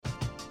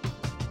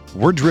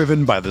We're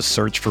driven by the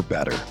search for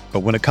better. But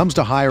when it comes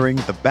to hiring,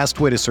 the best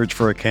way to search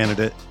for a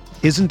candidate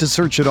isn't to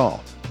search at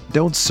all.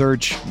 Don't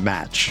search,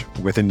 match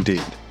with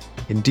Indeed.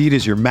 Indeed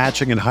is your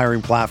matching and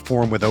hiring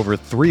platform with over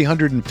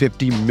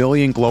 350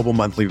 million global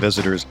monthly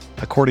visitors,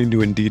 according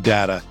to Indeed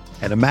data,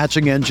 and a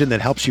matching engine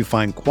that helps you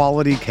find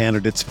quality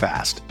candidates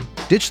fast.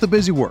 Ditch the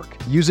busy work.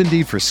 Use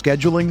Indeed for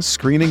scheduling,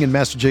 screening, and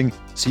messaging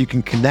so you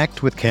can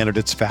connect with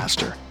candidates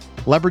faster.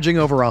 Leveraging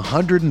over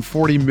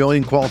 140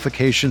 million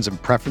qualifications and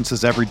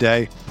preferences every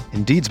day,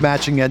 Indeed's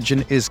matching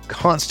engine is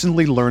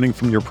constantly learning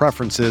from your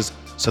preferences,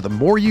 so the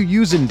more you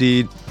use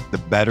Indeed, the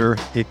better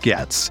it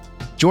gets.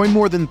 Join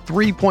more than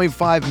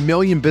 3.5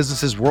 million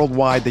businesses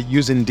worldwide that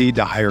use Indeed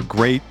to hire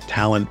great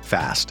talent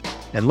fast.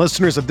 And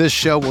listeners of this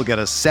show will get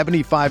a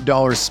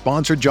 $75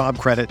 sponsored job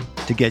credit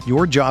to get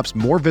your jobs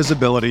more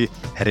visibility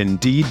at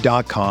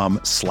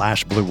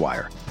Indeed.com/Blue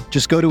Wire.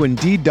 Just go to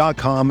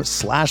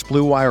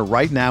Indeed.com/Blue Wire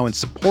right now and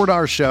support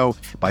our show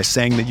by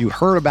saying that you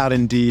heard about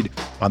Indeed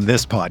on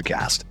this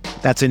podcast.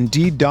 That's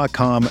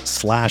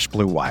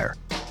Indeed.com/Blue Wire.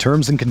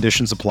 Terms and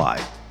conditions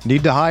apply.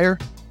 Need to hire?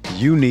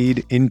 You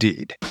need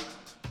Indeed.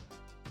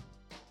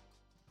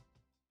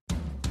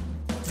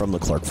 From the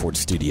Clark Ford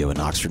Studio in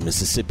Oxford,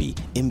 Mississippi,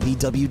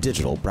 MVW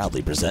Digital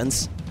proudly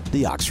presents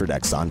the Oxford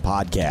Exxon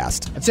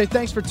Podcast. I'd say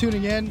thanks for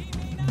tuning in,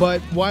 but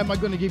why am I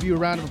going to give you a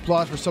round of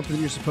applause for something that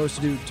you're supposed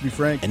to do, to be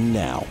frank? And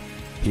now,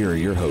 here are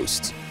your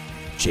hosts,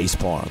 Chase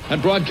Parham.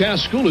 And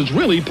broadcast school has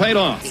really paid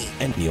off.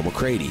 And Neil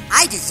McCready.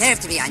 I deserve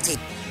to be on TV.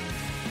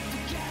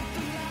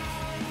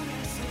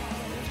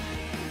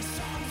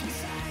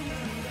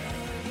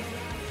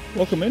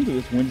 Welcome into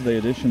this Wednesday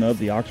edition of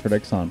the Oxford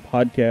Exxon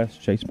Podcast.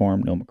 Chase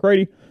Parham, Neil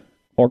McCready.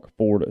 Clark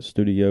Ford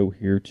Studio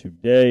here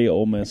today.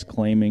 Ole Miss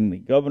claiming the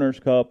Governor's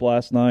Cup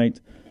last night,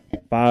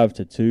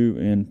 5-2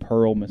 in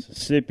Pearl,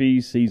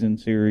 Mississippi. Season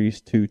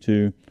series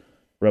 2-2.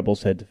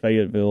 Rebels head to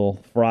Fayetteville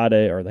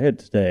Friday, or they head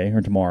today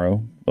or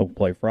tomorrow. They'll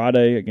play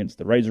Friday against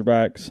the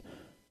Razorbacks,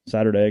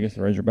 Saturday against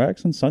the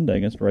Razorbacks, and Sunday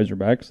against the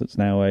Razorbacks. It's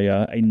now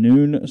a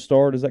noon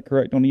start. Is that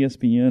correct on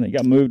ESPN? It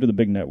got moved to the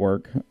big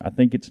network. I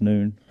think it's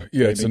noon.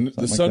 Yeah, maybe,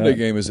 the Sunday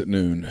game is at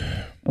noon.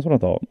 That's what I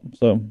thought.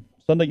 So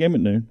Sunday game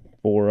at noon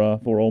for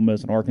Ole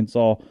Miss and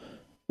Arkansas.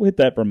 We'll hit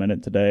that for a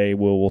minute today.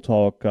 We'll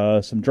talk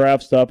some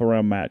draft stuff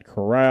around Matt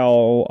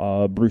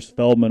Corral, Bruce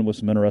Feldman with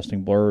some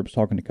interesting blurbs,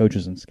 talking to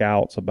coaches and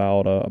scouts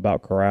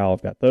about Corral.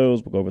 I've got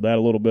those. We'll go over that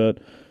a little bit.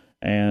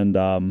 And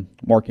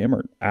Mark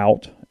Emmert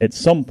out at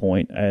some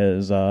point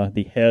as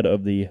the head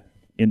of the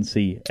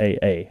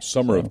NCAA.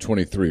 Summer of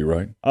 23,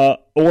 right?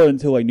 Or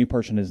until a new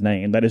person is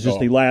named. That is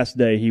just the last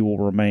day he will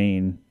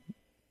remain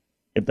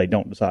if they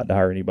don't decide to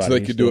hire anybody. So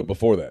they could do it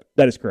before that?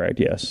 That is correct,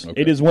 yes. Okay.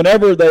 It is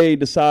whenever they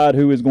decide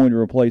who is going to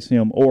replace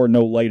him or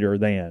no later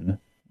than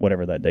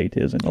whatever that date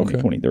is in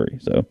 2023. Okay.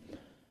 So,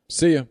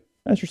 see ya.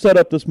 That's your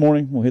setup this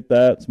morning. We'll hit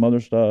that, some other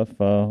stuff.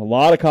 A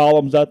lot of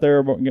columns out there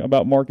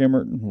about Mark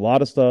Emmert, a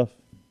lot of stuff.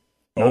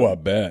 I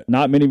bet.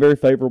 Not many very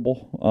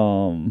favorable.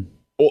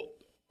 Okay.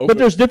 But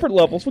there's different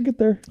levels. We'll get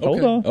there.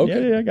 Hold on.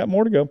 Okay. Yeah, I got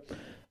more to go.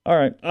 All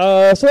right.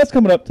 So that's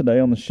coming up today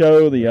on the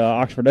show. The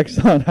Oxford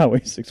Exxon Highway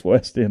 6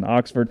 West in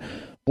Oxford.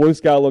 Blue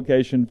Sky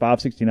location,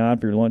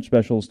 $5.69 for your lunch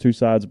specials, 2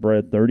 sides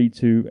bread,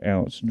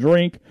 32-ounce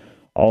drink.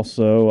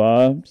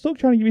 Also, still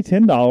trying to give you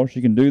 $10.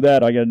 You can do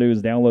that. All you got to do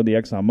is download the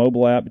Exxon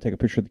mobile app. You take a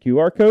picture of the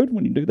QR code.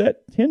 When you do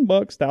that, $10,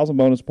 1,000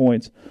 bonus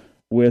points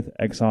with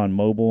Exxon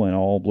Mobil and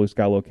all Blue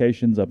Sky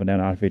locations up and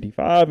down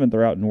I-55 and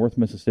throughout North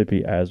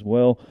Mississippi as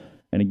well.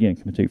 And again,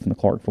 coming to you from the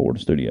Clark Ford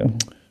Studio.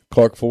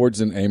 Clark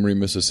Ford's in Amory,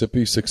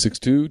 Mississippi,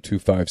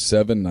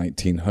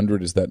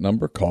 662-257-1900 is that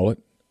number. Call it.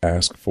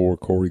 Ask for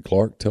Corey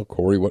Clark. Tell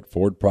Corey what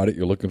Ford product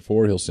you're looking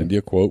for. He'll send you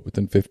a quote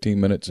within 15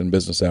 minutes in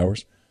business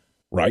hours.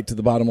 Right to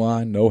the bottom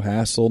line. No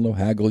hassle, no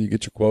haggle. You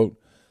get your quote.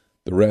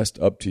 The rest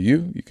up to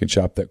you. You can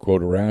shop that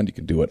quote around. You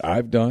can do what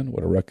I've done,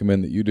 what I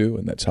recommend that you do,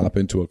 and that's hop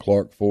into a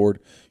Clark Ford.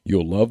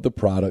 You'll love the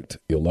product.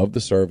 You'll love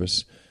the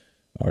service.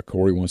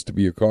 Corey wants to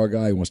be your car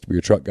guy. He wants to be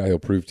your truck guy. He'll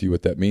prove to you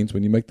what that means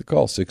when you make the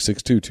call.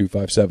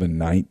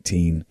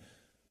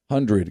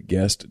 662-257-1900.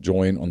 Guest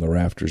join on the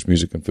Rafters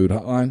Music and Food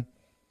Hotline.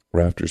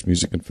 Rafters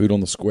Music and Food on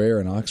the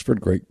Square in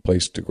Oxford. Great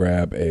place to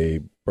grab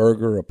a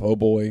burger, a po'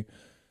 boy,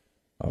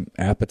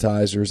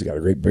 appetizers. They got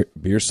a great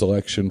beer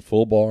selection,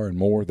 full bar, and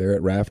more there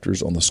at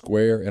Rafters on the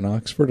Square in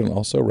Oxford, and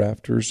also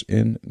Rafters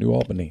in New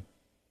Albany.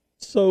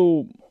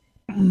 So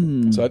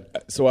my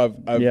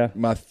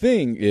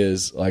thing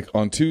is, like,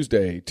 on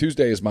Tuesday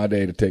is my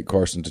day to take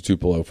Carson to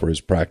Tupelo for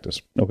his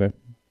practice. Okay.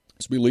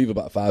 So we leave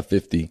about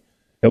 5:50.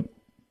 Yep.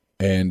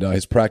 And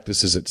his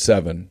practice is at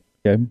 7.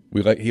 Okay.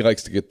 He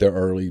likes to get there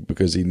early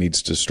because he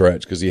needs to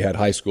stretch because he had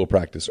high school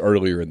practice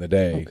earlier in the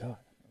day. Oh, God.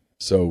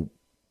 So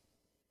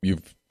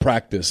you've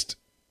practiced,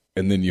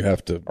 and then you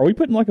have to. Are we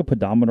putting like a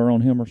pedometer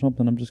on him or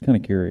something? I'm just kind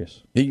of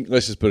curious.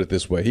 Let's just put it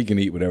this way: he can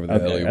eat whatever the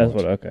hell he wants.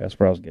 That's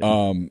where I was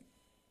getting.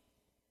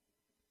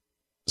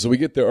 So we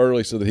get there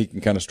early so that he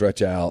can kind of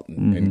stretch out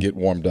and get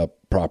warmed up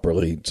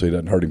properly, so he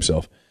doesn't hurt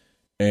himself.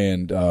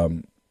 And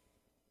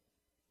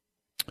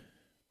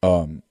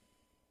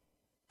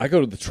I go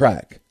to the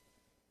track.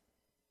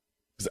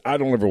 Because I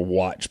don't ever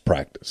watch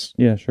practice.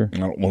 Yeah, sure. I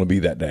don't want to be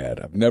that dad.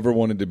 I've never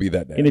wanted to be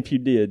that dad. And if you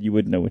did, you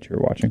wouldn't know what you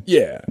were watching.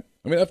 Yeah.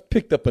 I mean, I've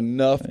picked up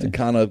enough to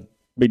kind of...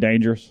 Be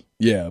dangerous.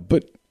 Yeah,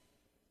 but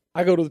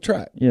I go to the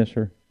track. Yeah,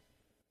 sure.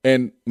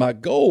 And my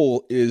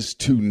goal is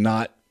to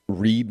not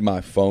read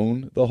my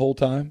phone the whole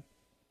time,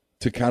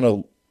 to kind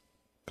of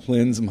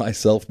cleanse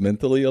myself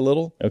mentally a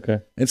little.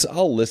 Okay. And so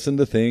I'll listen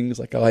to things,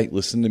 like I might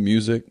listen to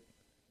music.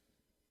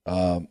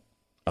 I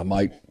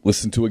might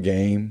listen to a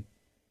game.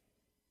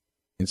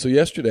 And so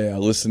yesterday I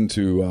listened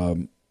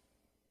to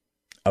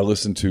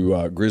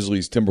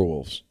Grizzlies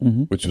Timberwolves,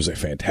 which was a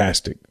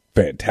fantastic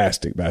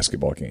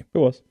basketball game. It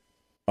was.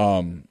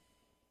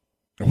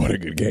 What a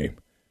good game!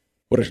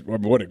 What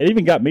a It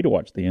even got me to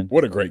watch the end.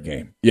 what a great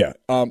game! Yeah.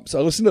 So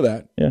I listened to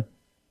that. Yeah.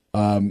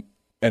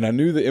 And I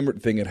knew the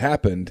Emmert thing had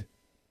happened,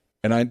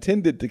 and I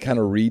intended to kind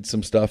of read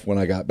some stuff when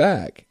I got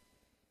back.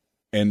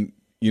 And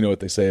you know what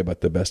they say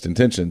about the best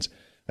intentions.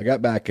 I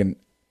got back and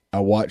I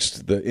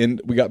watched the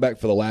end. We got back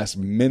for the last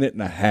minute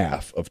and a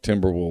half of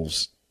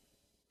Timberwolves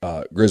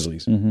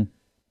Grizzlies. Mm-hmm.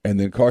 And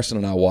then Carson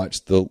and I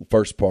watched the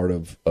first part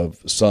of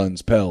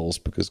Suns Pels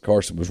because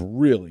Carson was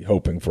really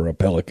hoping for a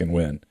Pelican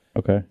win.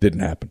 Okay. Didn't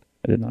happen.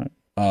 I did not.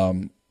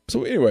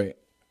 So anyway,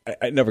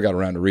 I never got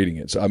around to reading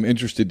it. So I'm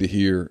interested to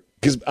hear,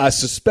 because I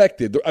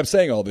suspected, I'm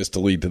saying all this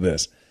to lead to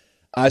this,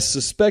 I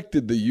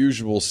suspected the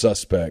usual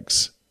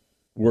suspects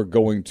were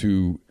going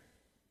to...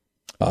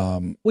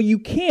 Well, you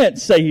can't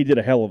say he did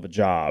a hell of a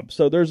job.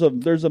 So there's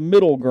a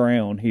middle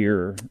ground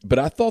here. But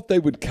I thought they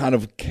would kind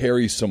of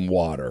carry some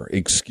water,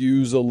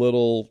 excuse a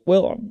little.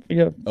 Well,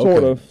 yeah,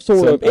 Okay.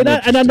 sort So of. And I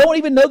interested. don't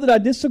even know that I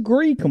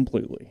disagree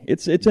completely.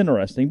 It's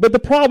interesting. But the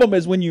problem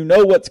is when you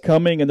know what's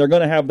coming and they're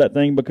going to have that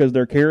thing because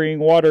they're carrying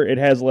water, it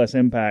has less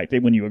impact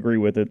when you agree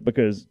with it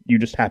because you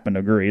just happen to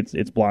agree.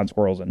 It's blind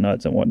squirrels and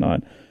nuts and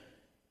whatnot.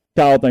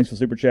 Kyle, thanks for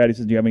Super Chat. He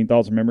says, do you have any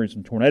thoughts or memories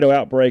from tornado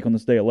outbreak on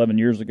this day 11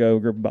 years ago?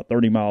 Grew up about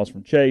 30 miles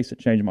from Chase. It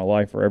changed my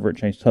life forever. It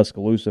changed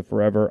Tuscaloosa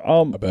forever.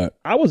 I bet.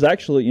 I was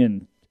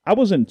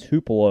in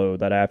Tupelo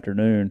that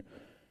afternoon,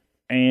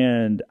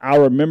 and I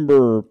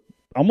remember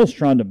almost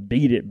trying to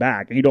beat it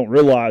back. You don't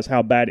realize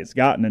how bad it's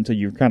gotten until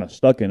you're kind of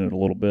stuck in it a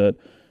little bit.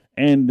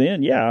 And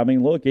then, yeah, I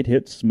mean, look, it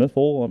hit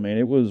Smithville. I mean,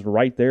 it was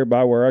right there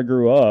by where I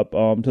grew up,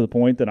 to the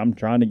point that I'm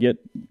trying to get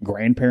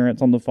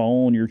grandparents on the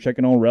phone. You're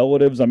checking on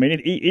relatives. I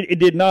mean, it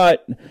did not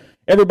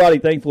 – everybody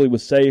thankfully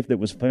was safe that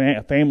was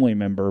a family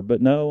member.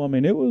 But, no, I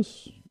mean, it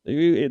was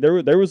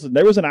there was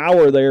an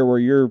hour there where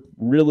you're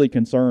really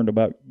concerned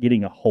about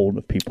getting a hold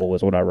of people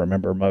is what I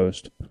remember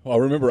most. Well, I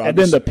remember. And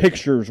then the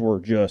pictures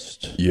were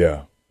just –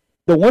 Yeah.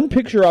 The one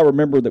picture I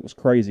remember that was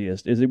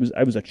craziest is it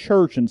was a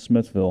church in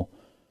Smithville.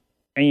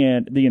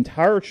 And the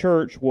entire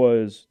church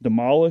was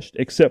demolished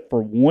except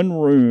for one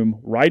room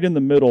right in the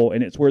middle,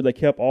 and it's where they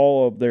kept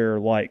all of their,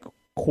 like,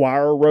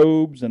 choir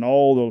robes and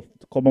all the,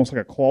 almost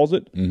like a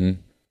closet. Mm-hmm.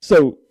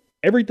 So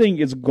everything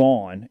is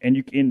gone, and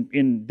you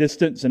in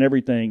distance and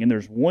everything, and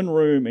there's one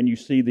room, and you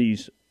see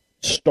these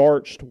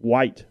starched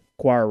white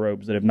choir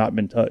robes that have not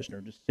been touched.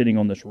 They're just sitting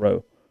on this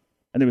row.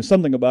 And there was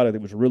something about it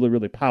that was really,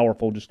 really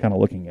powerful just kind of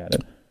looking at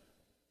it.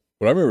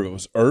 But I remember it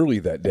was early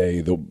that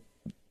day,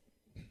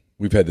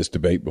 we've had this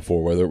debate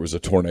before, whether it was a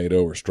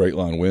tornado or straight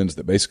line winds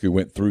that basically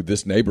went through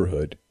this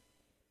neighborhood.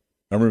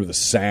 I remember the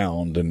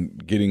sound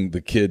and getting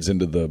the kids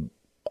into the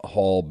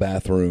hall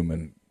bathroom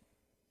and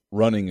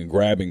running and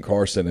grabbing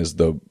Carson as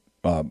the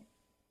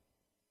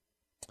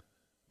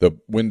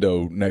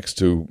window next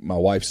to my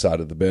wife's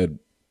side of the bed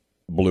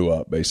blew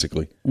up,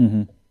 basically.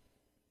 Mm-hmm.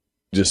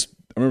 I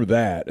remember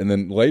that. And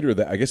then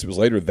I guess it was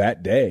later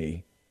that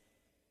day,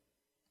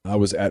 I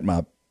was at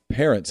my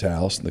parents'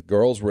 house, and the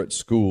girls were at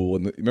school,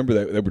 and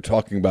remember they were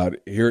talking about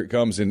here it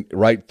comes in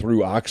right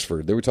through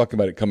Oxford. They were talking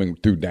about it coming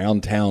through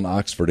downtown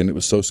Oxford, and it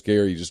was so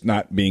scary just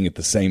not being at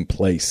the same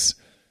place.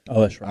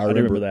 Oh, that's right. I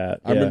remember that.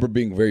 I remember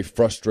being very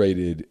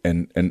frustrated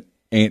and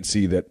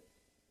antsy that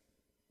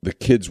the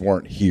kids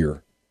weren't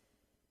here.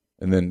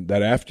 And then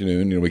that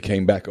afternoon, we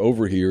came back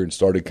over here and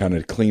started kind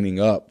of cleaning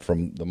up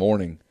from the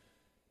morning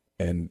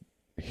and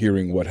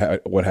hearing what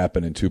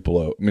happened in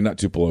Tupelo. I mean, not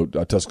Tupelo,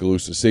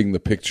 Tuscaloosa, seeing the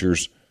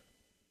pictures.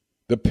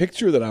 The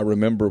picture that I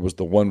remember was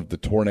the one with the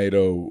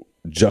tornado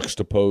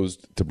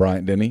juxtaposed to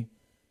Bryant-Denny,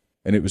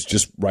 and it was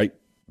just right,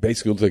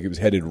 basically looked like it was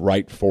headed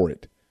right for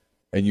it.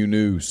 And you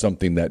knew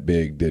something that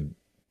big did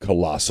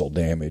colossal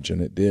damage,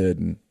 and it did.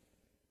 And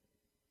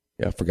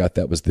yeah, I forgot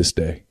that was this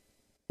day.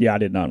 Yeah, I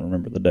did not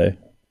remember the day.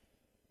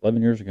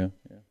 11 years ago.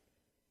 Yeah.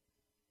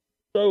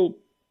 So,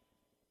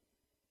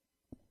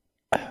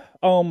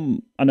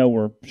 I know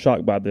we're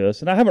shocked by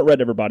this, and I haven't read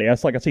everybody. I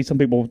see some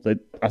people that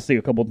I see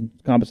a couple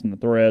comments in the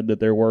thread that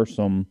there were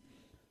some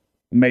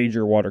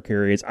major water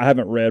carriers. I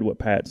haven't read what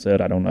Pat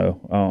said. I don't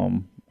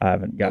know. I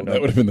haven't gotten.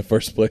 That would have been the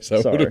first place I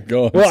would have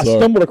gone. Well, I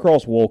stumbled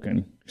across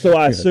Woken, so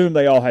I assume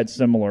they all had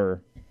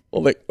similar.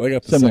 Well, they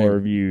got the similar same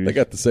reviews. They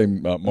got the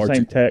same marching,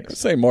 same text,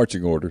 same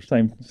marching orders,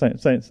 same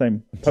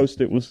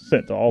post. It was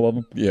sent to all of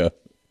them. Yeah.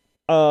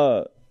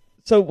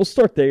 So we'll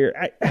start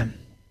there.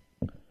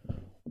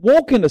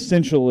 Wolken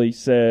essentially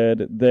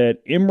said that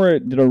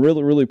Emmert did a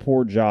really, really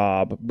poor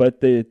job,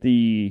 but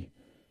the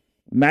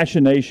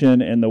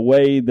machination and the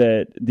way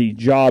that the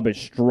job is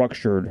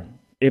structured,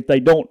 if they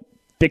don't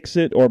fix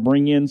it or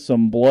bring in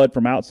some blood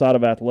from outside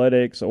of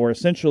athletics, or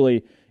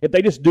essentially if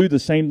they just do the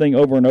same thing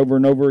over and over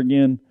and over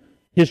again,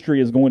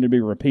 history is going to be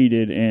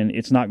repeated, and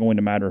it's not going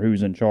to matter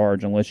who's in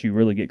charge unless you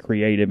really get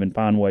creative and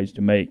find ways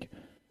to make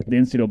the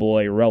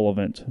NCAA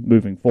relevant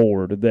moving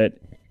forward. That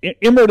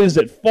Emmert is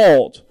at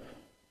fault,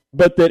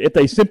 but that if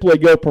they simply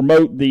go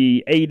promote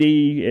the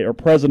AD or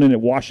president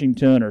at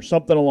Washington or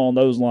something along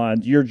those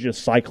lines, you're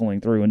just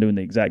cycling through and doing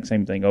the exact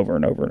same thing over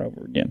and over and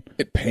over again.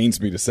 It pains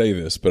me to say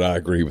this, but I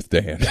agree with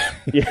Dan.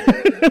 Yeah.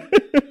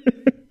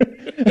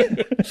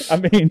 I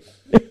mean,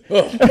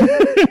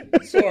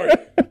 sorry,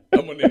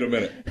 I'm gonna need a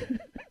minute.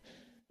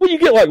 Well, you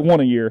get like one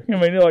a year. I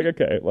mean, you're like,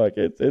 okay, like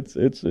it's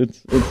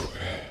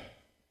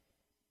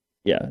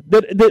yeah.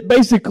 That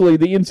basically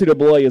the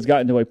NCAA has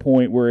gotten to a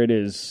point where it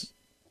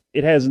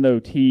has no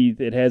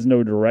teeth, it has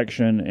no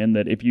direction, and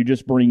that if you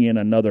just bring in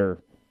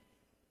another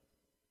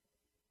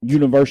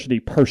university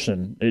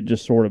person, it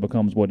just sort of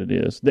becomes what it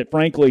is. That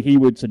frankly, he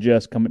would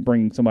suggest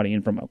bringing somebody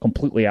in from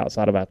completely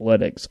outside of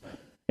athletics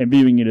and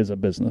viewing it as a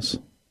business.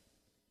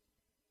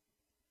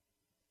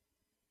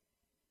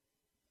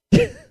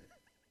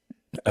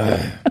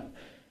 I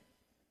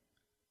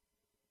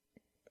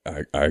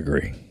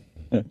agree.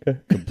 Okay.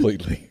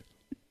 Completely.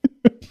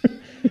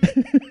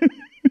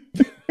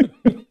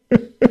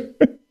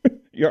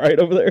 You all right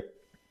over there?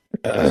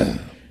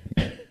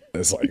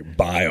 It's like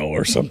bile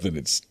or something.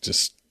 It's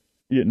just...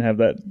 You didn't have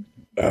that?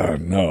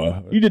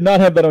 No. You did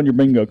not have that on your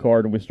bingo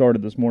card when we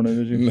started this morning,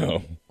 did you?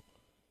 No.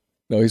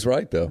 No, he's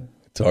right, though.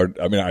 It's hard.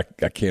 I mean, I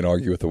can't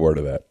argue with a word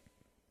of that.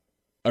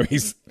 I mean,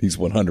 he's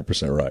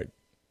 100% right.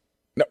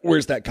 Now,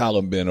 where's that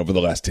column been over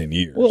the last 10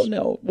 years? Well,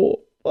 no.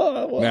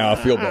 Now I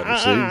feel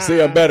better.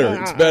 See, I'm better.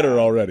 It's better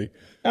already.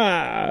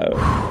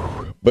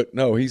 But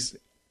no, he's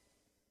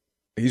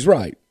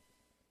right.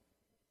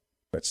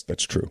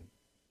 That's true.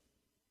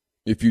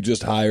 If you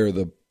just hire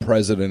the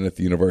president at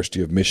the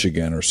University of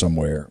Michigan or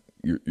somewhere,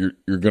 you're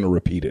going to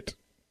repeat it.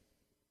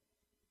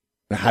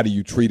 Now, how do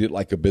you treat it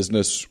like a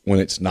business when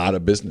it's not a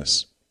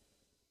business?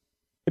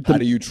 How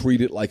do you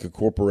treat it like a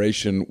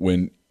corporation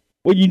when...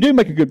 Well, you do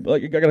make a good...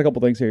 Like, I got a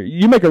couple things here.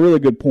 You make a really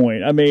good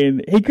point. I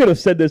mean, he could have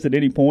said this at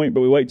any point,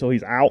 but we wait until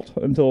he's out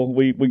until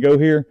we go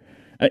here.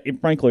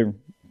 It frankly kind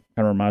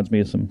of reminds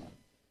me of some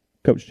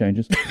coach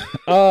changes.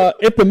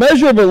 If the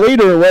measure of a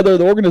leader, whether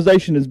the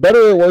organization is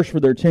better or worse for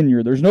their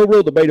tenure, there's no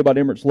real debate about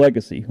Emmert's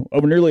legacy.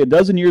 Over nearly a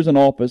dozen years in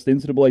office, the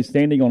NCAA's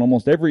standing on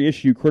almost every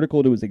issue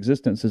critical to his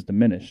existence has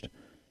diminished.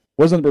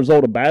 Wasn't the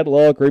result of bad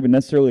luck or even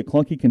necessarily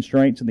clunky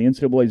constraints in the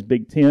NCAA's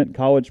Big Tent,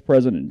 college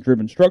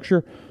president-driven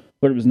structure,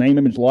 but it was name,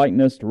 image,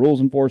 likeness, to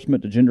rules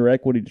enforcement, to gender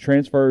equity, to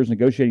transfers,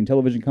 negotiating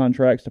television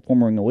contracts, to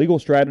forming a legal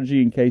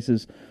strategy in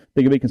cases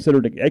that could be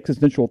considered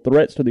existential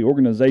threats to the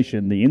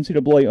organization. The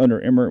NCAA under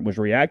Emmert was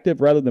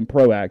reactive rather than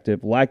proactive,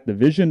 lacked the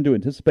vision to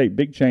anticipate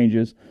big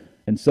changes,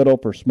 and settle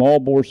for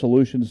small-bore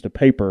solutions to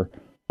paper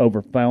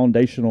over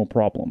foundational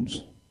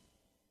problems.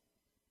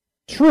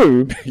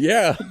 True.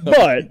 Yeah.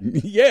 But...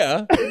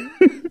 yeah.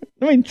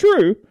 I mean,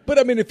 true. But,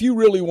 I mean, if you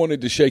really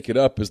wanted to shake it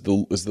up as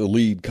the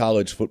lead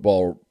college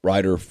football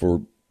writer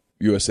for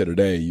USA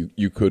Today,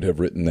 you could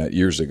have written that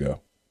years ago.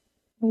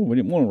 Oh, we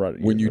didn't want to write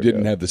it when you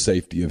didn't have the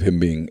safety of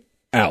him being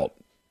out.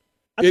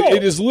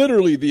 It is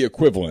literally the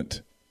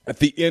equivalent at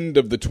the end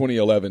of the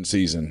 2011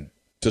 season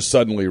to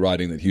suddenly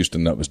writing that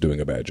Houston Nutt was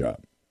doing a bad job.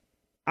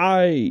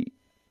 I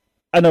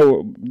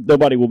know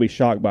nobody will be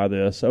shocked by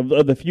this. Of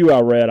the few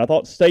I read, I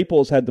thought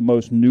Staples had the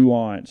most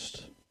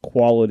nuanced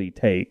quality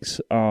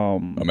takes.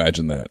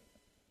 Imagine that.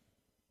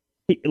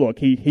 What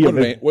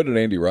did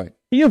Andy write?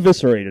 He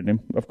eviscerated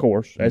him, of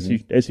course, as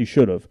he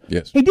should have.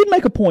 Yes. He did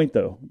make a point,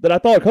 though, that I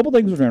thought a couple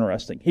things were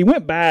interesting. He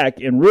went back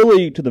and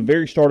really to the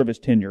very start of his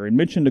tenure and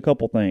mentioned a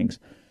couple things.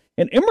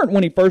 And Emmert,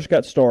 when he first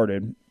got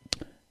started,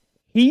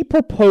 he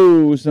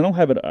proposed, and I don't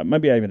have it up,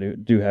 maybe I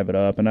even do have it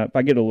up, and if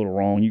I get it a little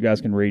wrong, you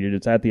guys can read it.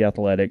 It's at the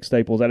Athletic.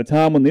 Staples, at a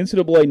time when the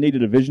NCAA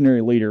needed a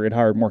visionary leader, it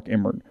hired Mark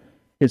Emmert.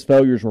 His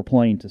failures were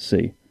plain to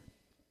see.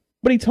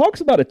 But he talks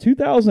about a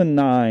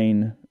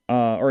 2009,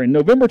 or in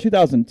November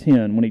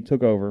 2010, when he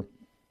took over,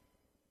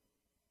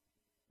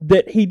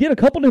 that he did a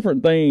couple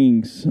different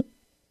things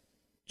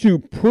to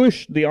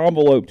push the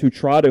envelope to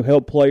try to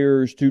help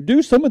players to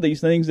do some of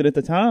these things that at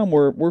the time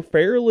were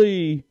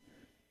fairly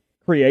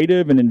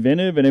creative and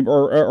inventive and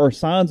are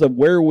signs of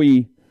where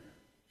we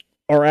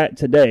are at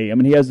today. I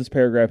mean, he has this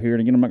paragraph here, and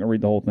again, I'm not going to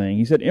read the whole thing.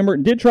 He said,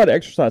 Emmert did try to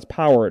exercise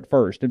power at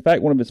first. In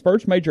fact, one of his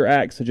first major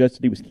acts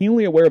suggested he was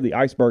keenly aware of the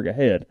iceberg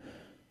ahead.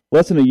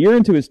 Less than a year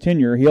into his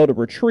tenure, he held a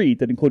retreat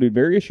that included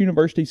various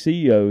university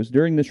CEOs.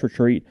 During this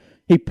retreat,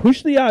 he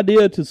pushed the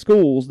idea to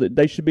schools that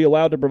they should be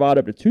allowed to provide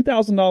up to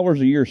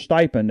 $2,000 a year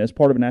stipend as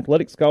part of an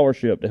athletic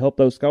scholarship to help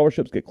those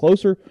scholarships get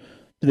closer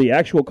to the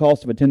actual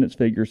cost of attendance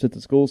figures that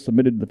the schools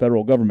submitted to the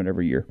federal government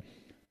every year.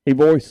 He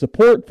voiced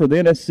support for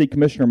then SEC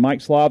Commissioner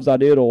Mike Slav's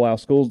idea to allow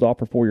schools to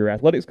offer 4-year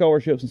athletic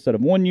scholarships instead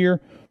of 1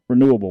 year,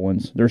 renewable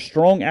ones. There's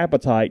strong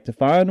appetite to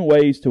find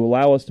ways to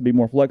allow us to be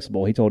more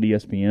flexible, he told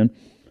ESPN.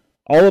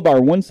 All of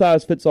our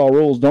one-size-fits-all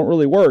rules don't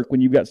really work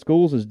when you've got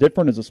schools as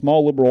different as a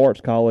small liberal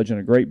arts college and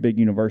a great big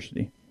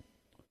university.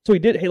 So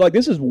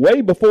this is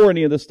way before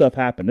any of this stuff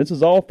happened. This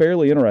is all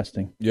fairly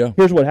interesting. Yeah.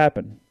 Here's what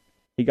happened.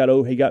 He got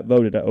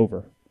voted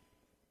over.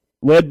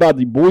 Led by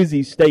the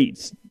Boise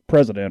State's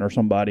president or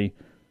somebody,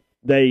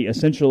 they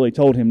essentially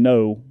told him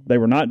no, they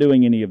were not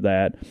doing any of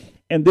that.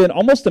 And then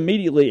almost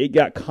immediately it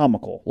got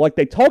comical. Like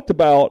they talked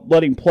about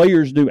letting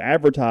players do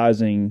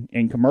advertising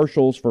and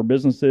commercials for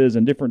businesses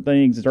and different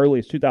things as early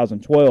as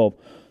 2012.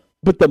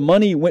 But the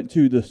money went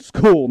to the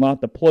school,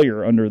 not the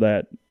player under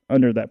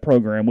that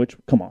program, which,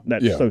 come on,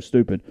 that's so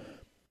stupid.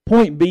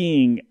 Point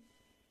being,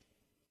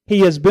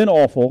 he has been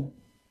awful.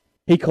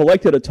 He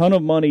collected a ton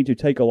of money to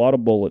take a lot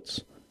of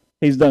bullets.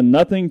 He's done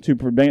nothing to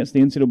advance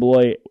the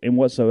NCAA in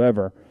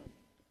whatsoever.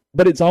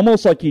 But it's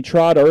almost like he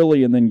tried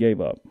early and then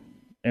gave up.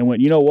 And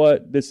went, you know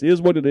what? This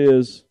is what it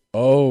is.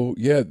 Oh,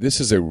 yeah, this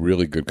is a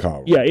really good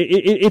call. Yeah,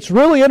 it's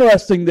really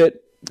interesting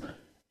that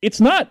it's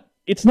not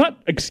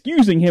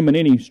excusing him in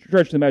any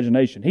stretch of the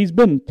imagination. He's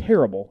been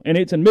terrible, and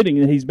it's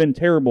admitting that he's been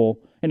terrible,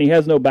 and he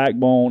has no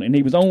backbone, and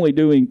he was only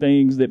doing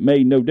things that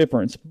made no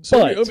difference. So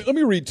but let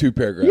me read two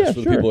paragraphs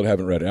for the people that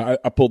haven't read it.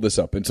 I pulled this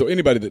up, and so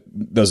anybody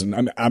that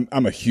doesn't,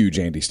 I'm a huge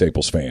Andy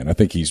Staples fan. I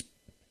think he's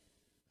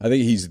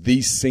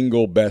the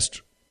single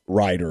best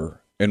writer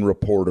and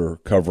reporter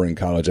covering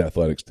college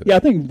athletics today. Yeah, I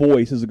think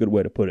voice is a good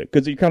way to put it,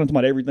 because you're kind of talking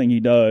about everything he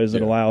does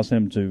that allows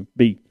him to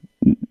be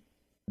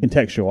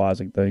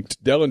contextualizing things.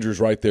 Dellinger's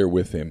right there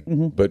with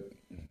him, but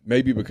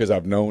maybe because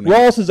I've known him.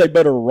 Ross is a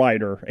better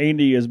writer.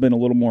 Andy has been a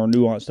little more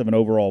nuanced of an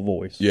overall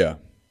voice. Yeah.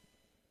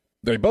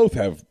 They both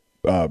have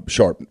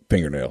sharp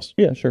fingernails.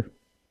 Yeah, sure.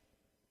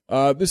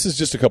 This is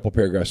just a couple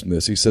paragraphs from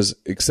this. He says,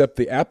 except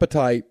the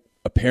appetite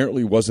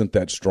apparently wasn't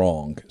that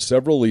strong.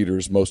 Several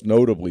leaders, most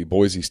notably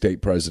Boise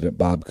State President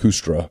Bob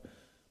Kustra,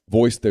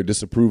 voiced their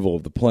disapproval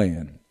of the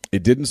plan.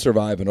 It didn't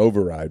survive an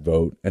override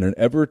vote, and an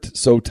ever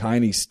so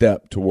tiny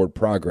step toward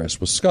progress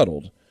was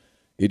scuttled.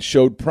 It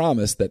showed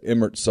promise that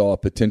Emmert saw a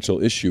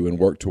potential issue and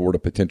worked toward a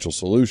potential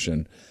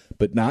solution,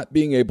 but not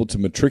being able to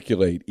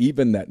matriculate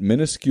even that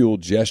minuscule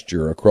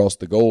gesture across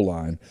the goal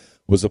line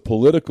was a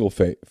political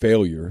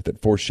failure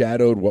that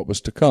foreshadowed what was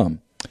to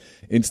come.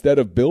 Instead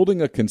of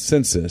building a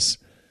consensus,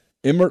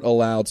 Emmert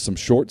allowed some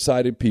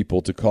short-sighted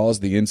people to cause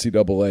the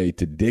NCAA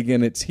to dig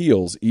in its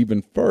heels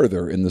even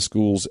further in the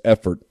school's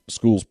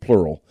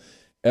plural,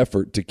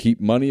 effort to keep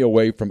money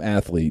away from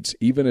athletes,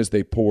 even as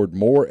they poured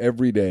more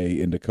every day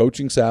into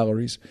coaching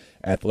salaries,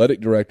 athletic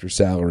director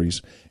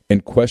salaries,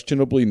 and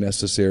questionably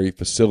necessary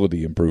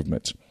facility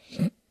improvements.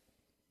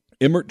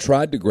 Emmert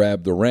tried to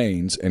grab the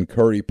reins and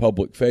curry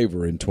public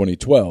favor in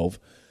 2012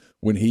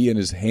 when he and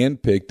his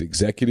hand-picked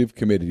executive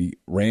committee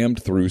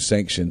rammed through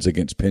sanctions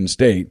against Penn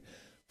State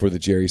for the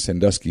Jerry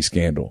Sandusky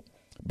scandal.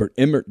 But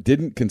Emmert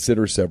didn't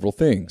consider several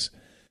things.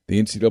 The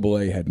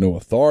NCAA had no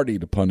authority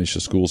to punish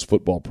a school's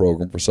football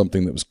program for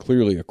something that was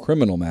clearly a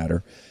criminal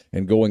matter,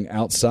 and going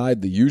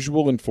outside the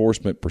usual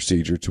enforcement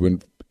procedure to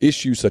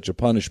issue such a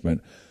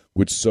punishment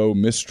would sow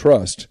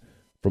mistrust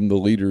from the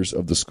leaders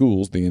of the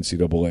schools the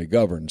NCAA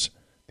governs.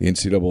 The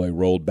NCAA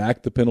rolled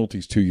back the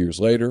penalties 2 years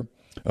later,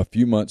 a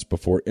few months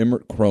before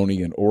Emmert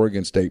crony and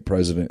Oregon State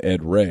President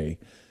Ed Ray,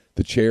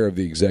 the chair of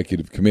the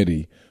executive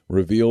committee,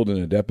 revealed in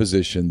a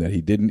deposition that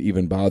he didn't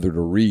even bother to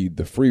read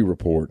the free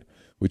report,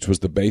 which was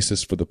the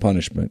basis for the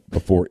punishment,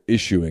 before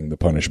issuing the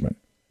punishment.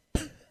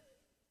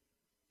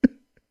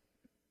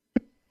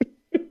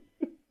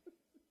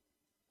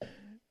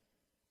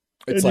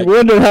 You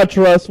wonder how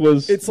trust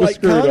was. It's was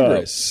like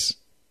Congress.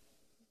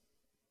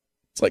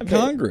 It's like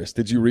Congress.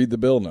 Did you read the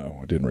bill? No,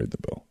 I didn't read the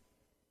bill.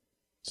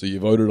 So you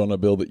voted on a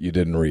bill that you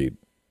didn't read.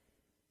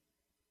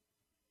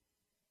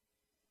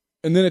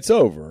 And then it's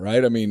over,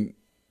 right? I mean,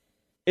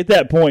 at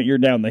that point, you're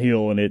down the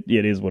hill, and it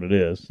is what it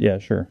is. Yeah,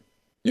 sure.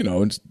 You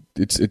know,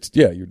 it's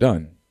you're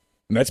done.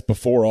 And that's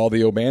before all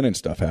the O'Bannon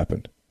stuff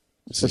happened.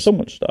 For so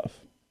much stuff.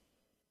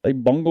 They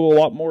bungle a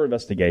lot more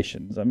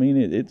investigations. I mean,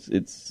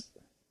 it's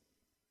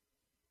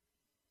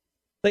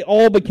they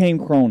all became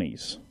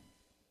cronies.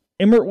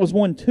 Emmert was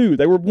one too.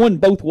 They were one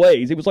both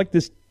ways. It was like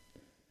this.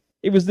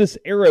 It was this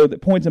arrow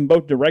that points in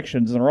both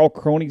directions, and they're all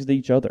cronies to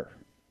each other.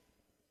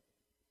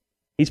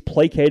 He's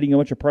placating a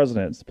bunch of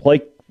presidents.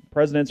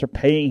 Presidents are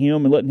paying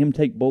him and letting him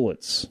take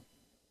bullets.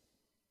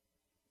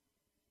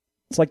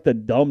 It's like the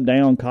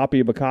dumbed-down copy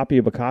of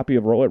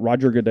what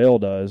Roger Goodell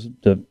does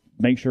to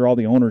make sure all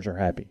the owners are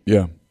happy.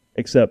 Yeah.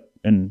 Except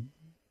in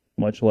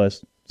much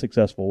less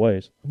successful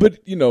ways.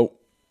 But, you know,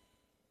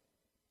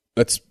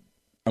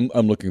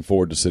 I'm looking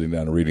forward to sitting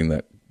down and reading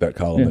that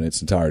column in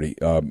its entirety.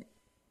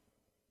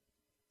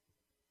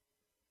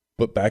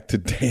 But back to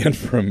Dan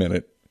for a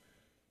minute.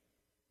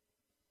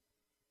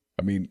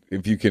 I mean,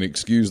 if you can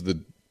excuse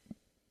the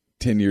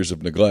 10 years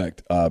of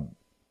neglect,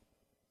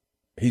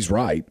 he's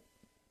right.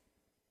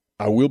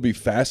 I will be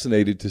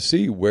fascinated to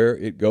see where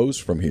it goes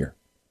from here.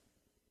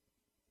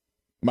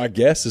 My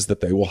guess is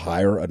that they will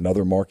hire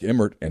another Mark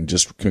Emmert and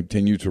just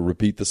continue to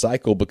repeat the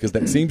cycle because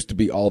that seems to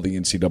be all the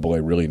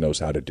NCAA really knows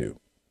how to do.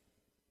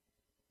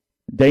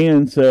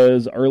 Dan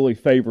says early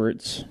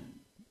favorites,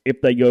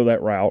 if they go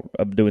that route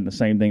of doing the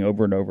same thing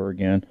over and over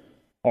again,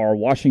 are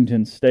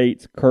Washington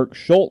State's Kirk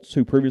Schultz,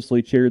 who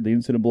previously chaired the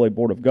NCAA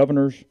Board of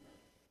Governors,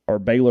 or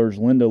Baylor's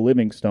Linda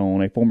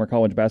Livingstone, a former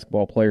college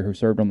basketball player who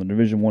served on the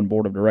Division I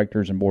Board of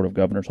Directors and Board of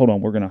Governors. Hold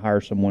on, we're going to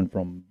hire someone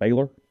from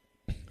Baylor?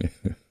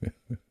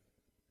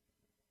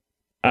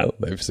 Well,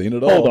 they've seen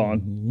it all. Hold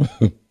on.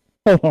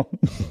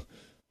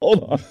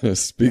 Hold on.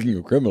 Speaking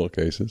of criminal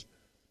cases.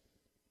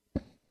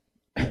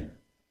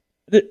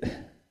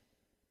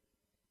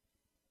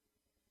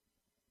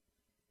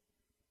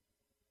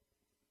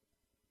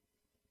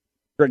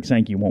 Greg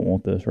Sankey won't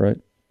want this, right?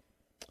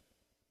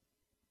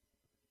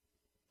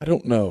 I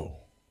don't know.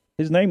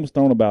 His name was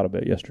thrown about a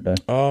bit yesterday.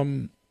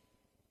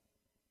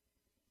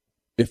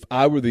 If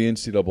I were the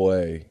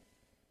NCAA,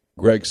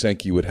 Greg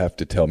Sankey would have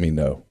to tell me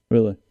no.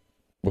 Really?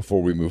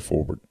 Before we move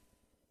forward.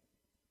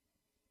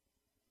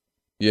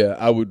 Yeah,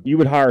 I would. You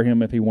would hire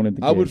him if he wanted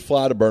the gig. I would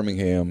fly to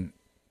Birmingham,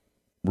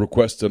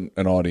 request an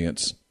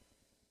audience,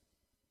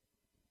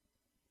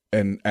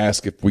 and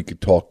ask if we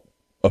could talk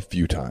a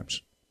few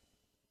times.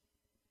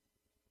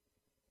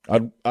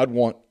 I'd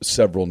want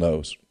several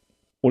no's.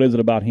 What is it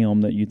about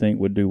him that you think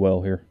would do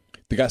well here?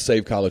 The guy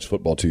saved college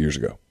football 2 years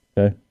ago.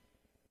 Okay,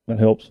 that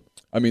helps.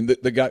 I mean,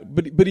 the guy,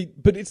 but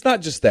it's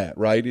not just that,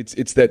 right?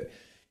 It's that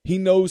he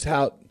knows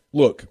how.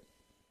 Look,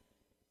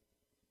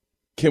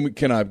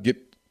 can I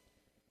get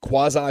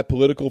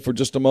quasi-political for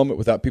just a moment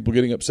without people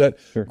getting upset?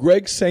 Sure.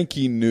 Greg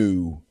Sankey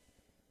knew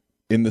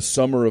in the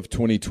summer of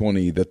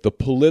 2020 that the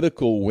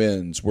political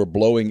winds were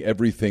blowing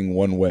everything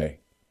one way.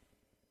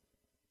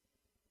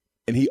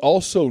 And he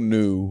also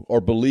knew or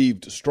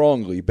believed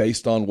strongly,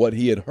 based on what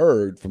he had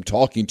heard from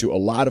talking to a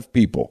lot of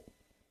people,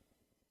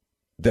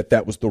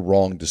 that was the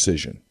wrong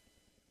decision.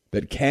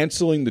 That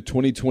canceling the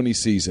 2020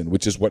 season,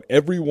 which is what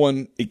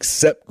everyone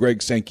except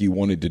Greg Sankey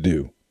wanted to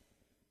do,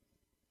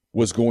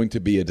 was going to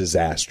be a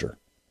disaster.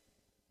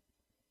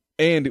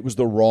 And it was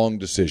the wrong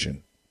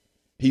decision.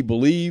 He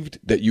believed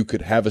that you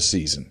could have a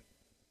season.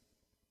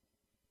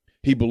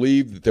 He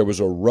believed that there was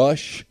a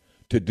rush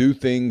to do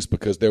things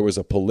because there was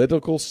a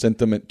political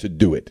sentiment to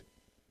do it.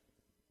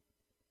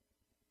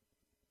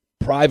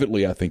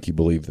 Privately, I think he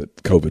believed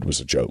that COVID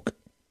was a joke.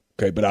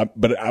 Okay, but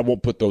I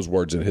won't put those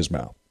words in his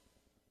mouth.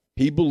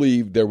 He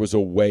believed there was a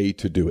way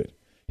to do it.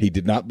 He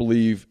did not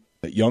believe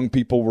that young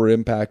people were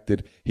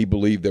impacted. He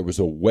believed there was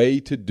a way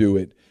to do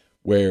it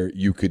where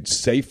you could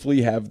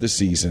safely have the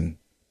season.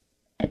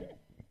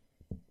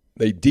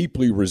 They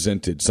deeply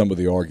resented some of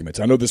the arguments.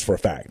 I know this for a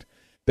fact.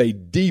 They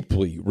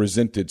deeply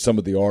resented some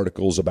of the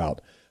articles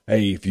about,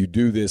 hey, if you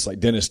do this, like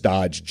Dennis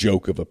Dodd's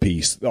joke of a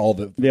piece,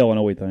 the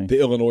Illinois thing. The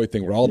Illinois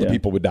thing where all the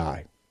people would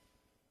die.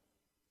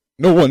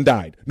 No one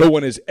died. No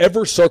one has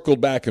ever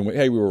circled back and went,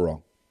 hey, we were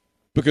wrong.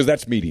 Because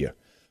that's media.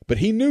 But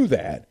he knew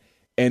that,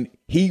 and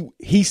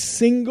he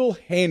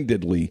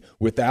single-handedly,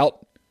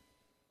 without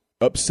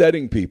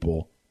upsetting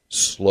people,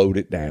 slowed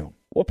it down.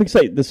 Well, if you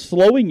say the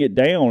slowing it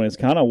down is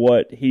kind of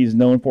what he's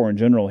known for in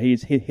general.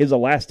 His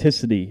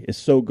elasticity is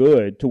so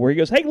good to where he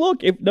goes, hey,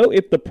 look,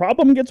 if the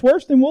problem gets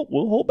worse, then we'll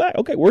hold back.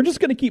 Okay, we're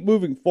just going to keep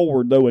moving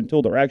forward, though,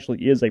 until there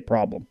actually is a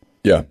problem.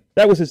 Yeah.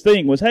 That was his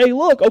thing, was, hey,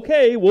 look,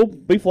 okay, we'll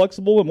be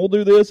flexible and we'll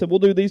do this and we'll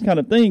do these kind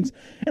of things.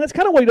 And that's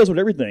kind of what he does with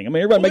everything. I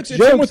mean, everybody makes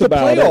jokes about it. It's him with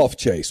the playoff,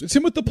 Chase. It's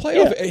him with the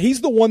playoff. Yeah.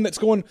 He's the one that's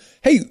going,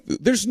 hey,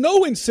 there's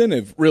no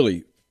incentive,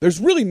 really. There's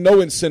really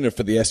no incentive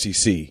for the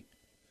SEC.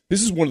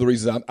 This is one of the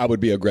reasons I would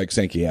be a Greg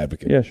Sankey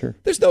advocate. Yeah, sure.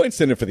 There's no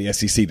incentive for the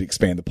SEC to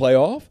expand the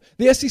playoff.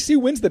 The SEC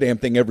wins the damn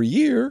thing every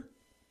year.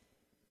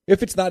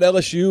 If it's not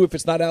LSU, if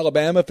it's not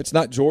Alabama, if it's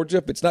not Georgia,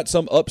 if it's not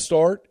some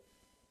upstart.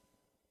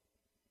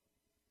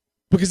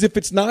 Because if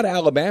it's not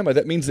Alabama,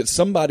 that means that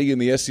somebody in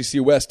the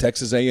SEC West,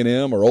 Texas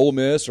A&M or Ole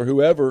Miss or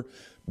whoever,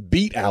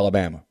 beat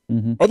Alabama.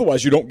 Mm-hmm.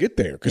 Otherwise, you don't get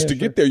there. Because to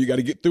get there, you got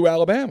to get through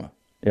Alabama.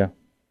 Yeah.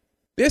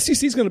 The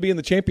SEC is going to be in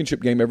the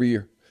championship game every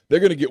year. They're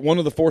going to get one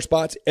of the 4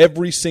 spots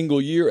every single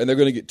year, and they're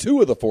going to get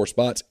 2 of the 4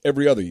 spots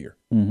every other year.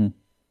 Mm-hmm.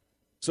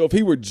 So if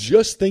he were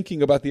just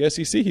thinking about the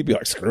SEC, he'd be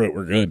like, screw it,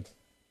 we're good.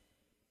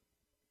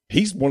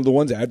 He's one of the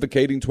ones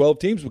advocating 12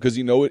 teams because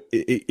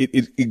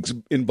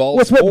it involves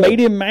What's what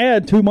made him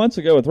mad 2 months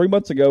ago or 3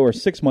 months ago or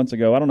 6 months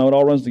ago. I don't know. It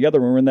all runs together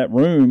when we're in that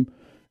room.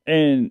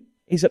 And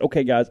he said,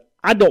 okay, guys,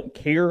 I don't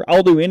care.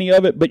 I'll do any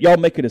of it, but y'all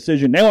make a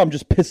decision. Now I'm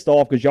just pissed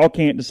off because y'all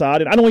can't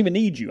decide it. I don't even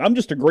need you. I'm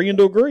just agreeing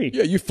to agree.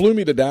 Yeah, you flew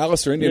me to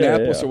Dallas or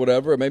Indianapolis or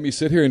whatever. It made me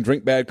sit here and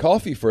drink bad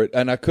coffee for it,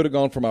 and I could have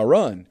gone for my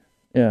run.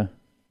 Yeah.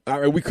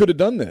 We could have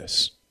done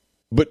this.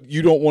 But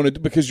you don't want to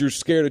because you're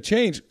scared of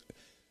change.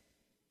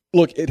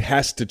 Look, it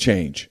has to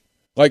change.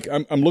 Like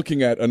I'm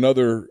looking at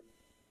another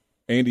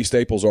Andy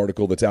Staples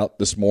article that's out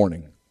this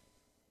morning.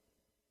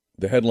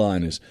 The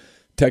headline is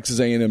Texas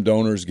A&M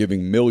donors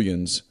giving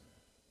millions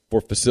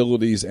for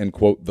facilities and,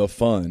 quote, the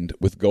fund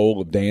with goal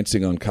of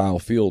dancing on Kyle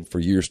Field for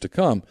years to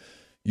come.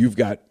 You've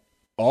got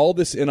all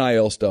this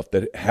NIL stuff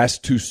that has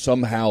to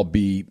somehow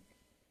be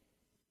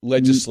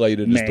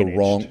legislated is the managed.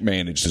 wrong,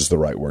 managed is the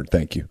right word.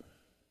 Thank you.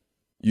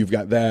 You've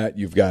got that.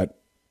 You've got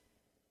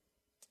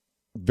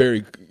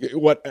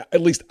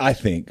at least I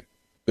think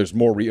there's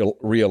more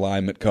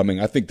realignment coming.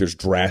 I think there's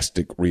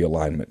drastic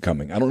realignment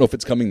coming. I don't know if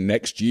it's coming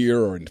next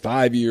year or in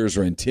 5 years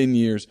or in 10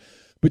 years,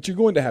 but you're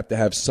going to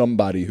have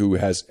somebody who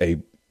has a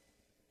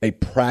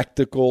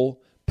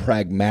practical,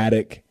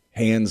 pragmatic,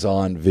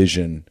 hands-on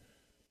vision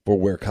for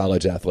where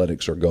college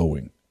athletics are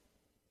going.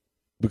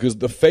 Because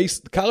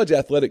the college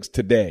athletics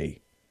today,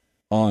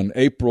 on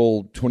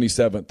April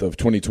 27th of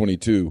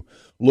 2022,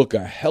 look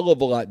a hell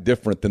of a lot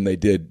different than they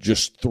did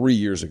just 3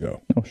 years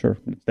ago. Oh, sure.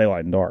 It's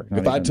daylight and dark.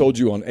 If I told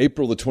you on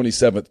April the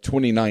 27th,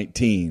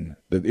 2019,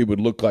 that it would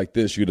look like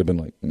this, you'd have been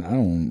like, I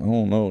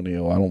don't know,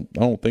 Neil. I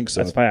don't think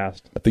so. That's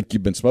fast. I think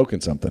you've been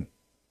smoking something.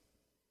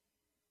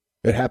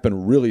 It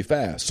happened really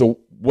fast. So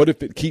what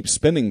if it keeps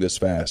spinning this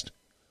fast?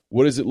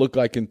 What does it look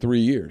like in 3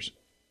 years?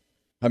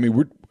 I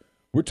mean,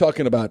 we're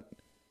talking about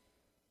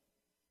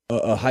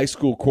a high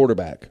school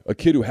quarterback, a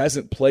kid who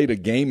hasn't played a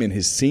game in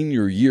his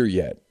senior year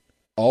yet,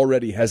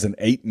 already has an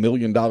 $8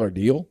 million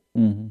deal.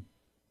 Mm-hmm.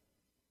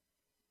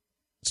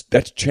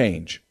 That's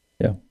change.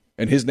 Yeah.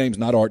 And his name's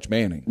not Arch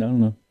Manning.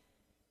 No.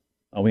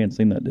 Oh, we hadn't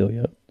seen that deal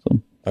yet.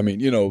 So I mean,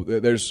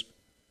 there's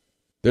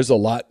a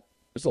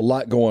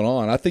lot going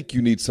on. I think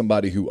you need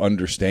somebody who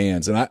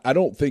understands. And I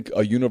don't think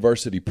a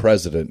university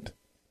president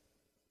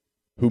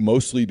who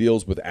mostly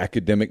deals with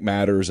academic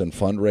matters and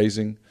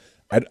fundraising,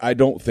 I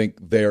don't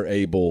think they're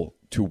able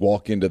to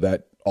walk into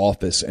that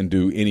office and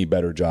do any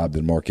better job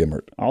than Mark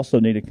Emmert.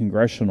 Also need a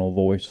congressional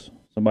voice,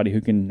 somebody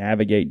who can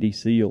navigate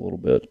D.C. a little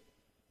bit.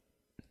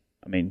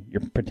 I mean,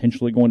 you're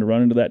potentially going to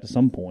run into that to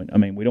some point. I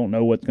mean, we don't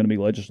know what's going to be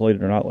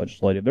legislated or not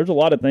legislated. There's a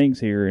lot of things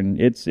here, and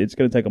it's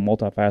going to take a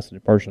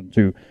multifaceted person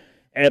to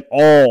at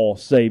all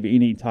save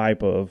any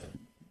type of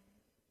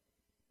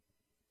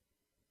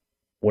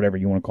whatever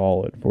you want to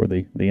call it for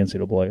the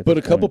NCAA. But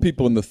a couple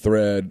people in the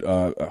thread,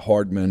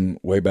 Hardman,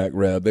 Wayback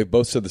Reb, they've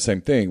both said the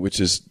same thing, which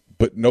is,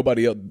 but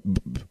nobody else,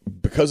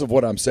 because of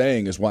what I'm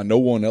saying, is why no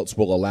one else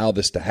will allow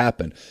this to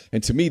happen.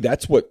 And to me,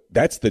 that's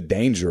the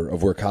danger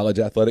of where college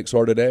athletics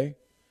are today,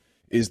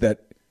 is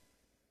that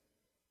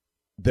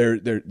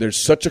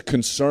there's such a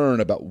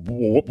concern about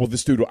what will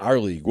this do to our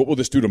league, what will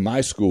this do to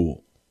my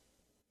school,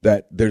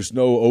 that there's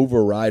no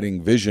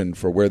overriding vision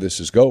for where this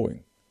is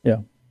going.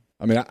 Yeah.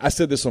 I mean, I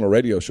said this on a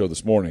radio show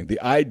this morning.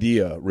 The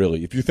idea,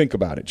 really, if you think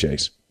about it,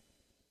 Chase,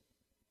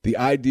 the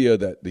idea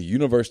that the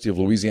University of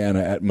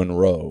Louisiana at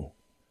Monroe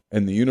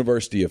and the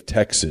University of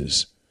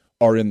Texas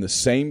are in the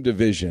same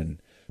division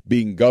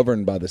being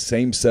governed by the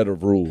same set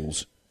of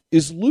rules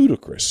is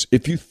ludicrous.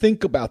 If you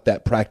think about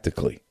that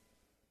practically,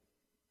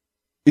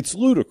 it's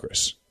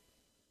ludicrous.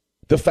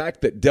 The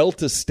fact that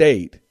Delta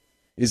State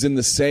is in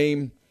the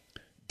same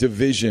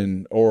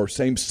division or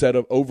same set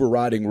of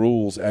overriding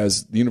rules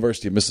as the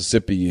University of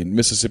Mississippi and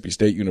Mississippi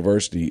State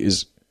University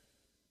is,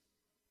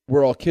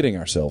 we're all kidding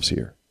ourselves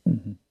here.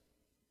 Mm-hmm.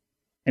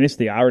 And it's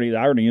the irony,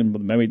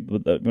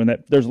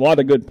 there's a lot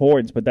of good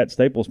points, but that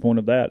Staples point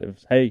of that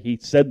is, hey, he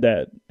said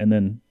that, and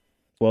then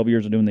 12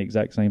 years of doing the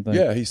exact same thing.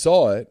 Yeah, he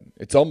saw it.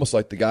 It's almost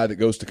like the guy that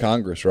goes to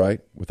Congress,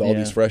 right, with all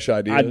these fresh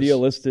ideas.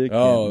 Idealistic.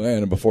 Oh,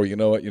 man, and before you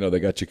know it, they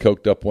got you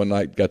coked up one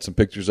night, got some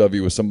pictures of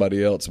you with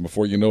somebody else, and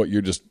before you know it,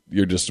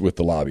 you're just with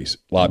the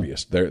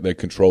lobbyists. They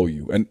control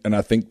you. And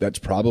I think that's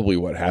probably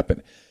what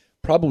happened.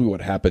 Probably what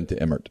happened to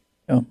Emmert.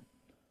 Yeah.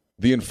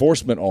 The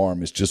enforcement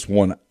arm is just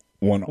one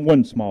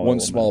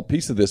small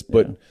piece of this,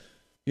 but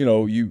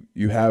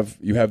you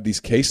have these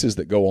cases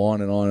that go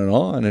on and on and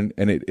on, and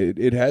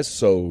it has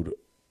sowed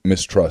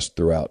mistrust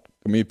throughout.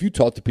 I mean, if you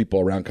talk to people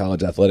around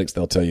college athletics,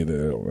 they'll tell you that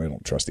they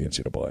don't trust the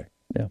NCAA.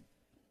 Yeah.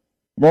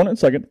 We're on it in a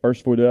second. First,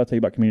 before we do that, I'll tell you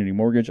about Community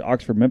Mortgage,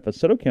 Oxford, Memphis,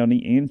 Soto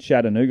County, and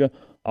Chattanooga.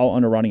 All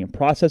underwriting and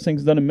processing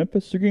is done in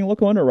Memphis, so you can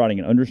look at underwriting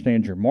and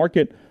understand your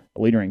market.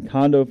 A leader in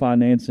condo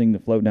financing, the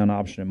float down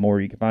option, and more.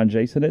 You can find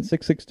Jason at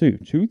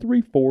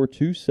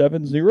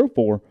 662-234-2704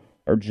 or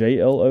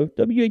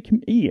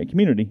JLOWAE at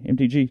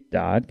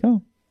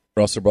communitymtg.com.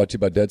 We're also brought to you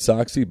by Dead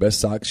Soxy, best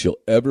socks you'll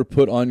ever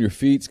put on your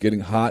feet. It's getting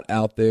hot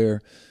out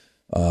there.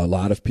 A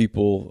lot of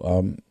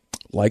people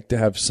like to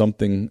have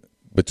something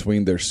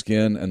between their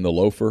skin and the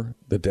loafer.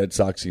 The Dead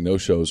Soxy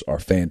no-shows are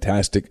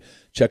fantastic.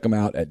 Check them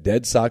out at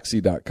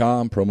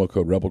deadsoxy.com. Promo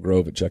code Rebel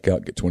Grove at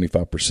checkout. Get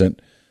 25%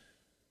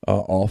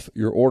 off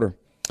your order.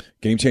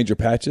 Game Changer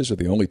patches are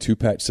the only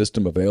two-patch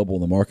system available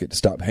in the market to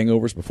stop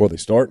hangovers before they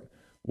start.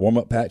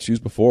 Warm-up patch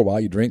used before while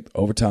you drink.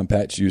 Overtime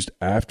patch used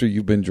after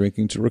you've been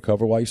drinking to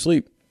recover while you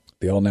sleep.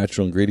 The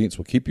all-natural ingredients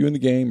will keep you in the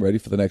game, ready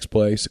for the next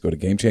play. So go to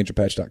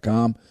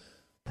GameChangerPatch.com.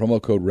 Promo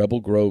code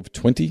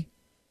RebelGrove20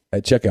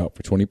 at checkout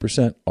for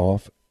 20%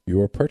 off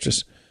your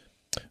purchase.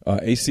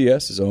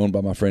 ACS is owned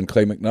by my friend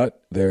Clay McNutt.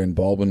 They're in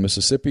Baldwin,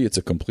 Mississippi. It's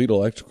a complete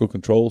electrical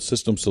control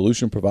system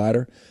solution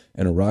provider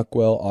and a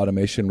Rockwell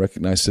Automation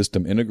Recognized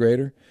System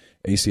Integrator.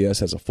 ACS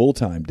has a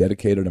full-time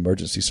dedicated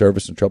emergency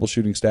service and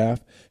troubleshooting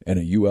staff and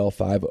a UL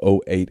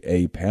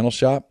 508A panel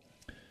shop.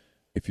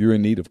 If you're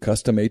in need of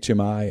custom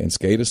HMI and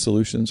SCADA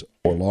solutions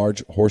or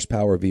large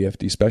horsepower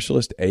VFD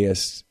specialist,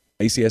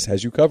 ACS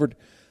has you covered.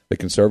 They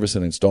can service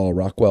and install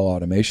Rockwell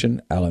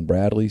Automation, Allen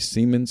Bradley,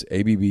 Siemens,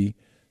 ABB,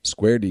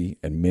 Square D,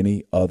 and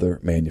many other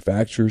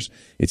manufacturers.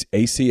 It's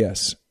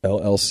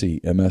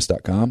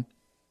ACSLLCMS.com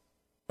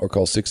or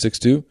call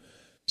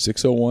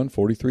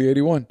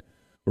 662-601-4381.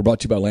 We're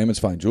brought to you by Lammon's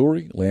Fine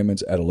Jewelry.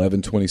 Lammon's at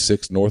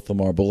 1126 North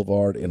Lamar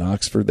Boulevard in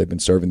Oxford. They've been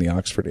serving the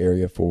Oxford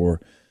area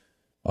for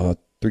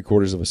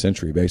 3/4 of a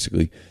century,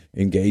 basically.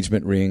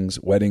 Engagement rings,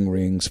 wedding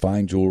rings,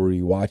 fine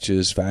jewelry,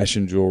 watches,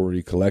 fashion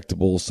jewelry,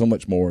 collectibles, so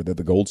much more. They're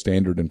the gold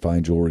standard in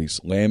fine jewelries.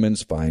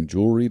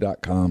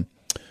 LammonsFineJewelry.com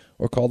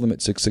or call them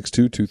at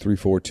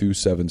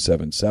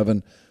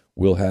 662-234-2777.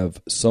 We'll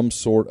have some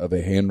sort of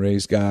a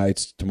hand-raised guy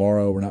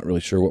tomorrow. We're not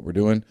really sure what we're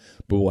doing,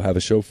 but we'll have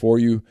a show for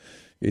you.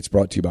 It's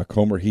brought to you by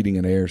Comer Heating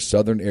and Air,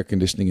 Southern Air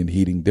Conditioning and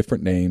Heating,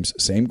 different names,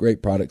 same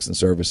great products and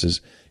services.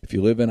 If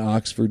you live in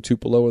Oxford,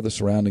 Tupelo, or the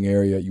surrounding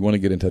area, you want to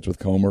get in touch with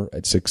Comer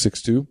at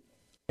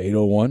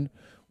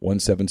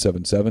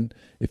 662-801-1777.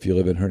 If you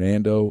live in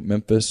Hernando,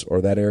 Memphis,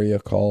 or that area,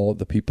 call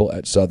the people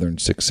at Southern,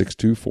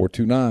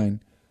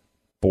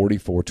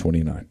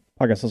 662-429-4429.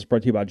 Podcast is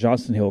brought to you by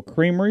Johnston Hill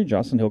Creamery,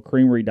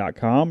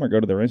 johnstonhillcreamery.com, or go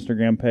to their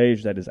Instagram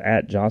page. That is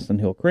at Johnston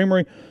Hill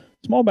Creamery.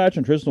 Small batch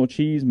and traditional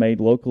cheese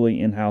made locally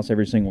in-house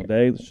every single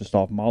day. It's just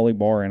off Molly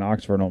Bar in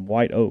Oxford on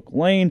White Oak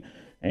Lane.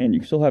 And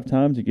you still have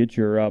time to get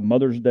your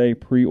Mother's Day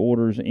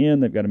pre-orders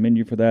in. They've got a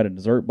menu for that, a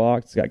dessert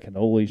box. It's got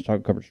cannolis,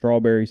 chocolate-covered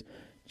strawberries,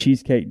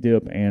 cheesecake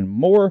dip, and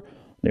more.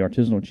 The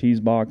artisanal cheese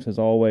box, as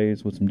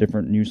always, with some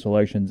different new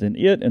selections in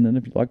it. And then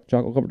if you like the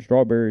chocolate-covered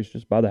strawberries,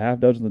 just buy the half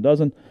dozen, the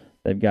dozen.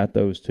 They've got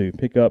those too.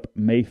 Pick up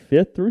May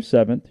 5th through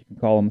 7th. You can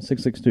call them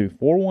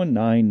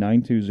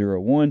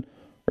 662-419-9201.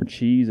 or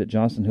cheese at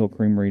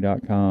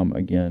johnstonhillcreamery.com.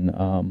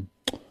 Again,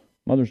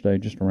 Mother's Day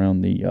just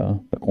around the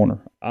corner.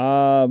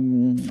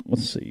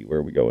 Let's see, where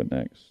are we going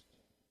next?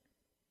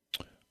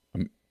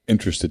 I'm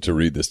interested to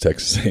read this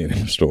Texas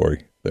A&M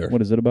story there.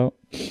 What is it about?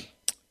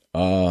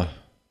 The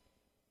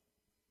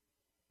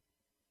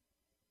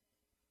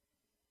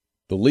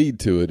lead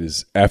to it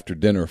is after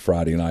dinner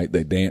Friday night,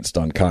 they danced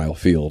on Kyle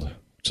Field.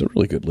 It's a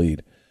really good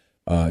lead.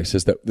 He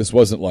says that this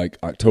wasn't like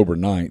October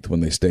 9th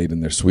when they stayed in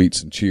their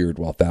suites and cheered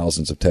while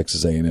thousands of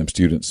Texas A&M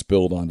students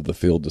spilled onto the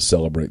field to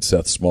celebrate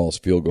Seth Small's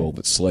field goal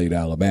that slayed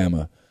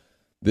Alabama.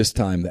 This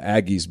time, the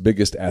Aggies'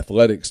 biggest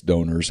athletics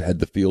donors had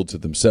the field to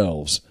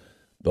themselves.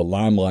 The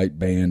Limelight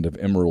Band of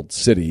Emerald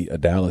City, a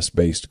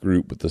Dallas-based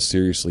group with a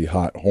seriously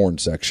hot horn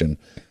section,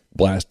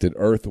 blasted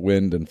Earth,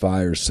 Wind, and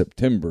Fire's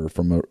September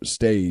from a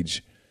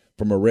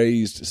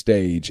raised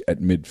stage at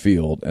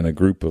midfield, and a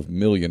group of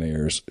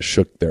millionaires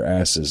shook their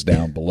asses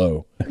down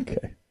below.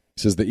 Okay.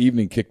 He says the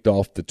evening kicked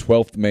off the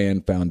 12th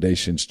Man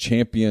Foundation's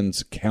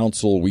Champions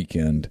Council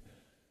Weekend.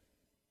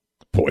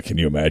 Boy, can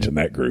you imagine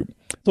that group?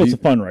 So it's a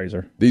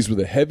fundraiser. These were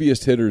the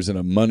heaviest hitters in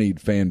a moneyed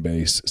fan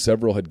base.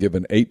 Several had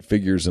given 8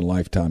 figures in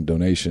lifetime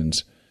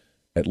donations.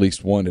 At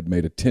least one had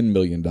made a $10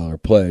 million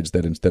pledge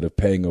that instead of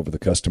paying over the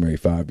customary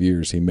 5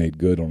 years, he made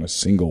good on a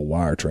single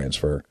wire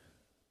transfer.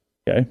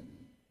 Okay.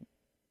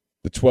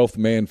 The 12th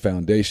Man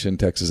Foundation,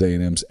 Texas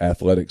A&M's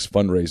athletics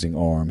fundraising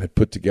arm, had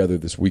put together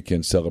this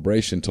weekend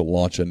celebration to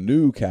launch a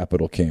new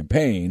capital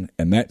campaign,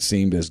 and that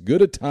seemed as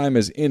good a time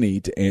as any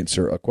to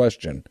answer a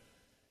question.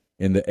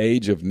 In the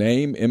age of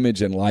name,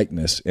 image, and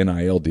likeness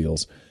NIL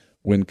deals,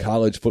 when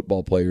college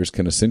football players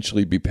can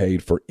essentially be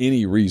paid for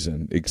any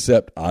reason,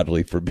 except,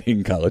 oddly, for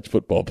being college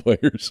football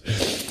players,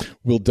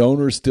 will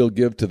donors still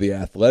give to the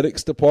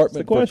athletics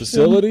department for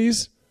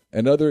facilities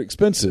and other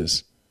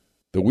expenses?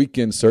 The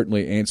weekend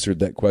certainly answered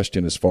that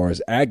question as far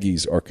as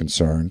Aggies are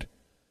concerned.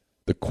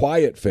 The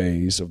quiet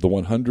phase of the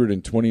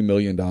 $120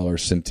 million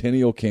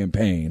Centennial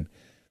campaign,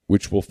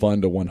 which will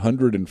fund a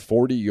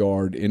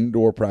 140-yard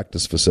indoor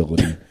practice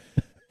facility,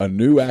 a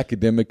new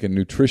academic and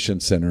nutrition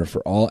center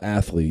for all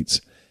athletes,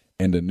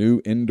 and a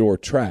new indoor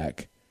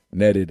track,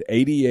 netted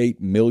 $88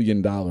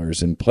 million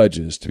in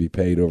pledges to be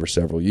paid over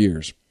several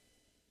years.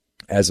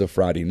 As of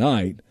Friday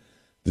night,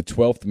 the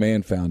 12th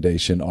Man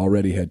Foundation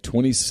already had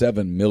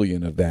 $27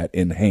 million of that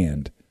in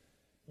hand.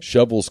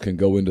 Shovels can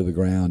go into the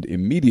ground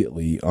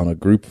immediately on a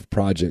group of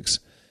projects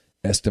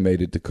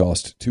estimated to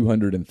cost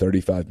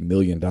 $235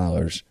 million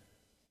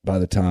by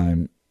the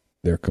time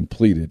they're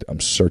completed. I'm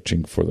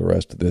searching for the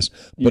rest of this.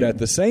 But at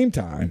the same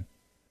time,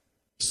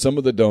 some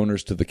of the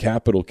donors to the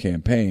capital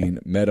campaign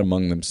met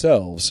among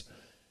themselves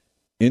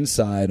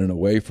inside and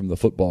away from the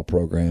football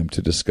program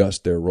to discuss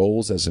their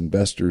roles as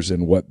investors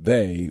in what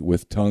they,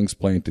 with tongues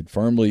planted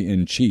firmly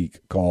in cheek,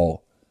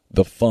 call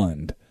the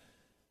fund.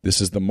 This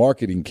is the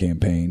marketing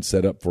campaign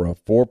set up for a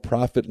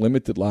for-profit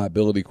limited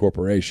liability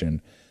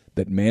corporation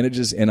that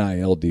manages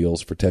NIL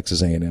deals for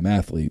Texas A&M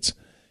athletes.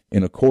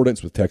 In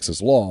accordance with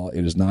Texas law,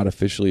 it is not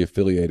officially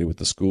affiliated with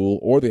the school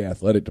or the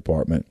athletic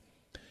department.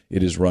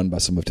 It is run by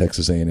some of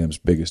Texas A&M's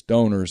biggest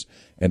donors,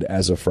 and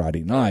as of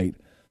Friday night,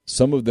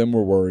 some of them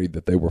were worried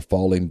that they were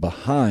falling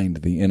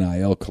behind the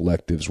NIL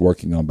collectives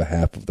working on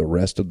behalf of the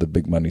rest of the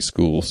big money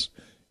schools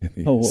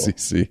in the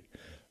SEC.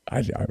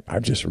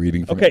 I'm just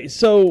reading. Okay,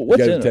 so you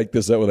got to take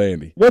this up with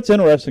Andy. What's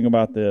interesting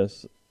about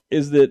this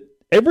is that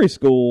every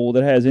school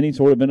that has any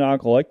sort of NIL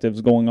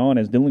collectives going on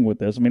is dealing with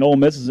this. I mean, Ole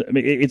Miss is. I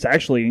mean, it's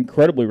actually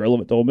incredibly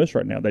relevant to Ole Miss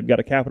right now. They've got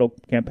a capital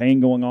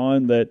campaign going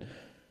on that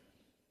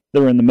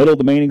they're in the middle of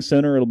the Manning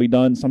Center. It'll be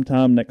done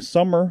sometime next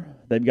summer.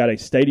 They've got a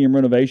stadium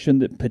renovation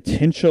that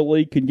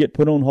potentially could get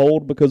put on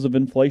hold because of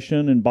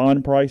inflation and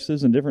bond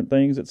prices and different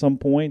things at some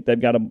point. They've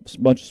got a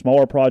bunch of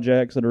smaller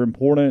projects that are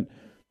important.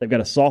 They've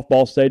got a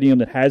softball stadium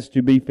that has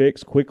to be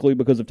fixed quickly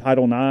because of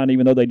Title IX,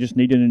 even though they just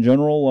need it in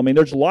general. I mean,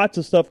 there's lots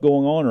of stuff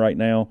going on right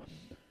now.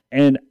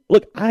 And,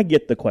 look, I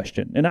get the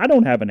question, and I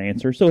don't have an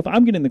answer. So if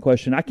I'm getting the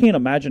question, I can't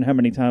imagine how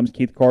many times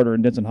Keith Carter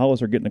and Denson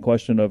Hollis are getting the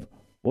question of,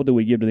 what do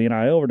we give to the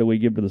NIL or do we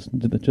give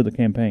to the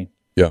campaign?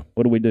 Yeah.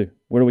 What do we do?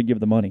 Where do we give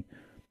the money?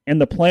 And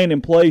the plan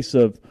in place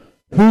of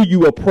who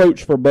you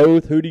approach for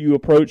both, who do you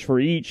approach for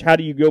each, how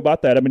do you go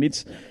about that? I mean,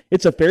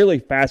 it's a fairly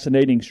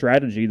fascinating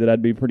strategy that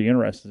I'd be pretty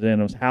interested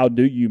in, is how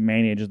do you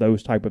manage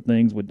those type of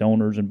things with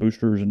donors and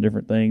boosters and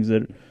different things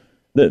that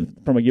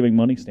from a giving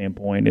money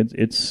standpoint,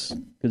 it's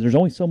because there's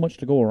only so much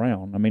to go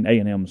around. I mean,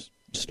 A&M's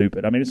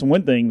stupid. I mean, it's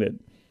one thing that,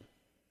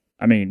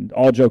 I mean,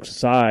 all jokes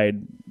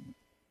aside,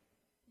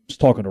 just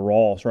talking to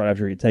Ross right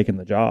after he'd taken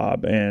the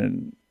job,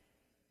 and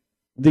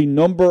the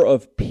number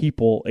of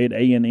people at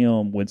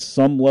A&M with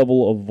some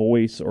level of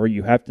voice, or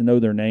you have to know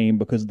their name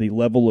because of the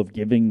level of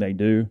giving they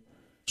do,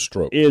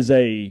 is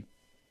an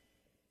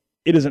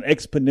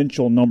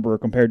exponential number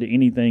compared to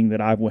anything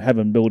that I have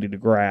an ability to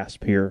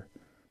grasp here.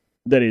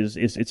 That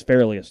it's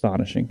fairly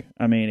astonishing.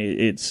 I mean,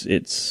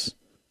 it's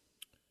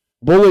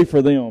bully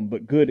for them,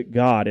 but good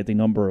God at the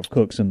number of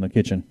cooks in the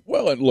kitchen.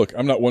 Well, and look,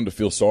 I'm not one to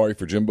feel sorry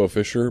for Jimbo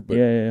Fisher,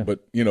 but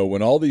but you know,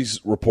 when all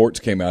these reports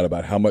came out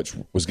about how much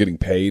was getting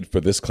paid for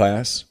this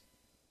class,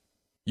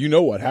 you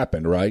know what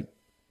happened, right?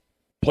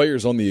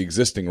 Players on the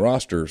existing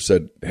roster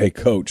said, "Hey,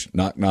 coach,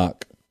 knock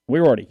knock.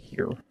 We're already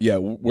here. Yeah,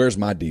 where's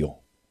my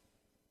deal?"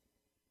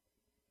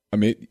 I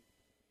mean,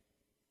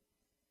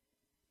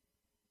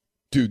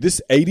 dude, this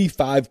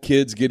 85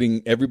 kids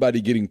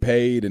everybody getting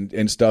paid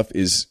and stuff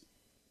is.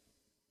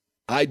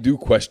 I do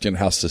question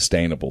how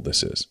sustainable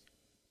this is.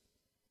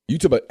 You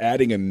talk about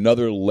adding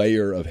another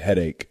layer of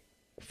headache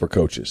for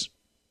coaches,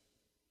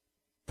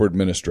 for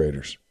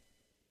administrators.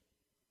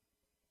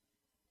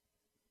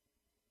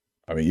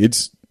 I mean,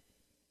 it's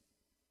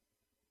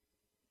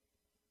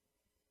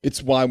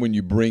why when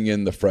you bring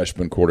in the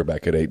freshman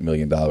quarterback at $8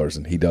 million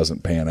and he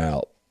doesn't pan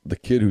out, the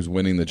kid who's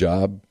winning the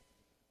job,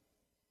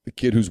 the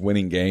kid who's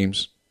winning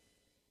games,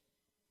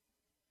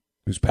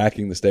 who's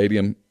packing the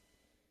stadium,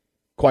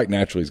 quite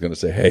naturally is going to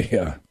say,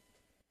 hey,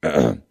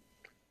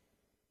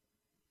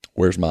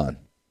 where's mine?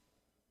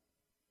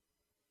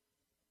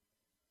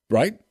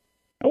 Right?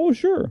 Oh,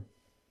 sure.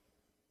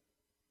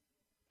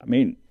 I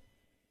mean,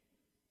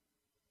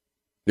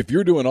 if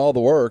you're doing all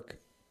the work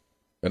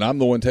and I'm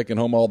the one taking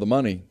home all the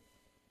money,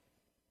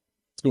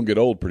 it's going to get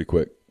old pretty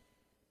quick.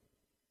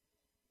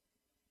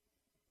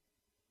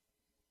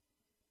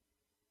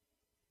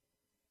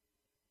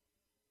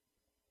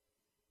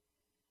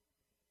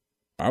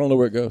 I don't know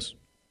where it goes.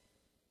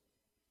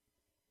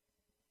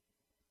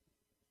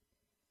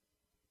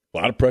 A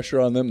lot of pressure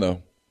on them,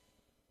 though.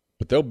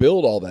 But they'll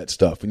build all that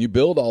stuff. When you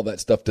build all that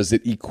stuff, does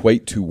it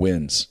equate to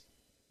wins?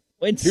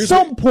 At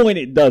some point,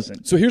 it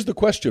doesn't. So here's the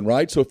question,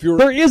 right? So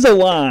there is a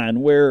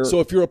line where.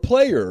 So if you're a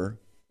player,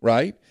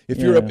 right?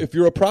 If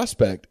you're a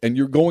prospect and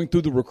you're going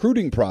through the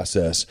recruiting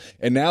process,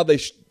 and now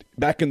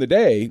back in the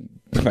day,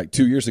 like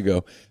 2 years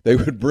ago, they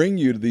would bring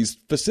you to these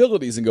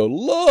facilities and go,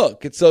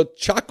 look, it's a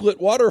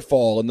chocolate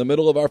waterfall in the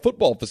middle of our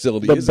football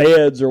facility. The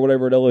beds or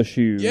whatever at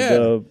LSU.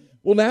 Yeah.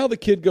 Well, now the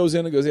kid goes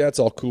in and goes, yeah, it's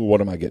all cool.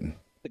 What am I getting?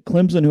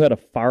 Clemson, who had a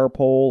fire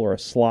pole or a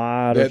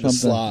slide or something? The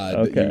slide.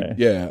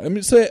 Okay. I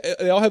mean, so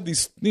they all have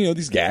these,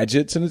 these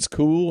gadgets, and it's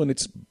cool, and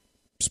it's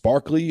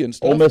sparkly and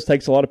stuff. Ole Miss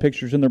takes a lot of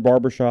pictures in their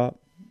barbershop.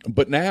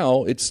 But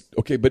now it's,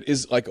 okay, but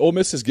Ole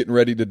Miss is getting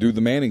ready to do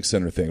the Manning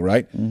Center thing,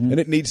 right? Mm-hmm. And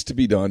it needs to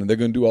be done, and they're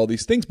going to do all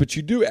these things. But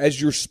you do, as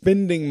you're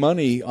spending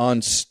money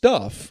on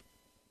stuff,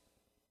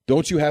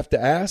 don't you have to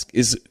ask,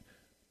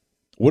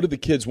 what do the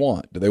kids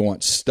want? Do they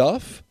want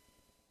stuff?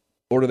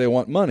 Or do they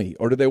want money?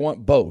 Or do they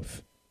want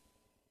both?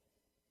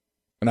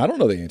 And I don't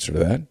know the answer to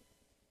that.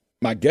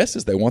 My guess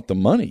is they want the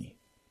money.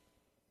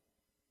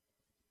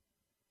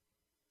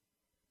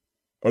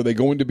 Are they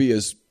going to be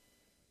as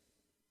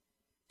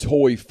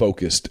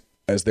toy-focused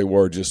as they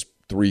were just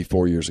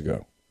 3-4 years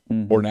ago?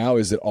 Mm-hmm. Or now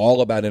is it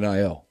all about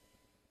NIL?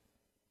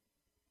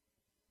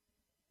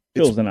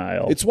 Feels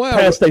NIL. It's why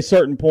past a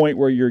certain point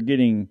where you're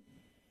getting...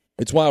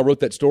 It's why I wrote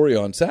that story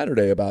on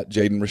Saturday about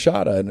Jaden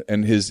Rashada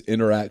and his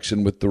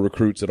interaction with the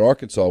recruits at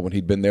Arkansas when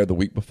he'd been there the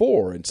week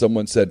before. And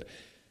someone said,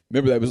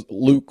 remember that was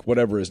Luke,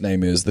 whatever his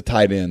name is, the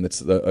tight end, that's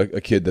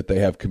a kid that they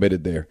have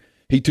committed there.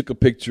 He took a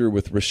picture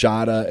with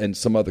Rashada and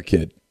some other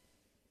kid.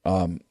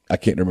 I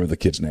can't remember the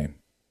kid's name.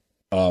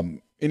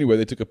 Anyway,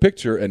 they took a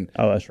picture and,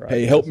 oh, that's right.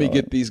 Hey, help me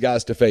get these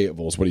guys to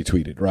Fayetteville is what he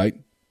tweeted, right?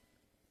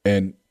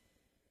 And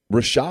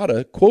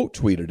Rashada quote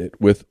tweeted it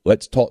with,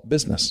 let's talk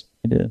business.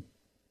 He did.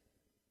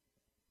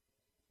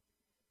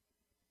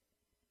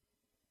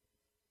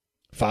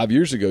 5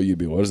 years ago, you'd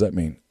be, what does that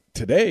mean?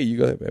 Today, you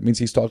go, that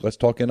means let's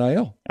talk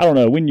NIL. I don't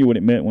know. We knew what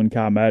it meant when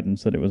Kai Madden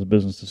said it was a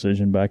business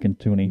decision back in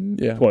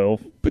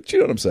 2012. But you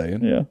know what I'm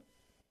saying? Yeah.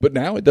 But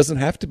now it doesn't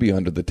have to be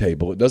under the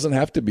table. It doesn't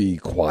have to be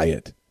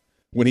quiet.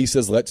 When he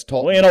says, let's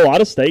talk. Well, in a lot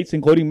of states,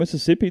 including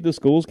Mississippi, the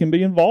schools can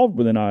be involved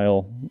with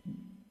NIL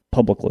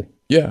publicly.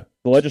 Yeah.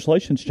 The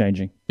legislation's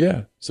changing.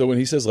 Yeah. So when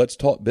he says, let's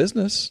talk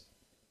business,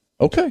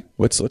 okay,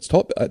 let's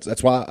talk.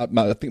 That's why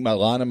I think my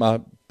line in my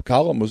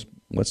column was,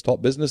 let's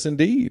talk business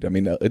indeed. I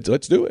mean,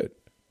 let's do it.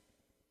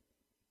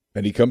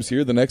 And he comes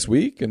here the next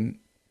week, and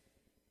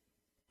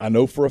I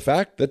know for a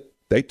fact that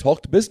they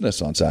talked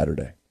business on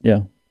Saturday. Yeah.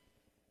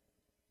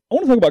 I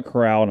want to talk about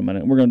Corral in a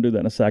minute. We're going to do that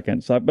in a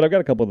second. But I've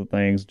got a couple other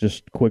things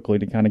just quickly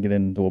to kind of get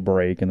into a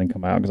break and then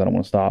come out because I don't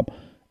want to stop.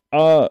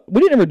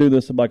 We didn't ever do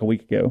this like a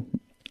week ago.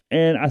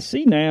 And I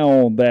see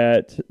now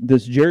that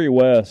this Jerry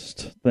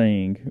West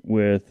thing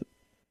with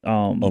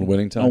on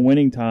winning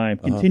time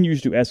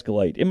continues to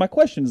escalate. And my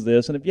question is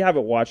this, and if you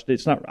haven't watched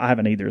it, I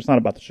haven't either. It's not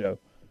about the show.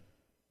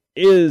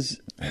 Is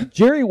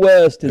Jerry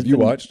West... Have you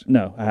watched?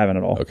 No, I haven't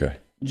at all. Okay.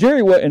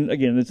 Jerry West, and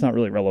again, it's not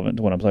really relevant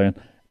to what I'm saying.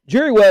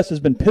 Jerry West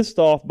has been pissed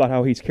off about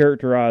how he's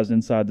characterized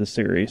inside this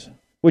series,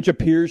 which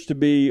appears to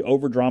be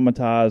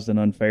over-dramatized and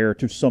unfair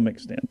to some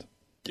extent.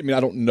 I mean, I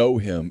don't know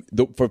him.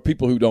 For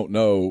people who don't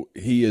know,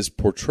 he is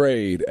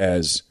portrayed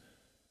as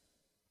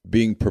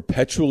being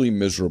perpetually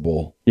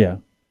miserable. Yeah.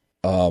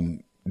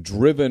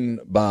 Driven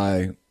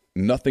by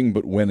nothing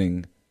but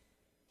winning,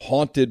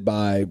 haunted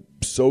by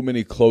so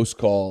many close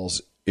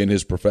calls in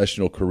his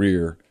professional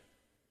career,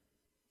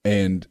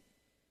 and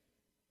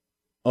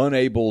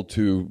unable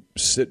to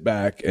sit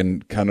back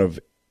and kind of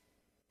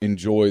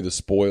enjoy the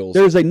spoils.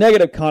 There's a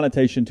negative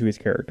connotation to his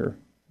character.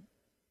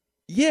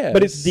 Yeah,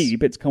 but it's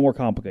deep. It's more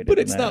complicated. But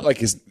it's not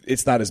like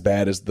it's not as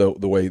bad as the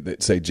way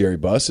that, say, Jerry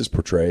Buss is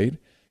portrayed.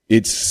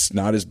 It's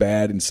not as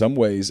bad in some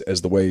ways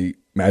as the way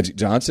Magic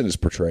Johnson is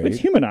portrayed. It's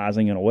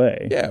humanizing in a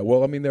way. Yeah,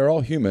 well, I mean, they're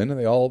all human, and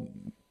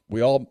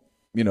we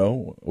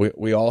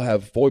all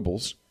have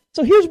foibles.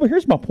 So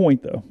here's my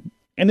point, though,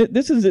 and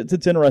it's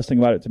interesting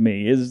about it to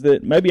me is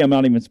that maybe I'm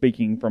not even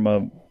speaking from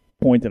a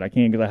point that I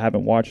can because I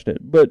haven't watched it,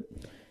 but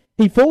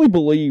he fully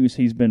believes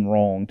he's been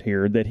wronged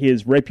here, that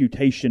his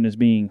reputation is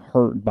being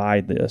hurt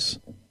by this.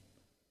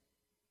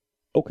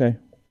 Okay.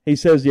 He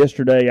says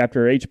yesterday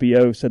after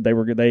HBO said they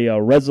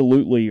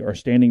resolutely are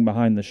standing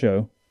behind the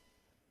show.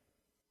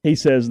 He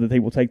says that they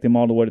will take them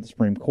all the way to the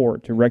Supreme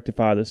Court to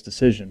rectify this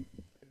decision.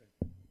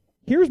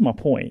 Here's my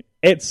point.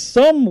 At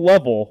some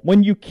level,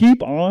 when you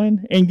keep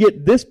on and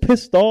get this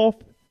pissed off,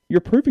 you're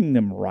proving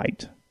them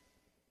right.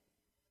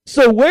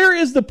 So where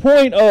is the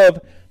point of,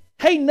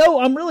 hey,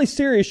 no, I'm really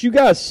serious. You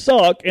guys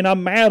suck, and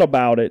I'm mad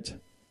about it.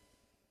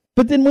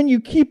 But then when you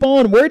keep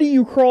on, where do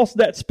you cross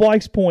that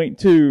splice point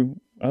to,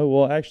 oh,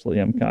 well, actually,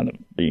 I'm kind of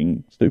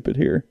being stupid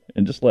here,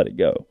 and just let it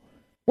go?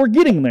 We're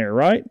getting there,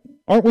 right?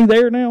 Aren't we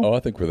there now? Oh,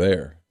 I think we're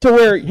there. To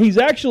where he's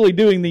actually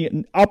doing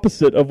the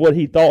opposite of what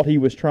he thought he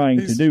was trying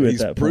to do at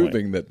that point. He's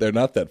proving that they're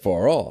not that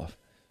far off.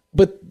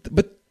 But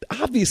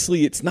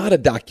obviously it's not a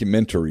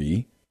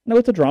documentary. No,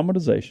 it's a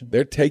dramatization.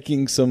 They're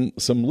taking some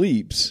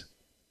leaps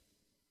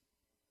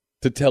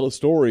to tell a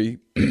story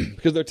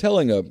because they're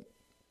telling a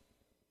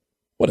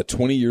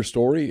 20-year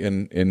story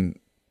in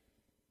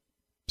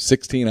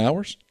 16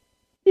 hours?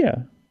 Yeah.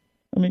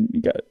 I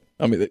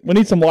mean, we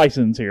need some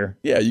license here.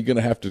 Yeah, you're going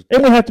to have to.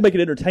 And we have to make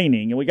it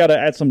entertaining, and we got to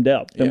add some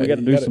depth, and we got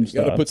to do some stuff.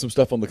 You got to put some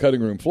stuff on the cutting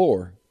room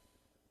floor.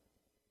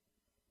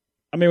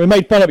 I mean, we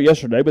made fun of it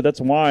yesterday, but that's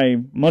why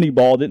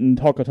Moneyball didn't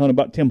talk a ton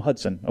about Tim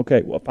Hudson.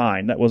 Okay, well,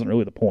 fine. That wasn't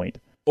really the point.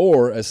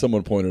 Or, as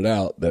someone pointed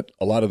out, that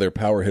a lot of their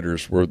power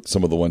hitters were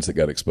some of the ones that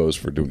got exposed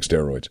for doing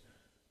steroids.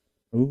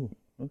 Ooh,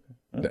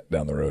 okay.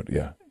 Down the road,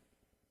 yeah.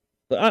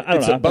 I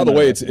don't know. By the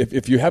way,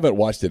 if you haven't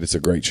watched it, it's a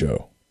great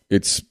show.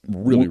 It's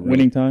really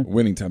Winning Time?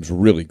 Winning Time's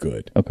really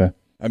good. Okay.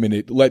 I mean,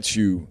 it lets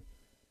you.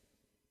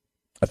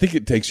 I think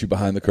it takes you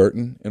behind the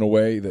curtain in a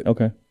way that.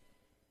 Okay.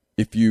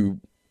 If you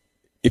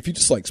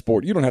just like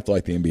sport, you don't have to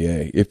like the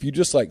NBA. If you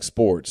just like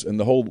sports and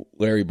the whole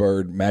Larry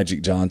Bird,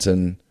 Magic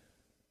Johnson,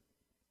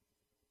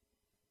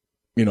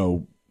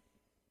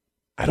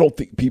 I don't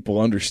think people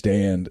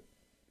understand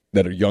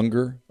that are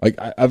younger. Like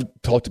I've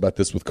talked about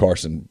this with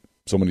Carson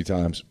so many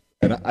times,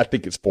 and I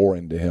think it's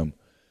foreign to him.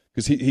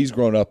 Because he's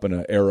grown up in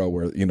an era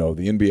where, the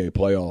NBA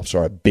playoffs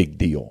are a big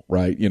deal,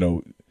 right?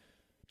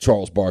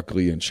 Charles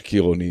Barkley and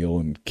Shaquille O'Neal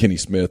and Kenny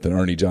Smith and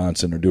Ernie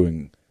Johnson are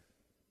doing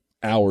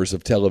hours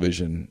of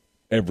television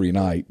every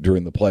night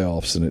during the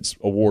playoffs, and it's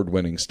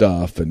award-winning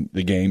stuff, and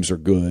the games are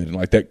good. And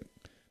like that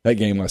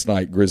game last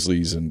night,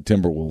 Grizzlies and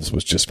Timberwolves,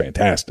 was just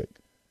fantastic.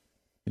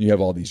 And you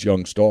have all these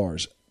young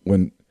stars.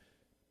 When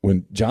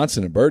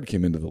Johnson and Bird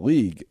came into the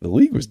league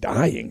was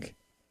dying.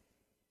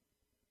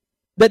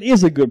 That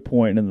is a good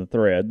point in the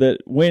thread, that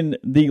when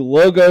the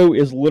logo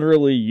is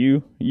literally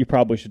you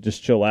probably should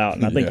just chill out,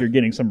 and I think you're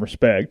getting some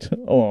respect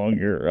along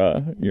your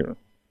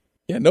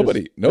Yeah,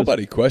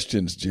 nobody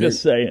questions Jerry.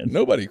 Just saying.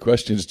 Nobody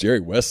questions Jerry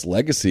West's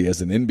legacy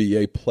as an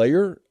NBA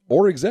player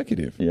or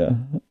executive. Yeah.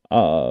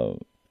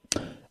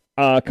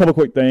 A couple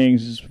quick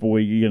things just before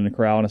we get in the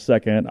crowd in a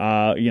second.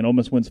 Ole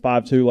Miss wins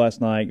 5-2 last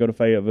night. Go to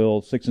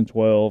Fayetteville,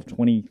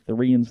 6-12,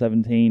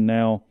 23-17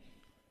 now.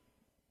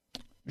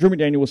 Drew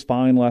McDaniel was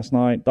fine last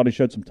night. Thought he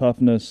showed some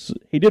toughness.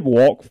 He did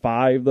walk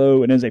 5,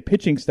 though, and as a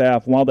pitching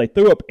staff, while they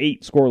threw up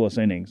 8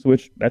 scoreless innings,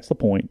 which that's the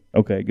point.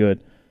 Okay,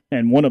 good.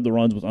 And one of the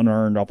runs was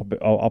unearned off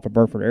a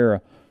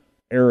Burford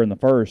error in the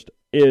first,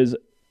 is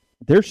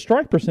their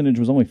strike percentage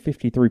was only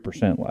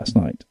 53% last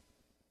night.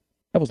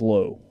 That was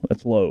low.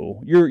 That's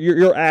low.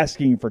 You're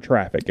asking for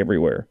traffic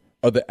everywhere.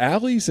 Are the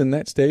alleys in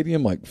that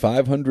stadium like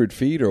 500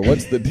 feet, or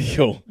what's the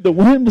deal? The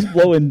wind was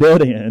blowing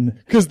dead in.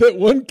 Because that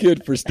one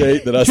kid for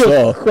state that I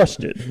saw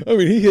crushed it. I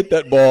mean, he hit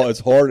that ball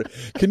as hard.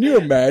 Can you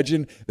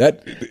imagine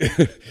that?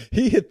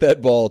 He hit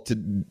that ball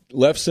to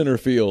left center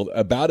field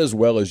about as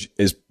well as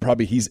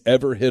probably he's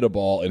ever hit a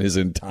ball in his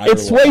entire life.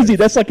 It's Swayze.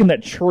 That's like in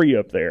that tree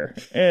up there.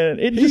 And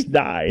it just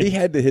died. He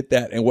had to hit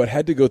that. And what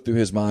had to go through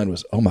his mind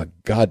was, oh, my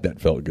God, that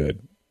felt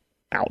good.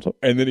 Out.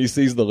 And then he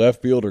sees the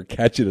left fielder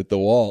catch it at the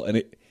wall.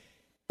 And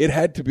it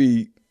had to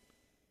be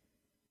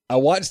 – I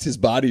watched his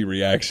body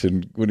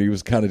reaction when he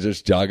was kind of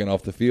just jogging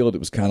off the field. It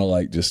was kind of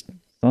like just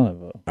 –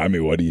 I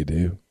mean, what do you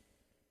do?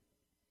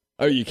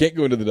 Oh, you can't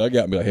go into the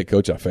dugout and be like, hey,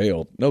 Coach, I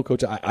failed. No,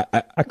 Coach,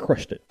 I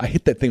crushed it. I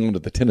hit that thing onto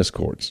the tennis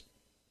courts.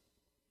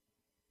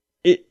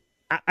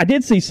 I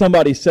did see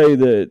somebody say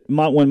that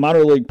when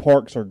minor league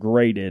parks are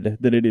graded,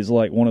 that it is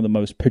like one of the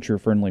most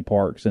pitcher-friendly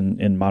parks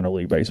in minor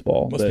league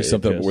baseball. Must be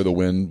something where the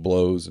wind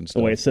blows and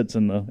stuff. The way it sits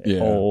in the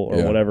hole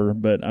or whatever.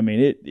 But, I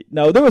mean,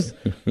 there was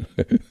 –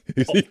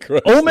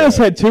 Ole Miss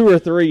had 2 or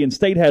 3, and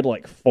State had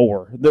like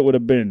 4 that would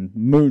have been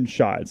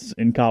moonshots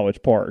in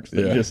college parks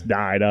that just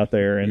died out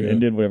there and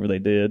did whatever they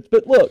did.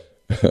 But, look –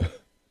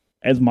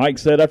 as Mike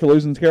said after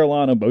losing to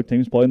Carolina, both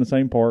teams play in the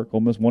same park.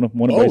 Ole Miss won a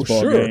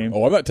baseball game.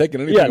 Oh, I'm not taking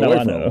anything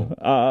away from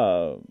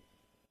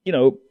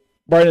them.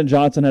 Brandon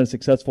Johnson had a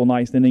successful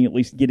ninth inning, at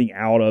least getting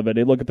out of it.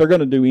 Look, if they're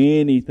going to do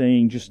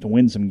anything just to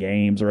win some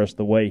games the rest of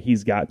the way,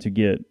 he's got to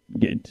get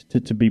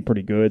to be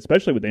pretty good,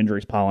 especially with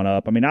injuries piling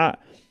up. I mean, I'm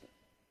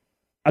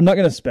not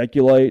going to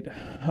speculate.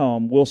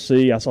 We'll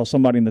see. I saw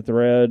somebody in the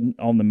thread,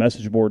 on the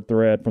message board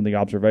thread from the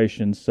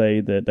Observation,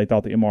 say that they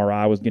thought the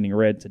MRI was getting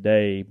read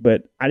today.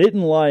 But I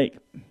didn't like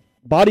 –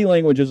 body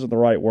language isn't the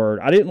right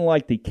word. I didn't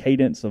like the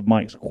cadence of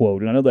Mike's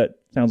quote. And I know that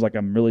sounds like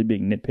I'm really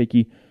being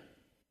nitpicky.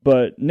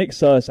 But Nick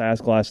Suss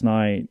asked last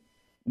night,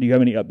 do you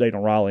have any update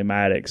on Riley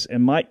Maddox?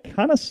 And Mike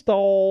kind of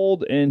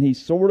stalled, and he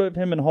sort of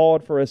him and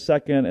hawed for a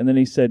second, and then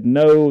he said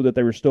no, that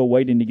they were still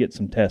waiting to get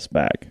some tests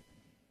back.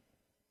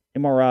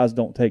 MRIs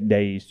don't take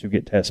days to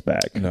get tests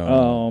back.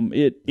 No.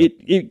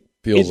 It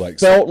feels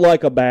felt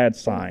like a bad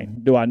sign.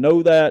 Do I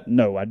know that?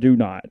 No, I do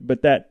not.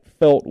 But that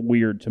felt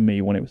weird to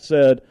me when it was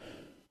said.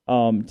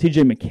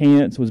 TJ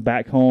McCants was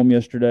back home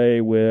yesterday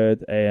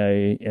with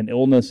an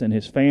illness in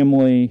his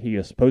family. He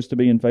is supposed to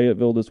be in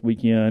Fayetteville this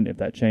weekend. If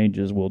that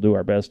changes, we'll do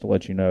our best to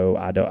let you know.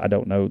 I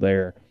don't know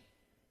there.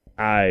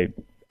 I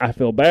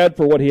feel bad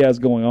for what he has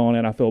going on,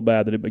 and I feel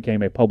bad that it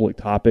became a public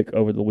topic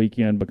over the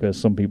weekend because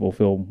some people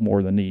feel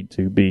more the need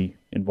to be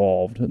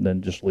involved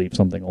than just leave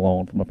something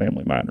alone from a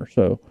family matter.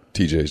 So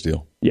TJ's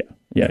deal. Yeah.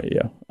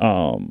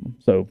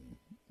 So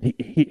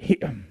he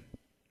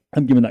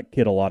I'm giving that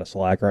kid a lot of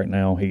slack right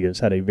now. He has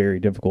had a very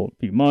difficult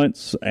few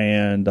months,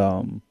 and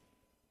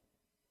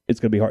it's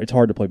going to be hard. It's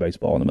hard to play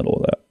baseball in the middle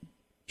of that.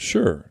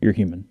 Sure. You're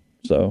human.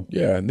 So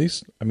yeah, and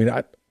it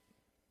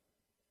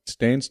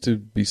stands to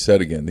be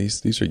said again.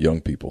 These are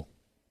young people.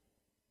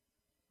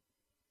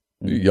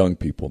 Mm-hmm. Young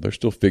people. They're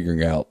still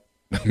figuring out.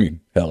 I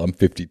mean, hell, I'm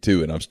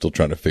 52 and I'm still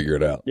trying to figure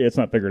it out. Yeah, it's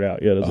not figured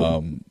out yet, is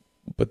it?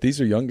 But these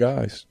are young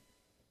guys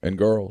and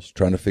girls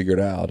trying to figure it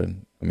out.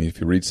 And I mean,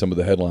 if you read some of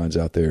the headlines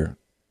out there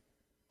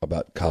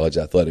about college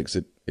athletics,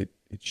 it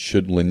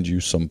should lend you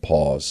some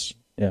pause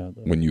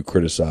when you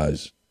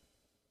criticize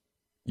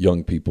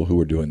young people who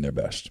are doing their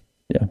best.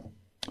 Yeah.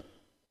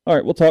 All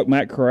right, we'll talk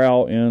Matt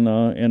Corral in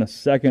a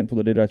second. For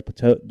the day to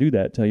do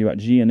that, tell you about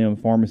G&M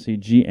Pharmacy,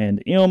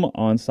 G&M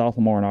on South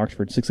Lamar in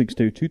Oxford,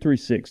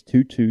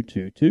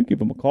 662-236-2222. Give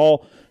them a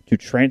call to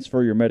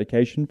transfer your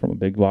medication from a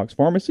big box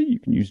pharmacy. You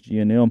can use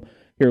G&M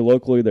here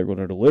locally. They're going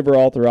to deliver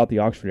all throughout the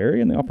Oxford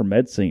area, and they offer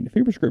MedSync,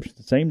 free prescriptions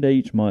the same day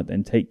each month,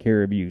 and take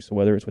care of you. So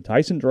whether it's with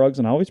Tyson Drugs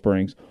in Holly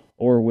Springs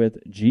or with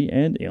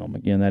G&M,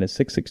 again, that is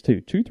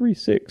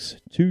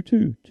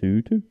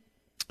 662-236-2222.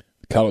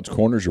 College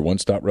Corner's your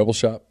one-stop Rebel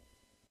Shop.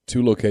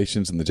 2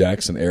 locations in the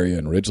Jackson area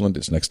in Ridgeland.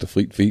 It's next to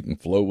Fleet Feet and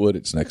Flowwood.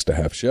 It's next to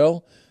Half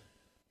Shell.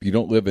 If you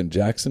don't live in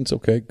Jackson, it's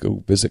okay.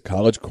 Go visit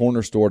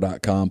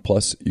collegecornerstore.com.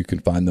 Plus, you can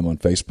find them on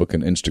Facebook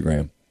and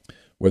Instagram.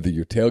 Whether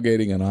you're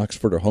tailgating in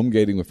Oxford or home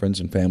gating with friends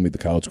and family, the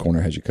College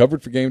Corner has you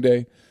covered for game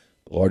day.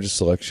 The largest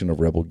selection of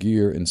Rebel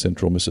gear in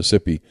central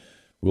Mississippi.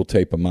 We'll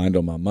tape A Mind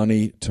on My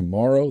Money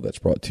tomorrow. That's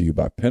brought to you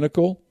by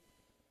Pinnacle.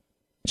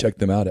 Check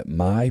them out at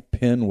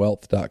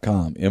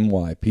mypinnwealth.com,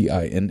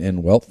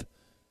 MYPINN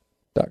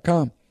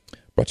wealth.com.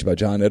 Brought to you by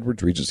John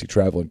Edwards, Regency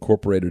Travel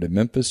Incorporated in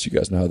Memphis. You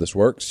guys know how this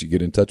works. You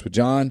get in touch with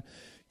John.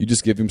 You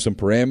just give him some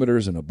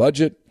parameters and a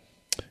budget,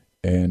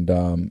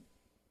 and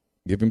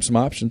Give him some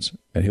options,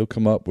 and he'll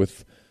come up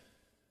with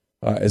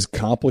as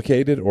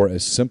complicated or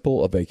as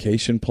simple a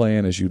vacation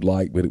plan as you'd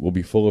like, but it will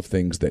be full of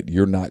things that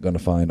you're not going to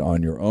find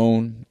on your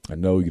own. I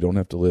know you don't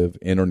have to live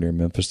in or near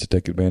Memphis to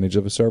take advantage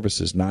of his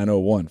services.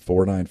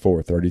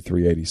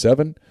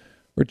 901-494-3387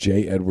 or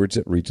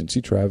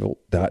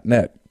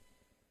jedwards@regencytravel.net.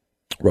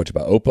 Brought to you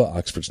by Opa,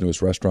 Oxford's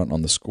newest restaurant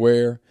on the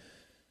square.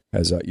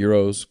 Has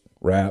gyros,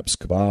 wraps,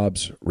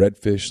 kebabs,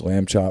 redfish,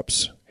 lamb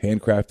chops,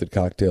 handcrafted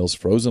cocktails,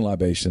 frozen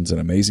libations, an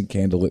amazing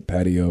candlelit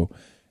patio,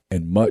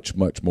 and much,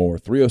 much more.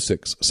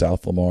 306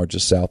 South Lamar,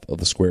 just south of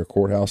the Square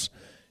Courthouse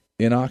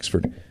in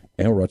Oxford.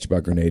 And we're brought to you by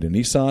Grenada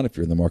Nissan. If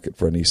you're in the market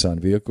for a Nissan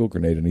vehicle,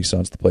 Grenada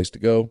Nissan's the place to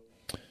go.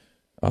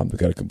 They've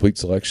got a complete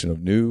selection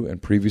of new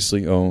and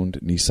previously owned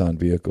Nissan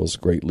vehicles,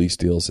 great lease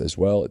deals as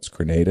well. It's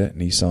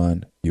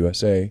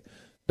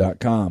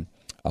GrenadaNissanUSA.com.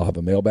 I'll have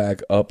a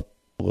mailbag up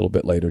a little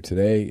bit later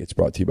today. It's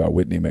brought to you by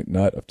Whitney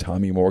McNutt of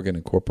Tommy Morgan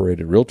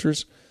Incorporated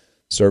Realtors,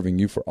 serving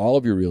you for all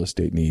of your real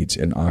estate needs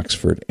in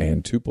Oxford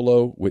and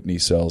Tupelo. Whitney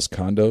sells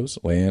condos,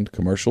 land,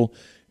 commercial,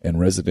 and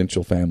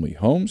residential family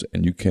homes,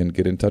 and you can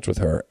get in touch with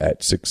her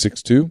at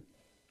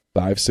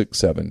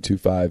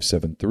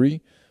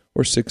 662-567-2573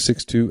 or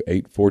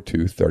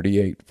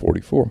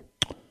 662-842-3844.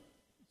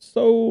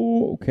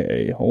 So,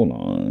 okay, hold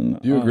on.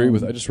 Do you agree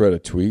with, I just read a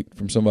tweet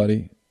from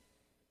somebody.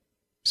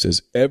 It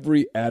says,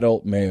 every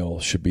adult male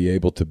should be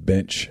able to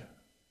bench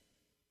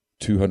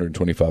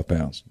 225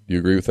 pounds. Do you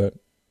agree with that?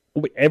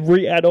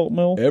 Every adult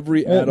male?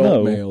 Every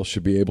adult male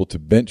should be able to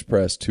bench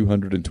press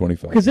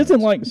 225 Because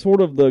isn't like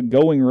sort of the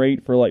going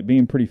rate for like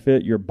being pretty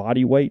fit your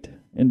body weight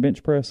in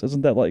bench press?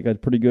 Isn't that like a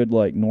pretty good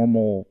like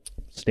normal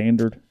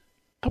standard?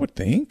 I would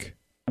think.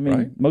 I mean,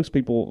 right? Most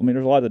people, I mean,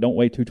 there's a lot that don't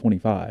weigh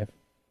 225.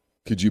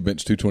 Could you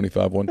bench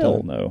 225 one time?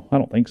 Hell no. I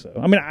don't think so.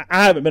 I mean,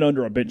 I haven't been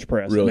under a bench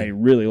press in a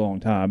really long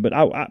time, but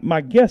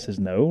my guess is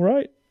no,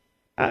 right?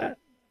 I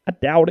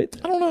doubt it.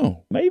 I don't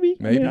know. Maybe.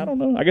 I mean, I don't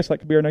know. I guess that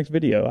could be our next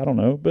video. I don't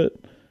know, but...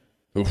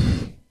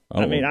 Oof.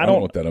 I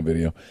don't want that on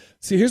video.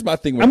 See, here's my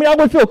thing. I mean, I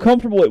would feel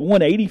comfortable at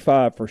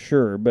 185 for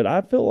sure, but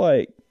I feel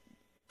like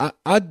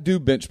I do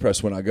bench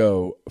press when I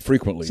go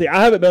frequently. See,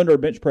 I haven't been under a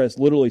bench press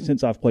literally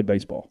since I've played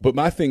baseball. But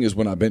my thing is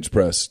when I bench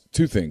press,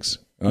 two things.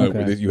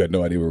 Okay. You had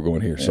no idea we were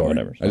going here. Yeah, Sorry.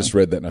 whatever, I just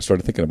read that and I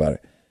started thinking about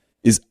it.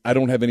 Is I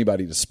don't have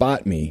anybody to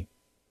spot me,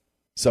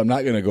 so I'm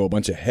not going to go a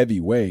bunch of heavy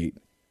weight.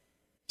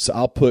 So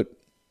I'll put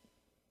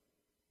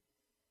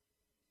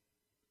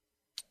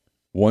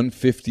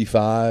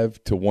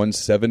 155 to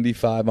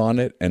 175 on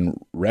it and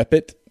rep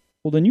it.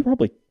 Well, then you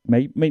probably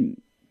you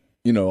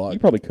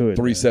probably could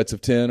 3 sets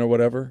of 10 or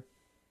whatever.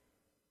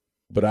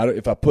 But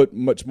if I put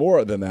much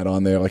more than that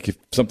on there, like if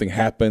something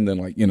happened, then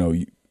like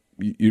you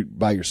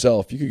by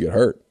yourself, you could get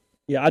hurt.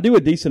 Yeah, I do a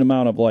decent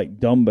amount of like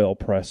dumbbell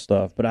press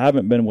stuff, but I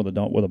haven't been with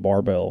a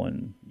barbell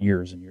in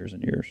years and years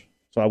and years.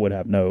 So I would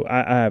have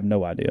I have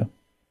no idea,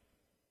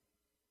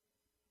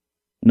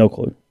 no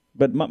clue.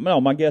 But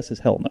my guess is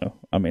hell no.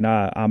 I mean,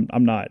 I'm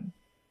not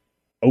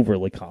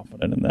overly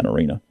confident in that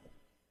arena.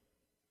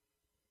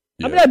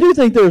 Yeah. I mean, I do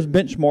think there's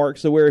benchmarks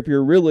so where if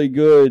you're really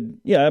good,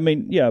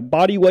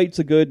 body weight's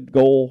a good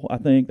goal. I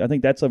think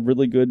that's a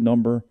really good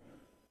number.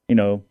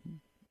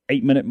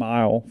 8-minute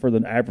mile for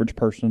the average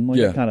person,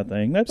 that kind of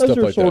thing. Those are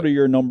like sort of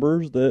your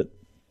numbers that,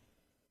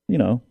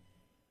 can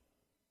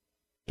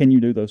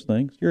you do those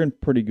things? You're in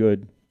pretty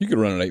good. You could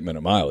run an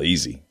 8-minute mile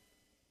easy.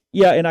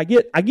 Yeah, and I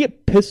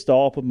get pissed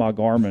off with my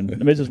Garmin. I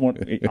mean,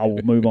 I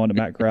will move on to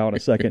Matt Corral in a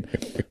second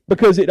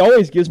because it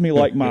always gives me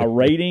like my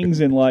ratings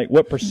and like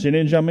what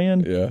percentage I'm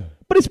in. Yeah.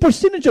 But it's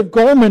percentage of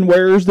Garmin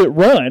wearers that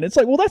run. It's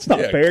like, well, that's not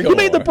fair. Give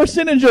me the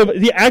percentage of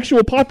the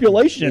actual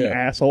population,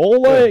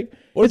 asshole. Like,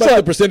 what about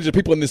the percentage of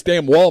people in this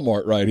damn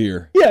Walmart right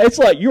here? Yeah, it's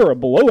like you're a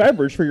below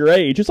average for your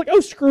age. It's like,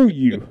 oh, screw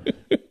you.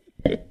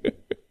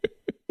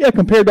 Yeah,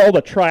 compared to all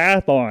the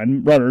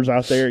triathlon runners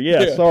out there.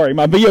 Yeah, sorry.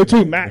 My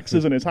VO2 max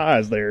isn't as high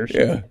as theirs.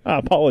 Yeah. I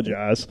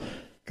apologize.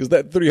 Because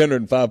that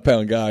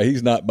 305-pound guy,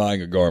 he's not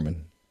buying a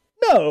Garmin.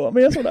 No, I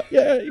mean, that's what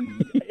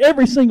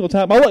every single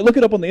time. I look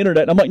it up on the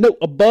internet, and I'm like, no,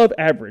 above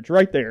average,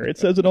 right there. It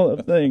says it on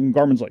the thing.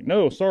 Garmin's like,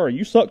 no, sorry,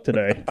 you suck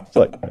today. It's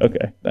like,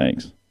 okay,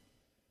 thanks.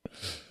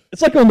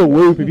 It's like on the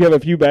Whoop, if you have a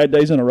few bad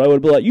days in a row,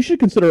 it'd be like, you should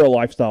consider a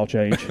lifestyle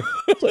change.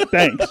 It's like,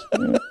 thanks.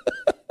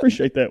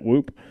 Appreciate that,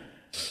 Whoop.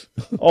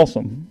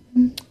 Awesome.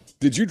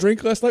 Did you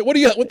drink last night? What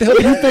the hell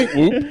do you think,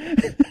 Whoop?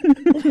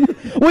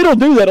 We don't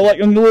do that. Like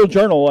in the little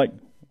journal, like,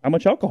 how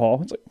much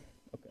alcohol? It's like,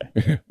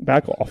 okay,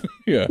 back off.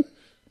 Yeah.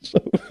 So,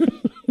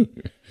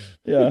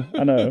 yeah,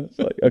 I know. It's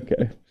like,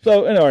 okay.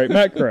 So, all right,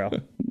 Matt Corral.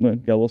 Got a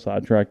little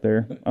sidetracked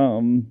there.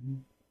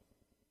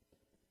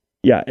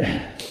 Yeah,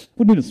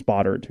 we need a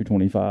spotter at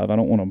 225. I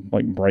don't want to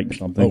like break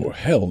something. Oh,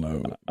 hell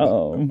no. I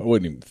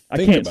wouldn't even think about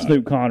it. I can't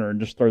Snoop Connor and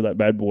just throw that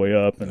bad boy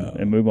up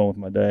and move on with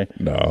my day.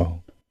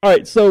 No. All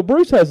right, so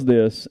Bruce has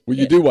this. Well,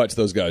 you do watch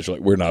those guys. You're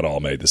like, we're not all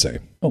made the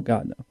same. Oh,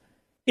 God, no.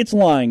 It's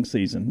lying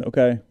season,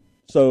 okay?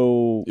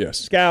 So, yes.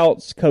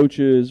 Scouts,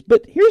 coaches.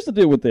 But here's the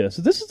deal with this.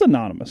 This is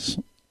anonymous.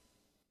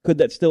 Could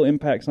that still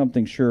impact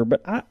something? Sure.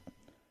 But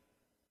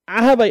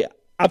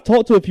I've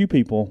talked to a few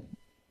people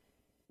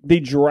the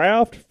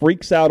draft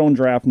freaks out on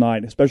draft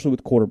night, especially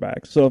with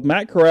quarterbacks. So if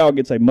Matt Corral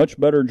gets a much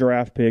better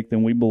draft pick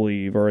than we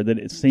believe, or that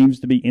it seems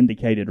to be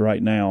indicated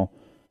right now,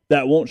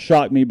 that won't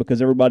shock me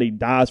because everybody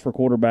dies for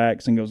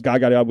quarterbacks and goes,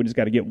 God, we just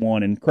got to get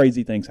one, and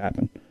crazy things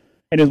happen.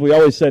 And as we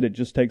always said, it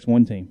just takes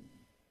one team.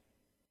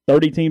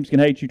 30 teams can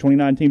hate you,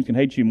 29 teams can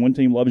hate you, and one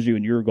team loves you,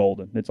 and you're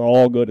golden. It's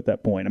all good at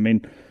that point. I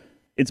mean,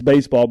 it's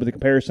baseball, but the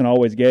comparison I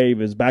always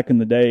gave is back in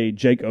the day,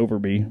 Jake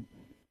Overby,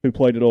 who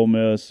played at Ole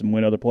Miss and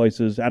went other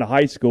places, out of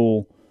high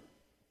school,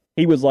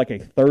 he was like a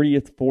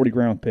 30th, 40th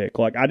round pick.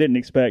 Like, I didn't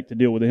expect to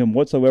deal with him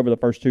whatsoever the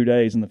first 2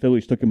 days, and the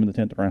Phillies took him in the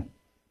 10th round.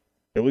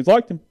 Phillies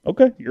liked him.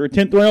 Okay, you're a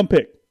 10th round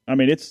pick. I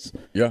mean, it's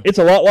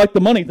a lot like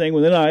the money thing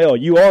with NIL.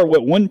 You are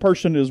what one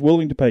person is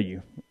willing to pay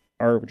you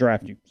or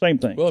draft you. Same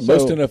thing. Well,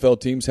 most NFL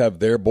teams have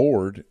their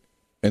board,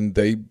 and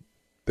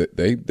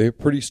they're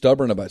pretty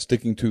stubborn about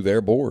sticking to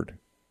their board.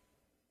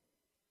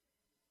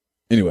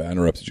 Anyway, I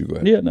interrupted you. Go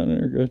ahead. Yeah, no,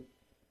 you're good.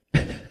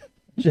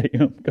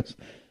 JM goes,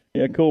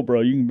 yeah, cool,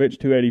 bro. You can bench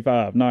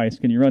 285. Nice.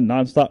 Can you run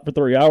nonstop for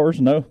 3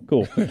 hours? No?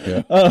 Cool.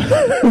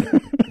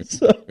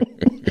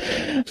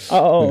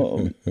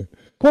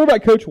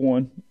 Quarterback coach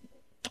 1.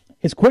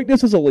 His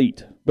quickness is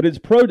elite, but his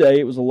pro day,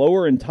 it was a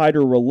lower and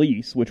tighter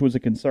release, which was a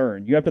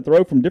concern. You have to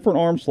throw from different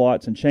arm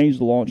slots and change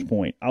the launch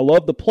point. I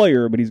love the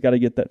player, but he's got to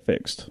get that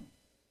fixed.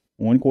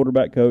 One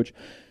quarterback coach.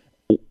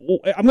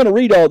 I'm going to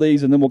read all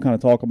these, and then we'll kind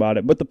of talk about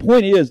it. But the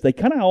point is, they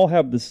kind of all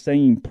have the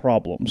same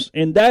problems.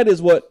 And that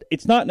is what –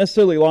 it's not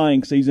necessarily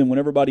lying season when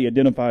everybody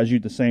identifies you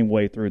the same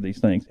way through these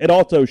things. It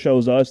also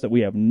shows us that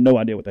we have no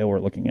idea what the hell we're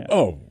looking at.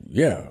 Oh,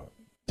 yeah.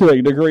 To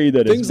a degree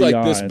that things is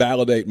beyond. like this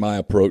validate my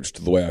approach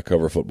to the way I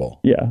cover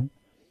football. Yeah.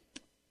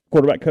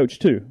 Quarterback coach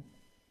 2.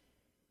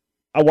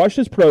 I watched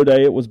his pro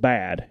day. It was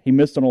bad. He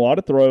missed on a lot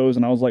of throws,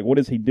 and I was like, what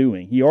is he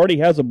doing? He already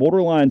has a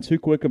borderline too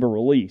quick of a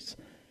release.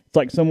 It's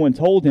like someone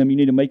told him you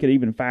need to make it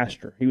even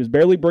faster. He was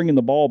barely bringing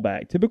the ball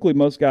back. Typically,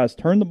 most guys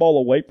turn the ball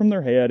away from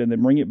their head and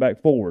then bring it back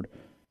forward.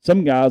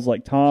 Some guys,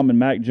 like Tom and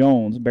Mac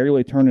Jones,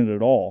 barely turn it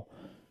at all.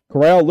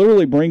 Corral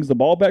literally brings the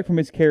ball back from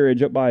his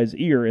carriage up by his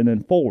ear and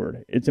then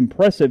forward. It's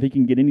impressive he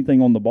can get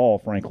anything on the ball,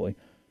 frankly.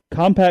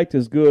 Compact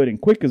is good and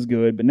quick is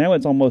good, but now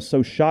it's almost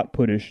so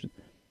shot-putish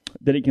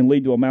that it can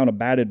lead to a amount of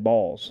batted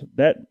balls.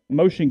 That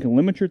motion can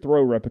limit your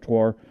throw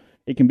repertoire.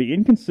 It can be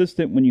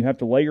inconsistent when you have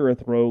to layer a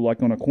throw,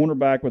 like on a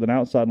cornerback with an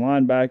outside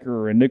linebacker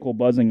or a nickel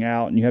buzzing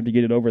out, and you have to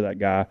get it over that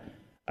guy.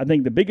 I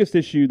think the biggest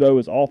issue, though,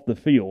 is off the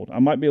field. I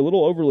might be a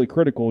little overly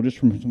critical just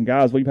from some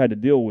guys we've had to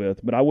deal with,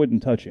 but I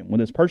wouldn't touch him.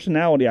 With his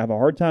personality, I have a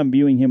hard time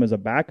viewing him as a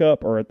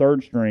backup or a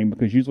third string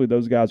because usually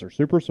those guys are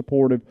super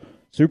supportive,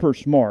 super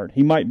smart.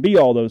 He might be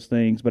all those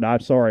things, but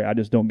I'm sorry, I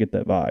just don't get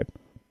that vibe.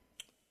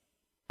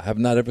 I have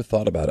not ever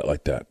thought about it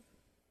like that.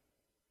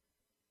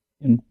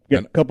 And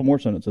get a couple more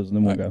sentences, and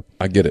then we'll go.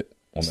 I get it.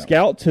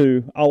 Scout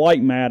 2, I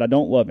like Matt. I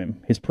don't love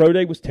him. His pro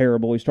day was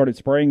terrible. He started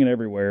spraying it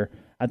everywhere.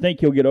 I think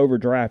he'll get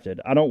overdrafted.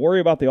 I don't worry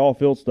about the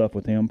all-field stuff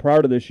with him.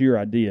 Prior to this year,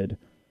 I did.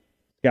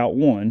 Scout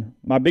 1,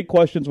 my big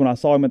questions when I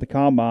saw him at the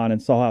combine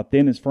and saw how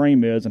thin his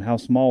frame is and how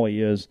small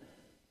he is,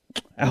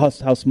 how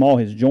small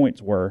his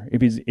joints were.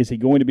 Is he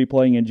going to be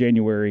playing in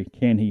January?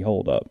 Can he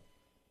hold up?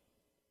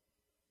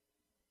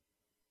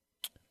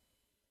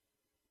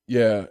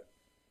 Yeah.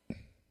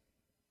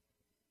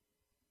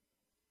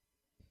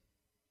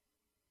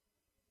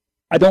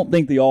 I don't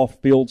think the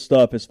off-field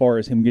stuff as far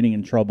as him getting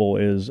in trouble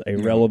is a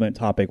relevant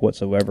topic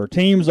whatsoever.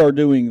 Teams are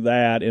doing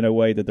that in a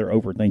way that they're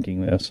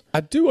overthinking this.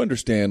 I do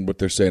understand what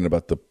they're saying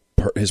about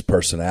his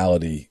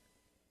personality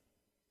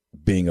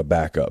being a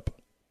backup.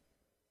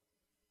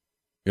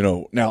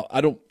 Now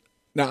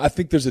I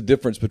think there's a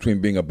difference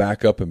between being a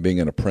backup and being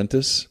an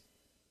apprentice.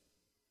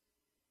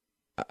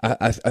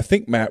 I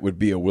think Matt would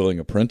be a willing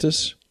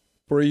apprentice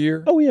for a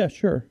year. Oh, yeah,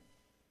 sure.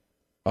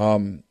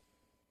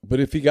 But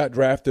if he got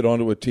drafted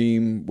onto a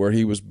team where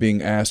he was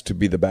being asked to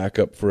be the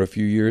backup for a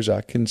few years,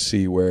 I can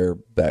see where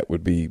that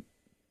would be.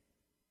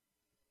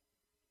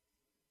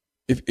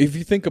 If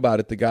you think about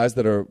it, the guys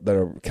that are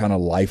kind of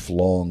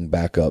lifelong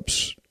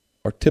backups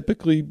are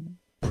typically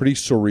pretty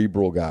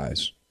cerebral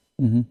guys.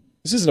 Mm-hmm.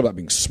 This isn't about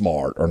being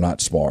smart or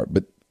not smart,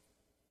 but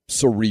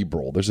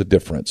cerebral. There's a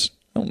difference.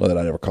 I don't know that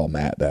I'd ever call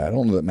Matt that. I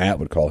don't know that Matt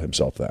would call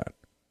himself that.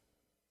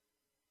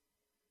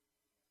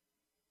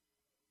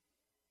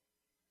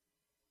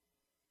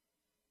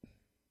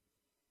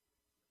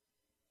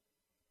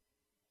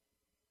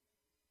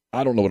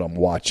 I don't know what I'm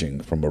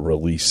watching from a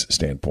release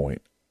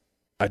standpoint.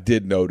 I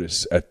did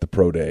notice at the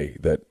pro day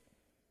that.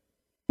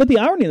 But the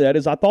irony of that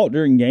is I thought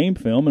during game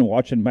film and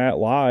watching Matt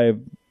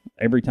live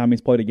every time he's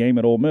played a game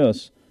at Ole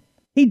Miss,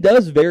 he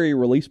does vary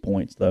release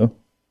points, though.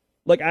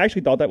 Like, I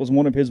actually thought that was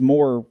one of his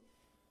more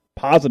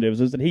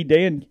positives is that he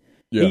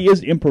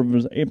is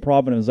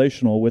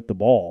improvisational with the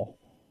ball.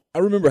 I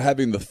remember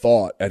having the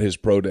thought at his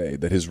pro day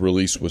that his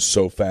release was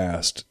so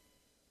fast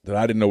that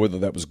I didn't know whether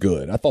that was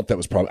good. I thought that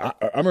was probably I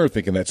remember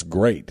thinking that's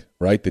great,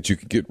 right? That you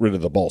could get rid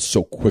of the ball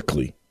so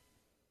quickly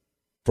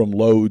from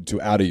load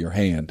to out of your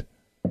hand.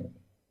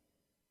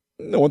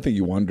 The one thing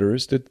you wonder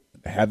is, did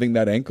having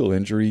that ankle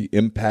injury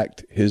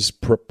impact his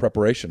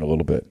preparation a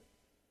little bit.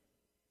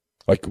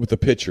 Like with the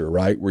pitcher,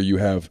 right, where you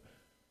have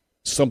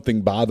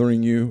something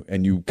bothering you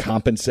and you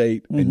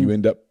compensate and you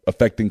end up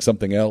affecting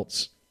something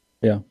else.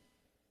 Yeah.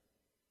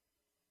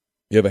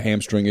 You have a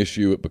hamstring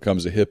issue, it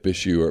becomes a hip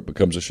issue, or it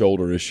becomes a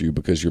shoulder issue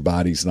because your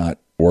body's not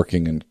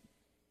working in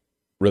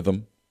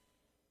rhythm.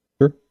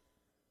 Sure.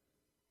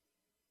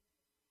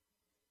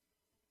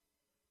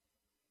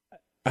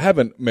 I have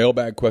a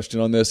mailbag question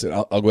on this, and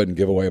I'll go ahead and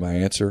give away my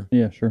answer.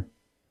 Yeah, sure.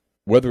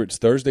 Whether it's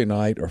Thursday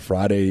night or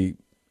Friday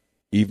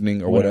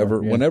evening or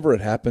whatever, whenever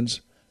it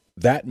happens,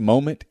 that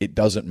moment, it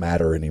doesn't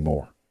matter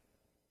anymore.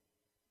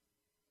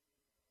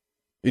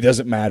 It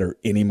doesn't matter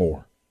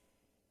anymore.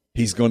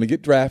 He's going to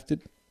get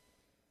drafted.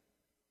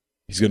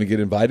 He's going to get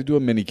invited to a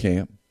mini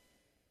camp.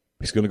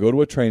 He's going to go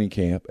to a training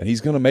camp, and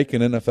he's going to make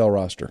an NFL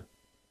roster.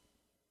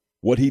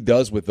 What he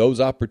does with those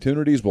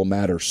opportunities will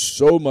matter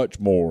so much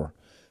more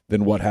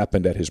than what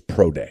happened at his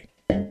pro day.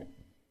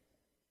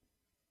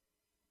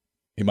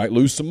 He might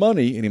lose some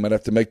money, and he might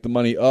have to make the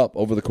money up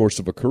over the course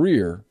of a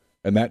career,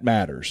 and that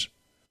matters.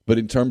 But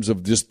in terms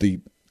of just the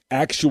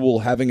actual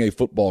having a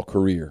football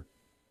career,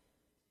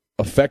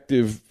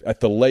 effective at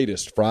the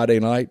latest Friday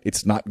night,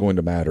 it's not going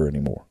to matter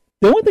anymore.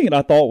 The only thing that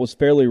I thought was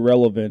fairly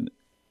relevant,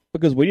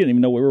 because we didn't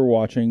even know what we were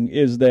watching,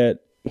 is that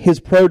his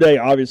pro day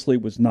obviously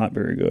was not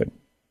very good.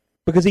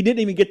 Because he didn't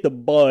even get the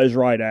buzz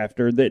right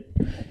after that.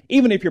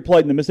 Even if you're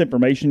playing the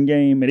misinformation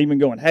game and even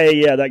going, hey,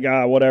 yeah, that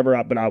guy,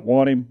 whatever, but I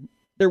want him.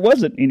 There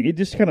wasn't any. It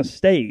just kind of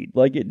stayed.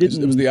 Like it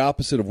didn't. It was the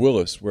opposite of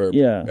Willis, where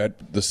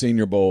at the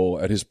Senior Bowl,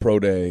 at his pro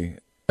day,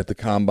 at the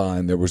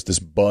Combine, there was this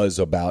buzz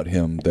about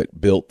him that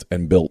built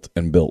and built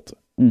and built.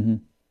 Mm-hmm.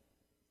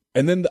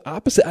 And then the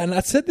opposite, and I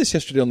said this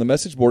yesterday on the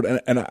message board,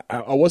 and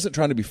I wasn't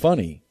trying to be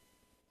funny.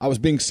 I was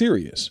being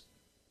serious.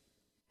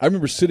 I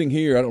remember sitting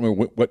here, I don't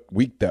remember what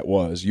week that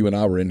was. You and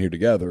I were in here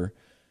together,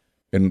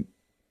 and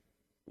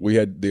we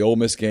had the Ole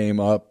Miss game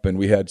up, and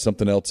we had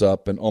something else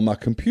up, and on my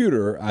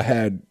computer, I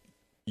had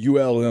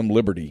ULM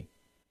Liberty.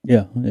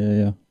 Yeah.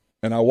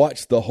 And I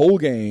watched the whole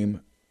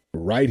game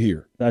right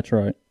here. That's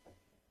right.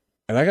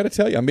 And I got to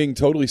tell you, I'm being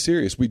totally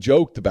serious. We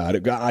joked about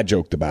it. I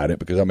joked about it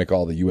because I make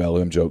all the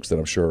ULM jokes that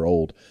I'm sure are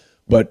old.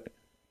 But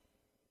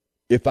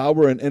if I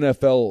were an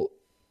NFL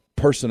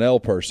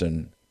personnel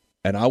person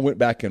and I went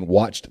back and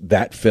watched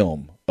that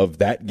film of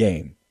that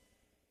game,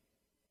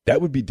 that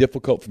would be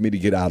difficult for me to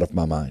get out of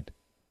my mind.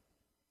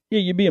 Yeah,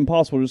 you'd be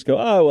impossible to just go,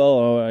 oh,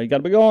 well, you got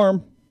a big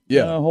arm.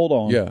 Yeah. Hold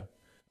on. Yeah.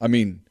 I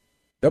mean,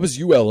 that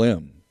was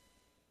ULM.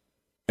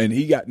 And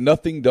he got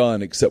nothing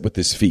done except with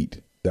his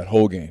feet that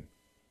whole game.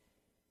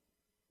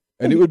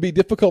 And it would be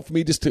difficult for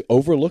me just to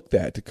overlook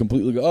that, to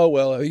completely go, oh,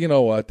 well, you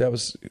know what, that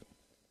was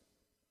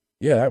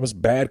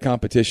bad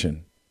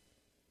competition.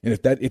 And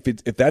if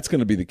that's going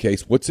to be the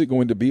case, what's it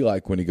going to be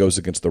like when he goes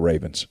against the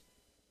Ravens?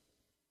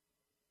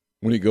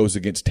 When he goes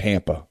against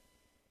Tampa?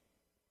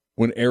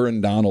 When Aaron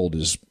Donald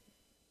is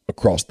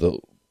across the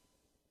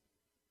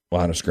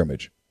line of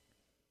scrimmage?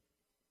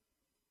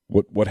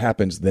 What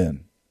happens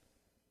then?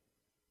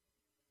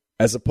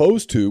 As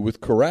opposed to with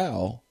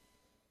Corral,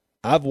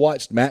 I've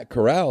watched Matt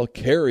Corral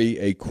carry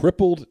a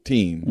crippled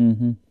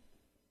team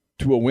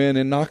to a win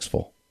in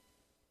Knoxville.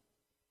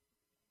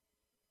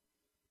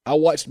 I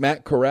watched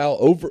Matt Corral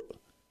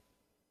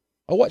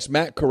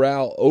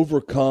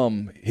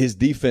overcome his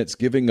defense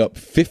giving up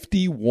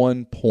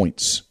 51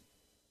 points.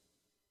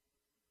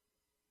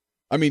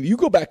 I mean, you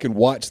go back and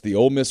watch the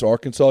Ole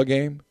Miss-Arkansas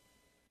game.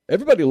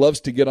 Everybody loves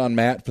to get on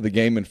Matt for the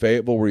game in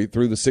Fayetteville where he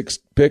threw the 6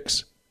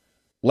 picks.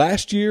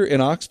 Last year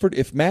in Oxford,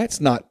 if Matt's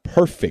not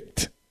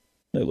perfect,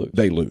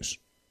 they lose.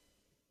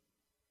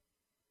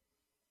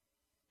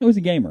 He's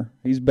a gamer.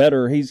 He's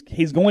better. He's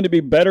going to be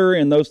better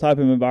in those type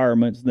of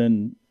environments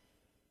than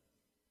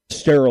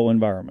sterile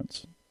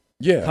environments.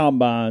 Yeah.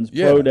 Combines,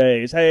 pro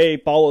days. Hey,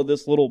 follow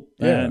this little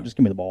just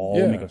give me the ball.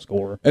 Let me go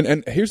score.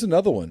 And here's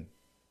another one.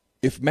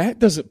 If Matt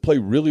doesn't play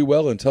really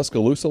well in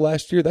Tuscaloosa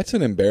last year, that's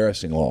an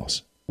embarrassing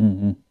loss.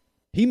 Mm-hmm.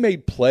 He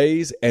made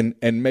plays and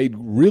made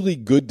really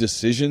good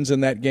decisions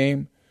in that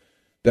game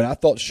that I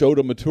thought showed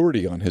a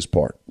maturity on his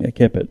part. Yeah,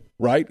 kept it.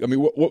 Right? I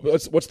mean,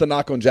 what's the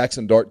knock on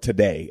Jackson Dart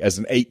today as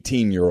an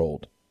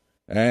 18-year-old?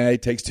 He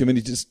takes too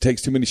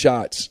many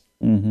shots.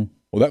 Mm-hmm.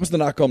 Well, that was the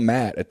knock on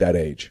Matt at that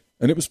age,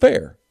 and it was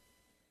fair.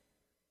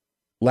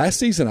 Last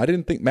season, I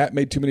didn't think Matt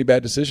made too many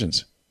bad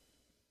decisions.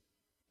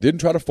 Didn't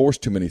try to force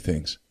too many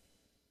things.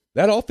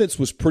 That offense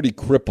was pretty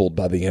crippled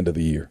by the end of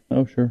the year.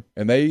 Oh, sure.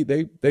 And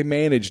they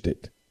managed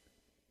it.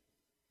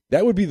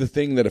 That would be the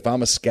thing that if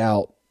I'm a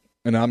scout,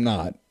 and I'm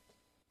not,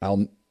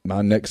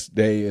 my next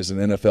day as an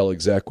NFL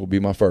exec will be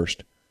my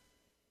first.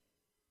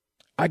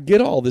 I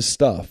get all this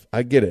stuff.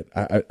 I get it.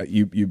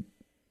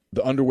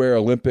 The underwear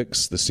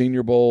Olympics, the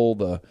Senior Bowl,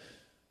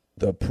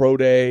 the pro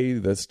day,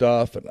 the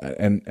stuff,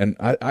 and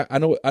I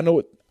know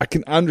it. I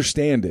can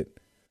understand it,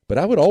 but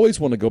I would always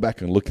want to go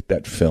back and look at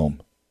that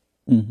film.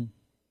 Mm-hmm.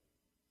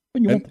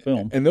 When you want the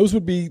film, and those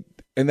would be,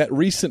 and that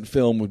recent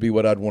film would be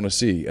what I'd want to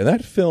see. And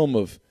that film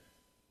of,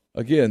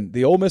 again,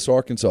 the Ole Miss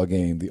Arkansas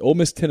game, the Ole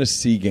Miss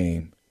Tennessee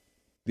game,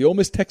 the Ole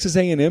Miss Texas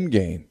A&M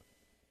game.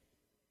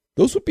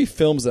 Those would be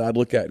films that I'd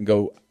look at and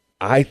go,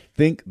 I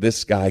think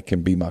this guy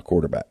can be my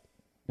quarterback.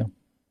 Yeah.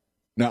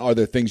 Now, are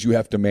there things you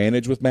have to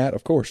manage with Matt?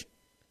 Of course.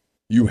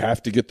 You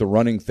have to get the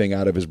running thing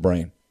out of his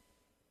brain.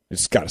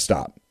 It's got to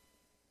stop.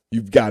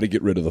 You've got to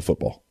get rid of the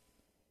football.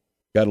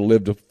 Got to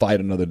live to fight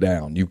another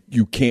down.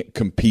 You can't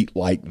compete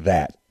like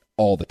that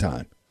all the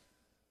time.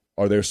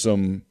 Are there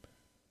some,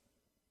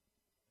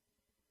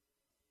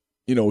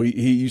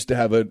 he used to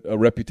have a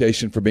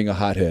reputation for being a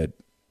hothead.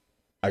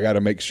 I got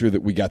to make sure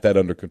that we got that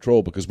under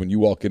control, because when you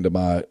walk into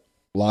my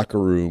locker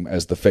room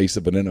as the face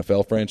of an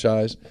NFL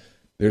franchise,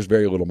 there's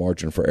very little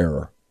margin for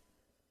error.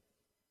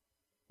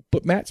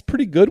 But Matt's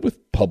pretty good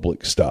with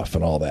public stuff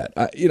and all that.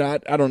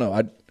 I don't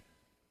know.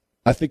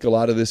 I think a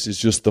lot of this is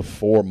just the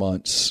 4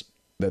 months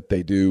that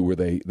they do, where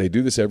they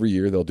do this every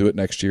year. They'll do it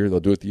next year. They'll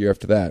do it the year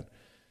after that.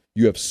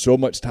 You have so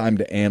much time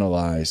to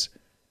analyze.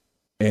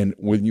 And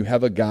when you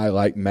have a guy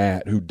like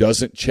Matt who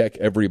doesn't check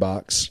every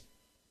box,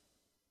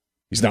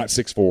 he's not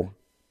 6'4".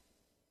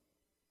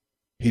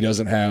 He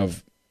doesn't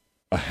have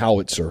a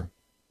howitzer.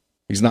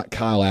 He's not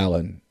Kyle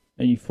Allen.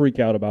 And you freak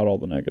out about all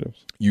the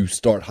negatives. You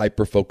start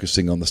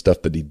hyper-focusing on the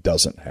stuff that he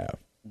doesn't have.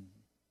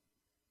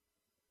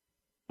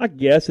 My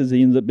guess is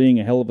he ends up being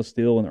a hell of a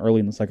steal early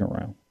in the second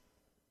round.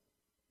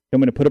 I'm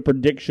going to put a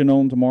prediction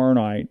on tomorrow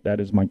night. That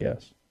is my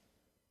guess.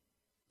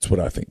 That's what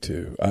I think,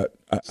 too.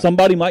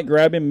 Somebody might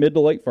grab him mid to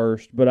late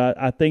first, but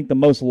I think the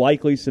most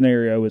likely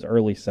scenario is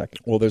early second.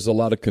 Well, there's a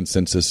lot of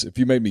consensus. If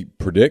you made me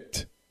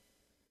predict,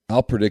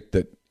 I'll predict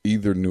that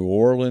either New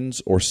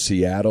Orleans or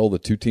Seattle, the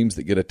two teams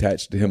that get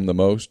attached to him the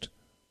most,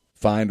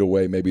 find a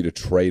way maybe to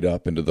trade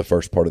up into the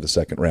first part of the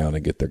second round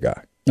and get their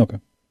guy. Okay.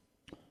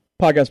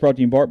 Podcast brought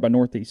to you in part by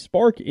Northeast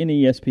Spark,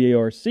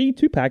 NESPARC,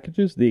 2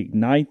 packages, the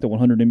Ignite, the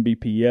 100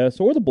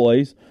 Mbps, or the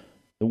Blaze,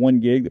 the 1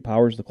 gig that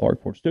powers the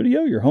Clark Ford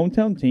Studio, your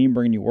hometown team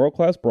bringing you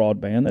world-class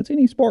broadband. That's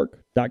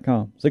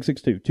nespark.com,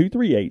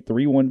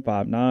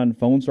 662-238-3159,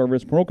 phone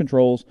service, parental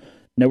controls,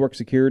 network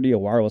security, a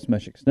wireless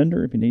mesh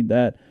extender if you need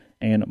that,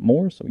 and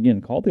more. So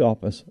again, call the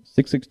office,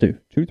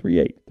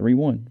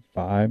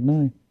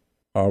 662-238-3159.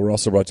 We're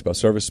also brought to you by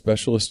Service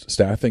Specialist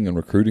Staffing and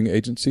Recruiting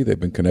Agency. They've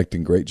been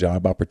connecting great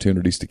job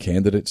opportunities to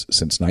candidates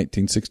since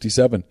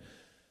 1967. If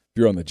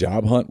you're on the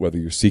job hunt, whether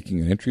you're seeking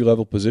an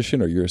entry-level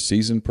position or you're a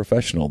seasoned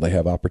professional, they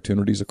have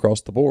opportunities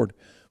across the board.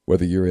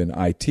 Whether you're in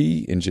IT,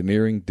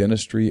 engineering,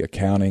 dentistry,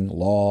 accounting,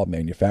 law,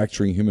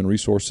 manufacturing, human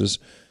resources,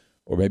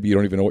 or maybe you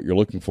don't even know what you're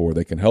looking for,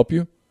 they can help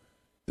you.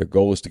 Their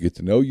goal is to get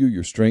to know you,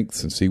 your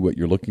strengths, and see what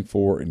you're looking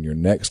for in your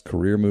next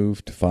career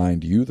move to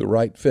find you the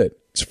right fit.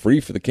 It's free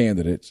for the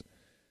candidates.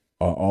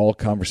 All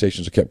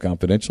conversations are kept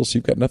confidential, so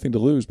you've got nothing to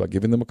lose by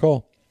giving them a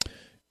call.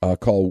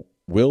 Call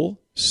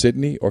Will,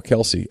 Sydney, or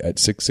Kelsey at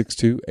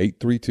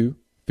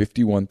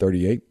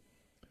 662-832-5138,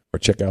 or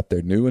check out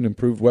their new and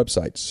improved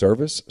website,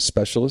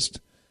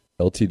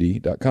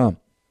 servicespecialistltd.com.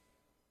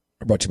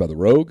 We're brought to you by The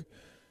Rogue.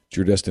 It's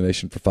your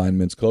destination for fine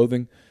men's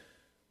clothing.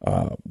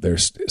 Their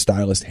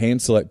stylist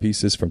hand-select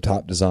pieces from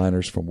top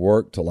designers, from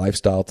work to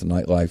lifestyle to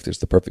nightlife. There's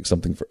the perfect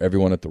something for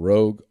everyone at The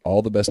Rogue.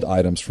 All the best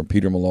items from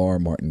Peter Millar,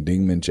 Martin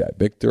Dingman, Chad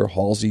Victor,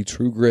 Halsey,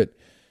 True Grit,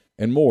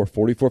 and more.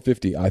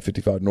 4450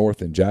 I-55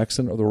 North in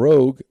Jackson, or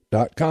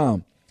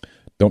therogue.com.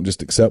 Don't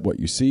just accept what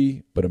you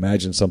see, but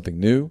imagine something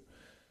new.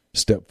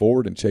 Step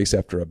forward and chase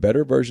after a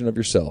better version of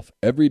yourself.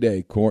 Every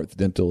day, Corinth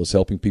Dental is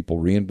helping people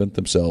reinvent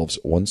themselves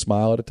one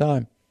smile at a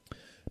time.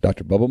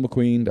 Dr. Bubba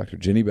McQueen, Dr.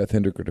 Jenny Beth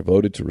Hendrick are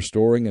devoted to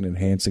restoring and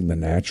enhancing the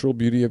natural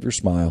beauty of your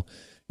smile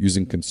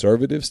using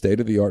conservative,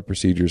 state-of-the-art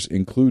procedures,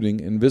 including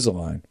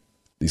Invisalign.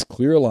 These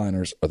clear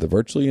aligners are the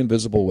virtually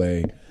invisible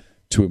way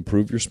to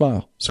improve your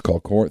smile. So call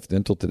Corinth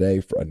Dental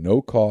today for a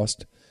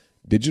no-cost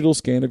digital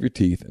scan of your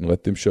teeth and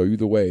let them show you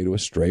the way to a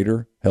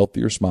straighter,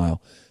 healthier smile.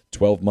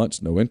 12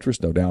 months, no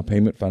interest, no down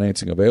payment,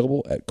 financing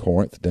available at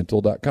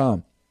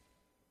corinthdental.com.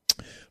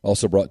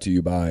 Also brought to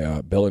you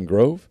by Bell &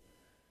 Grove.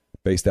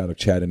 Based out of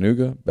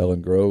Chattanooga, Bell &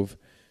 Grove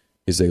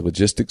is a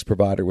logistics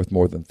provider with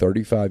more than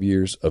 35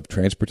 years of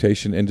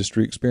transportation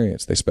industry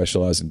experience. They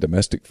specialize in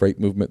domestic freight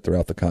movement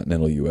throughout the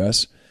continental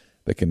U.S.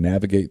 They can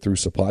navigate through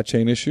supply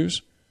chain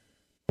issues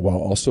while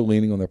also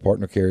leaning on their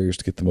partner carriers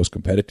to get the most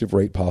competitive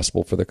rate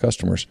possible for their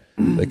customers.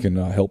 They can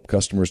help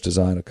customers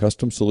design a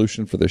custom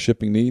solution for their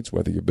shipping needs.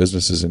 Whether your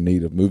business is in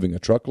need of moving a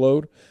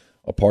truckload,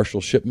 a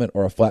partial shipment,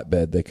 or a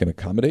flatbed, they can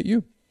accommodate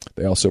you.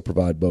 They also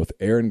provide both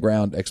air and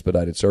ground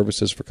expedited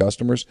services for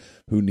customers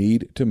who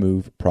need to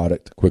move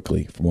product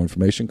quickly. For more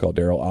information, call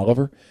Daryl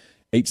Oliver,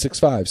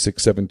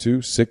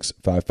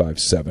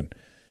 865-672-6557.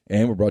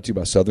 And we're brought to you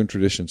by Southern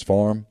Traditions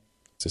Farm.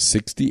 It's a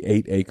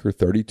 68-acre,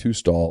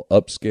 32-stall,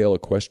 upscale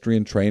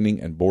equestrian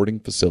training and boarding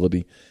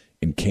facility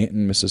in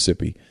Canton,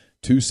 Mississippi.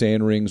 2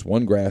 sand rings,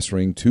 1 grass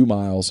ring, 2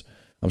 miles,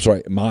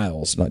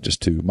 not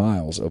just 2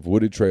 miles of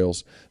wooded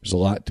trails. There's a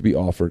lot to be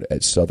offered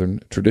at Southern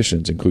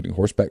Traditions, including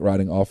horseback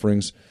riding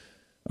offerings,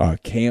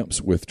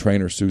 camps with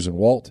trainer Susan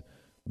Walt,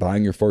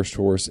 buying your first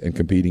horse, and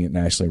competing at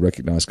nationally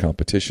recognized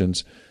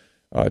competitions.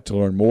 To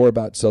learn more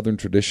about Southern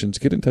traditions,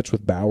 get in touch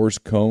with Bowers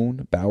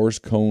Cone,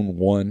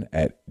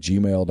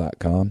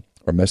 bowerscone1@gmail.com,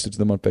 or message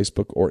them on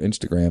Facebook or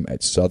Instagram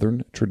at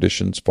Southern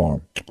Traditions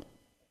Farm.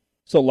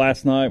 So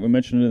last night, we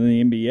mentioned it in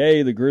the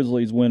NBA, the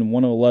Grizzlies win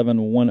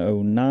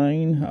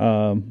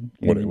 111-109.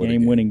 What a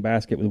game-winning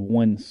basket with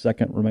 1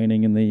 second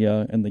remaining in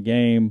the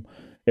game.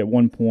 At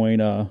one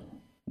point,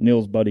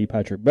 Neil's buddy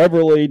Patrick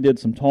Beverley did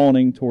some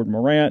taunting toward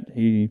Morant.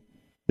 He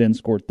then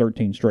scored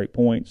 13 straight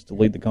points to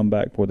lead the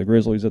comeback for the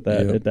Grizzlies at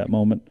that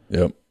moment.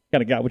 Yep.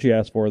 Kind of got what you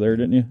asked for there,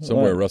 didn't you?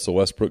 Somewhere Russell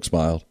Westbrook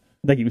smiled.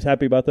 I think he was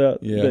happy about that.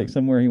 Yeah. I think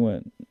somewhere he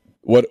went.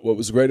 What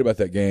was great about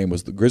that game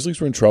was the Grizzlies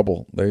were in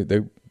trouble.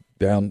 They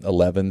down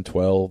 11,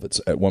 12.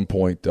 It's at one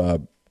point,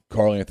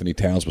 Karl Anthony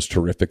Towns was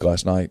terrific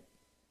last night.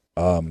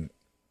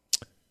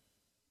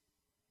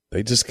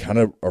 They just kind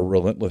of are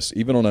relentless,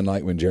 even on a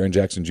night when Jaren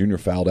Jackson Jr.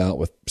 fouled out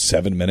with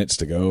 7 minutes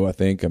to go, I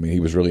think. I mean, he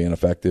was really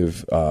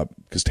ineffective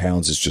because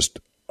Towns is just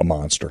a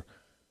monster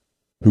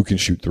who can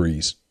shoot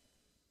threes.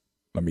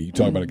 I mean, you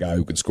talk about a guy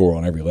who can score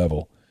on every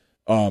level.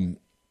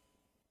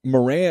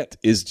 Morant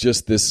is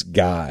just this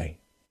guy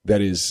that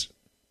he's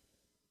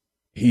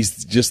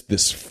just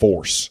this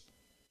force.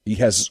 He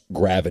has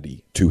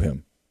gravity to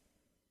him.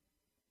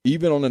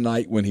 Even on a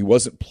night when he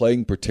wasn't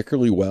playing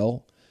particularly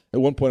well, at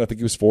one point I think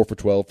he was 4 for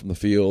 12 from the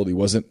field.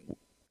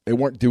 They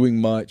weren't doing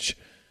much.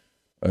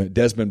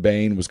 Desmond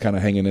Bane was kind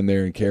of hanging in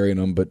there and carrying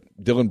them, but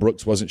Dylan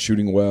Brooks wasn't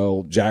shooting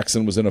well.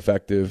 Jackson was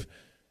ineffective.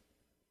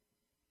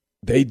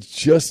 They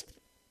just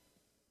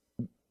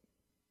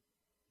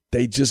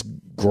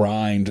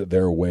grind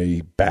their way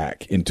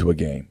back into a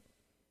game.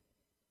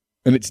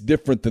 And it's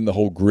different than the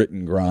whole grit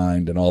and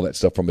grind and all that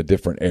stuff from a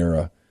different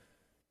era.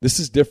 This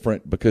is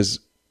different because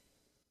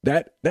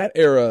that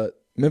era,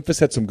 Memphis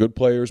had some good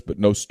players, but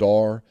no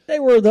star. They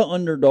were the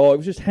underdog. It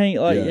was just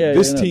hanging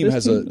This team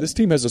has a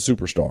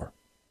superstar.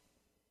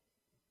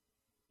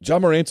 Ja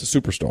Morant's a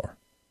superstar.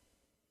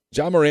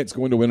 Ja Morant's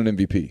going to win an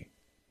MVP.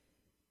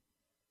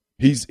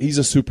 He's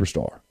a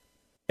superstar.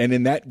 And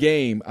in that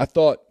game, I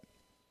thought,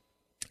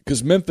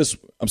 because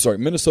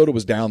Minnesota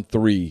was down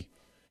 3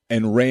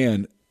 and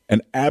ran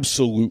an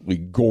absolutely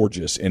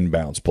gorgeous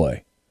inbounds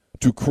play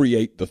to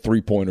create the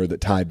three-pointer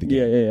that tied the game.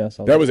 Yeah.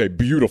 That was a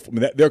beautiful.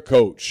 Their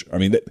coach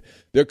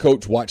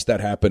watched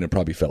that happen and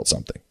probably felt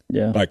something.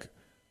 Yeah. Like,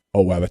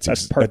 oh wow,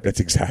 that's perfect.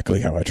 That's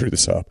exactly how I drew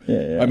this up.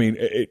 Yeah. I mean,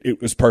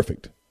 it was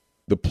perfect.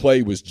 The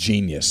play was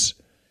genius,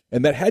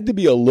 and that had to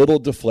be a little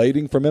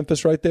deflating for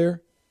Memphis right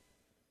there.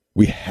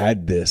 We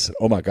had this.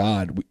 Oh my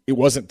God, it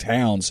wasn't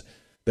Towns.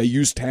 They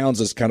used Towns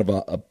as kind of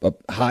a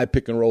high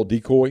pick and roll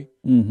decoy,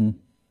 and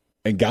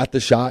got the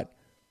shot.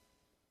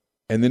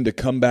 And then to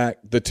come back,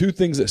 the two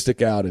things that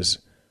stick out is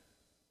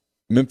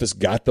Memphis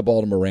got the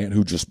ball to Morant,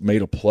 who just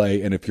made a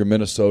play. And if you're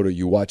Minnesota,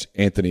 you watch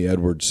Anthony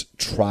Edwards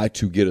try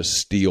to get a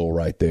steal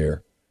right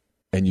there,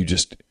 and you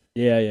just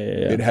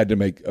It had to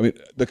make. I mean,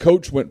 the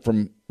coach went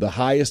from the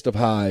highest of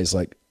highs,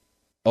 like,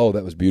 oh,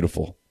 that was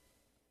beautiful,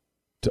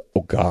 to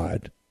oh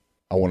God,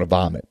 I want to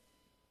vomit.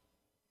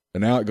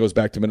 And now it goes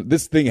back to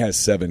this thing has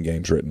 7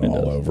 games written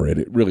all over it.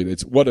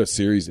 It's what a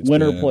series it's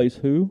Winner been. plays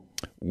who?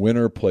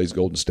 Winner plays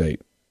Golden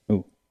State.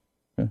 Oh,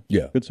 okay.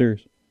 Yeah, good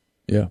series.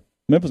 Yeah,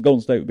 Memphis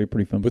Golden State would be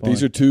pretty fun. But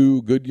these are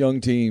two good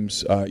young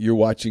teams. You're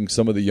watching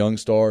some of the young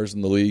stars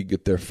in the league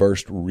get their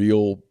first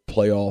real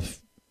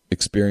playoff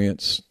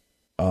experience.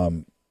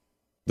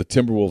 The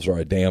Timberwolves are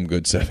a damn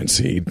good 7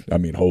 seed. I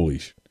mean,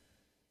 holy.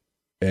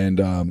 And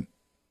the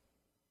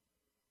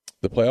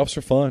playoffs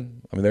are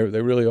fun. I mean,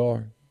 they really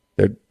are.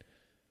 They're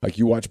like,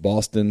 you watch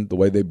Boston, the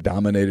way they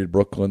dominated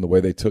Brooklyn, the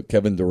way they took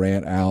Kevin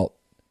Durant out,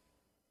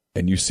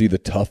 and you see the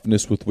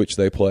toughness with which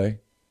they play.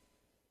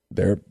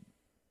 They're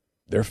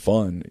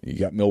fun. You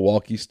got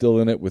Milwaukee still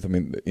in it with,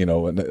 and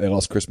they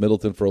lost Chris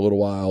Middleton for a little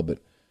while, but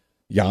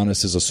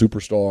Giannis is a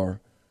superstar.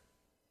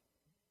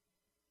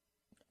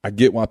 I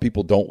get why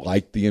people don't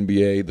like the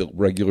NBA. The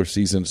regular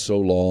season is so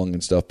long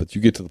and stuff, but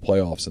you get to the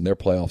playoffs, and their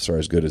playoffs are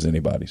as good as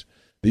anybody's.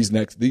 These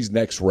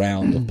next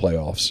round of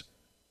playoffs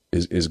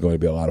is going to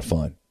be a lot of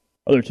fun.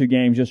 Other 2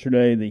 games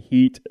yesterday, the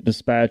Heat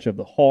dispatch of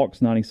the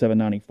Hawks,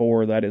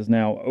 97-94. That is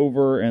now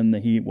over, and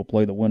the Heat will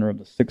play the winner of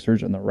the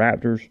Sixers and the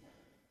Raptors.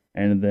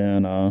 And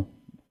then,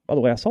 by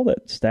the way, I saw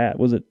that stat.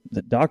 Was it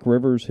Doc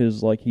Rivers?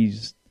 I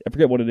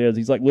forget what it is.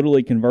 He's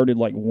literally converted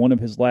one of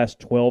his last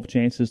 12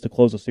 chances to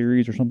close a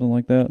series or something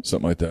like that.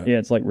 Something like that. Yeah,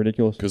 it's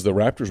ridiculous. Because the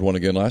Raptors won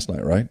again last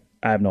night, right?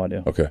 I have no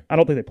idea. Okay. I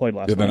don't think they played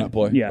last night. Did they not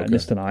play? Yeah, okay.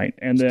 Just tonight.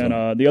 And then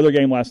the other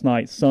game last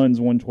night, Suns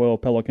 112,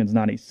 Pelicans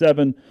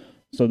 97.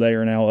 So they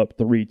are now up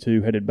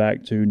 3-2, headed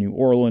back to New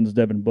Orleans.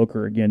 Devin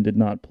Booker, again, did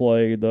not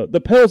play. The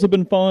Pels have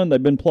been fun.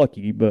 They've been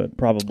plucky, but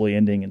probably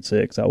ending in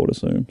 6, I would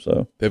assume.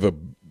 So they have a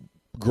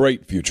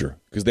great future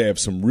because they have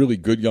some really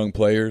good young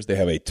players. They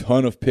have a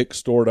ton of picks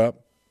stored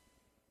up.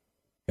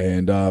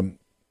 And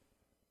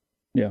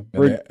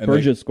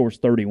Bridges scores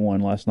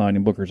 31 last night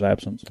in Booker's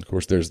absence. Of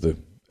course, there's the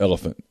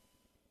elephant.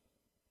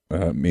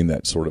 I mean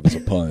that sort of as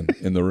a pun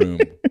in the room.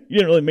 You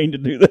didn't really mean to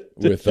do that.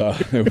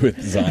 with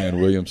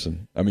Zion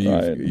Williamson. I mean,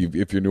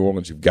 if you're New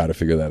Orleans, you've got to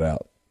figure that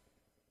out.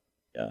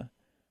 Yeah.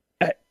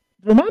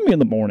 remind me in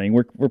the morning.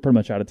 We're pretty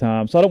much out of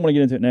time, so I don't want to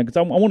get into it now because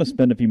I want to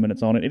spend a few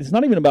minutes on it. It's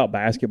not even about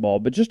basketball,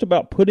 but just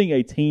about putting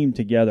a team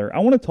together. I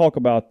want to talk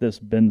about this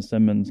Ben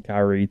Simmons,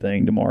 Kyrie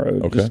thing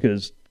tomorrow, just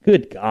because,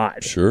 good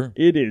God. Sure.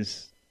 It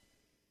is.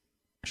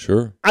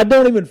 Sure. I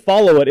don't even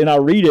follow it, and I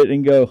read it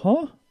and go,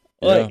 huh?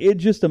 Yeah. It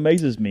just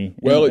amazes me.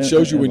 Well, it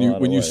shows you when you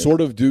ways.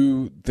 sort of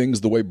do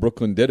things the way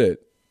Brooklyn did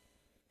it,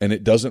 and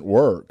it doesn't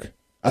work.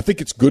 I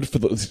think it's good for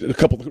a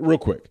couple of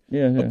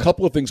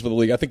things for the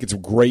league. I think it's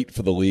great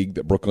for the league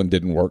that Brooklyn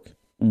didn't work.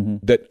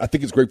 Mm-hmm. That I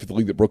think it's great for the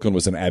league that Brooklyn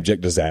was an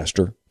abject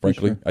disaster.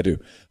 Frankly, I do. I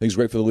think it's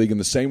great for the league in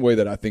the same way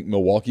that I think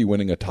Milwaukee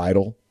winning a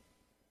title.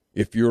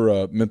 If you're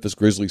a Memphis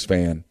Grizzlies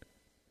fan,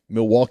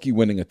 Milwaukee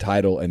winning a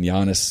title and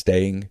Giannis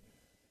staying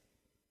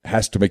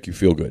has to make you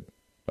feel good.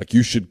 Like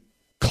you should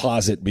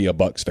closet be a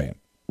Bucks fan.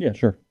 Yeah,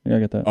 sure. Yeah, I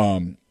get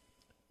that.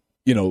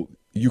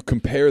 You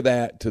compare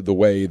that to the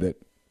way that.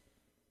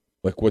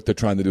 Like what they're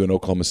trying to do in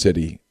Oklahoma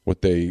City,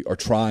 what they are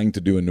trying to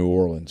do in New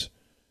Orleans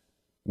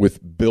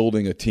with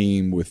building a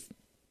team with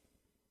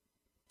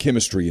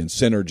chemistry and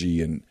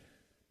synergy and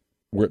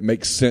where it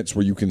makes sense,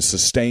 where you can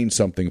sustain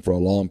something for a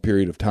long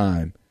period of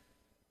time.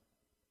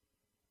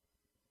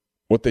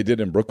 What they did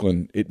in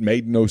Brooklyn, it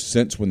made no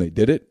sense when they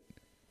did it.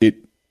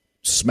 It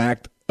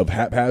smacked of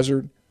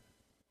haphazard,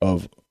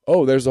 of,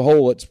 oh, there's a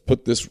hole, let's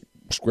put this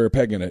square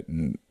peg in it.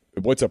 And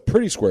it's a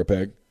pretty square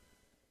peg,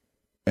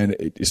 and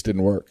it just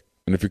didn't work.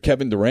 And if you're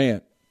Kevin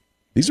Durant,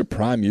 these are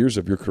prime years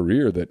of your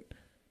career that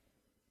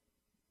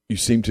you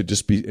seem to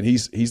just be – and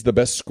he's the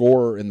best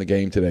scorer in the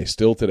game today,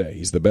 still today.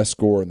 He's the best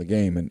scorer in the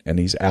game, and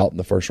he's out in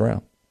the first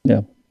round.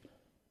 Yeah.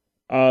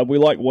 We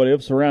like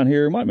what-ifs around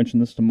here. We might mention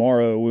this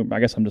tomorrow.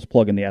 I guess I'm just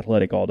plugging The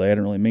Athletic all day. I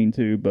didn't really mean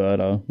to, but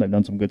they've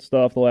done some good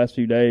stuff the last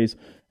few days.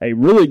 A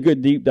really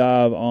good deep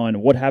dive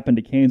on what happened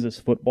to Kansas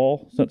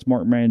football since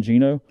Mark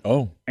Mangino.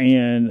 Oh.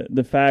 And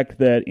the fact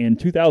that in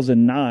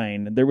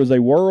 2009, there was a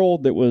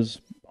world that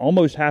was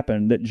almost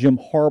happened that Jim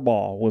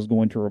Harbaugh was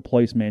going to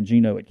replace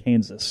Mangino at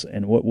Kansas,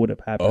 and what would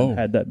have happened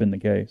had that been the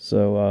case.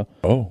 So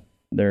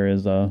there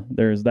is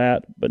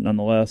that, but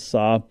nonetheless,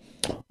 all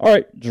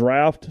right,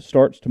 draft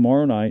starts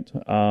tomorrow night.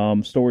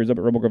 Stories up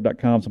at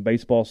rebelgrove.com, some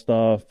baseball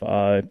stuff.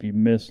 If you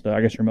missed,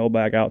 I guess your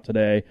mailbag out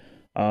today.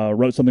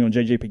 Wrote something on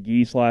J.J.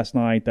 Pegues last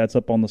night. That's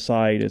up on the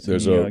site.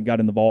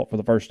 Got in the vault for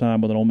the first time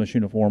with an Ole Miss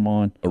uniform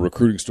on. A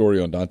recruiting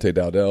story on Dante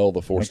Dowdell,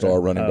 the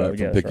four-star running back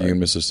from Picayune,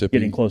 Mississippi.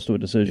 Getting close to a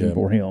decision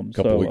for him. A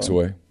couple weeks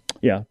away.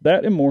 Yeah,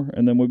 that and more.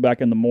 And then we'll be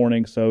back in the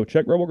morning. So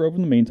check Rebel Grove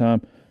in the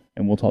meantime,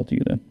 and we'll talk to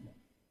you then.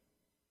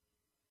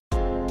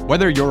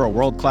 Whether you're a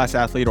world-class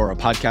athlete or a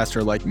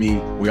podcaster like me,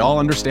 we all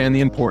understand the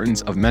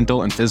importance of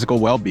mental and physical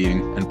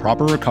well-being and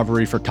proper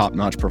recovery for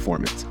top-notch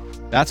performance.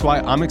 That's why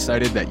I'm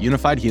excited that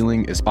Unified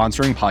Healing is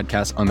sponsoring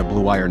podcasts on the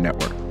Blue Wire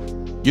Network.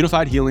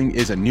 Unified Healing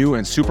is a new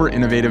and super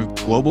innovative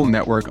global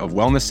network of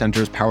wellness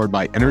centers powered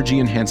by Energy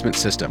Enhancement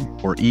System,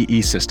 or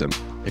EE System.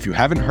 If you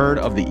haven't heard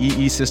of the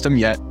EE System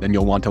yet, then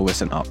you'll want to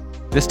listen up.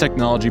 This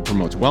technology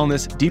promotes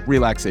wellness, deep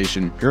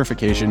relaxation,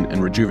 purification,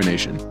 and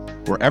rejuvenation.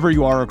 Wherever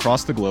you are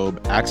across the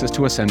globe, access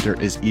to a center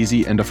is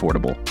easy and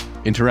affordable.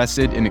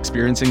 Interested in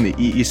experiencing the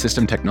EE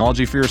System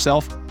technology for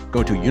yourself?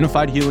 Go to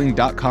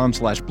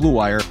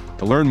unifiedhealing.com/bluewire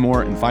to learn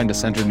more and find a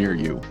center near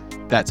you.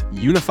 That's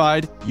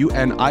unified,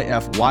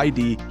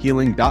 UNIFYD,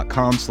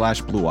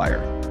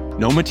 healing.com/bluewire.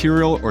 No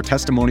material or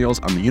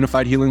testimonials on the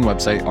Unified Healing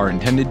website are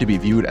intended to be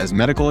viewed as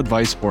medical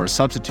advice or a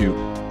substitute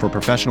for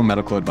professional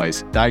medical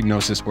advice,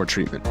 diagnosis, or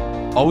treatment.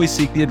 Always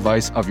seek the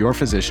advice of your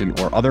physician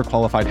or other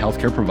qualified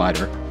healthcare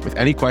provider with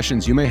any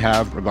questions you may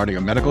have regarding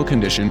a medical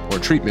condition or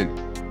treatment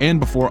and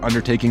before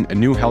undertaking a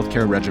new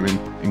healthcare regimen,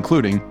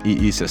 including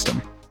EE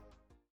System.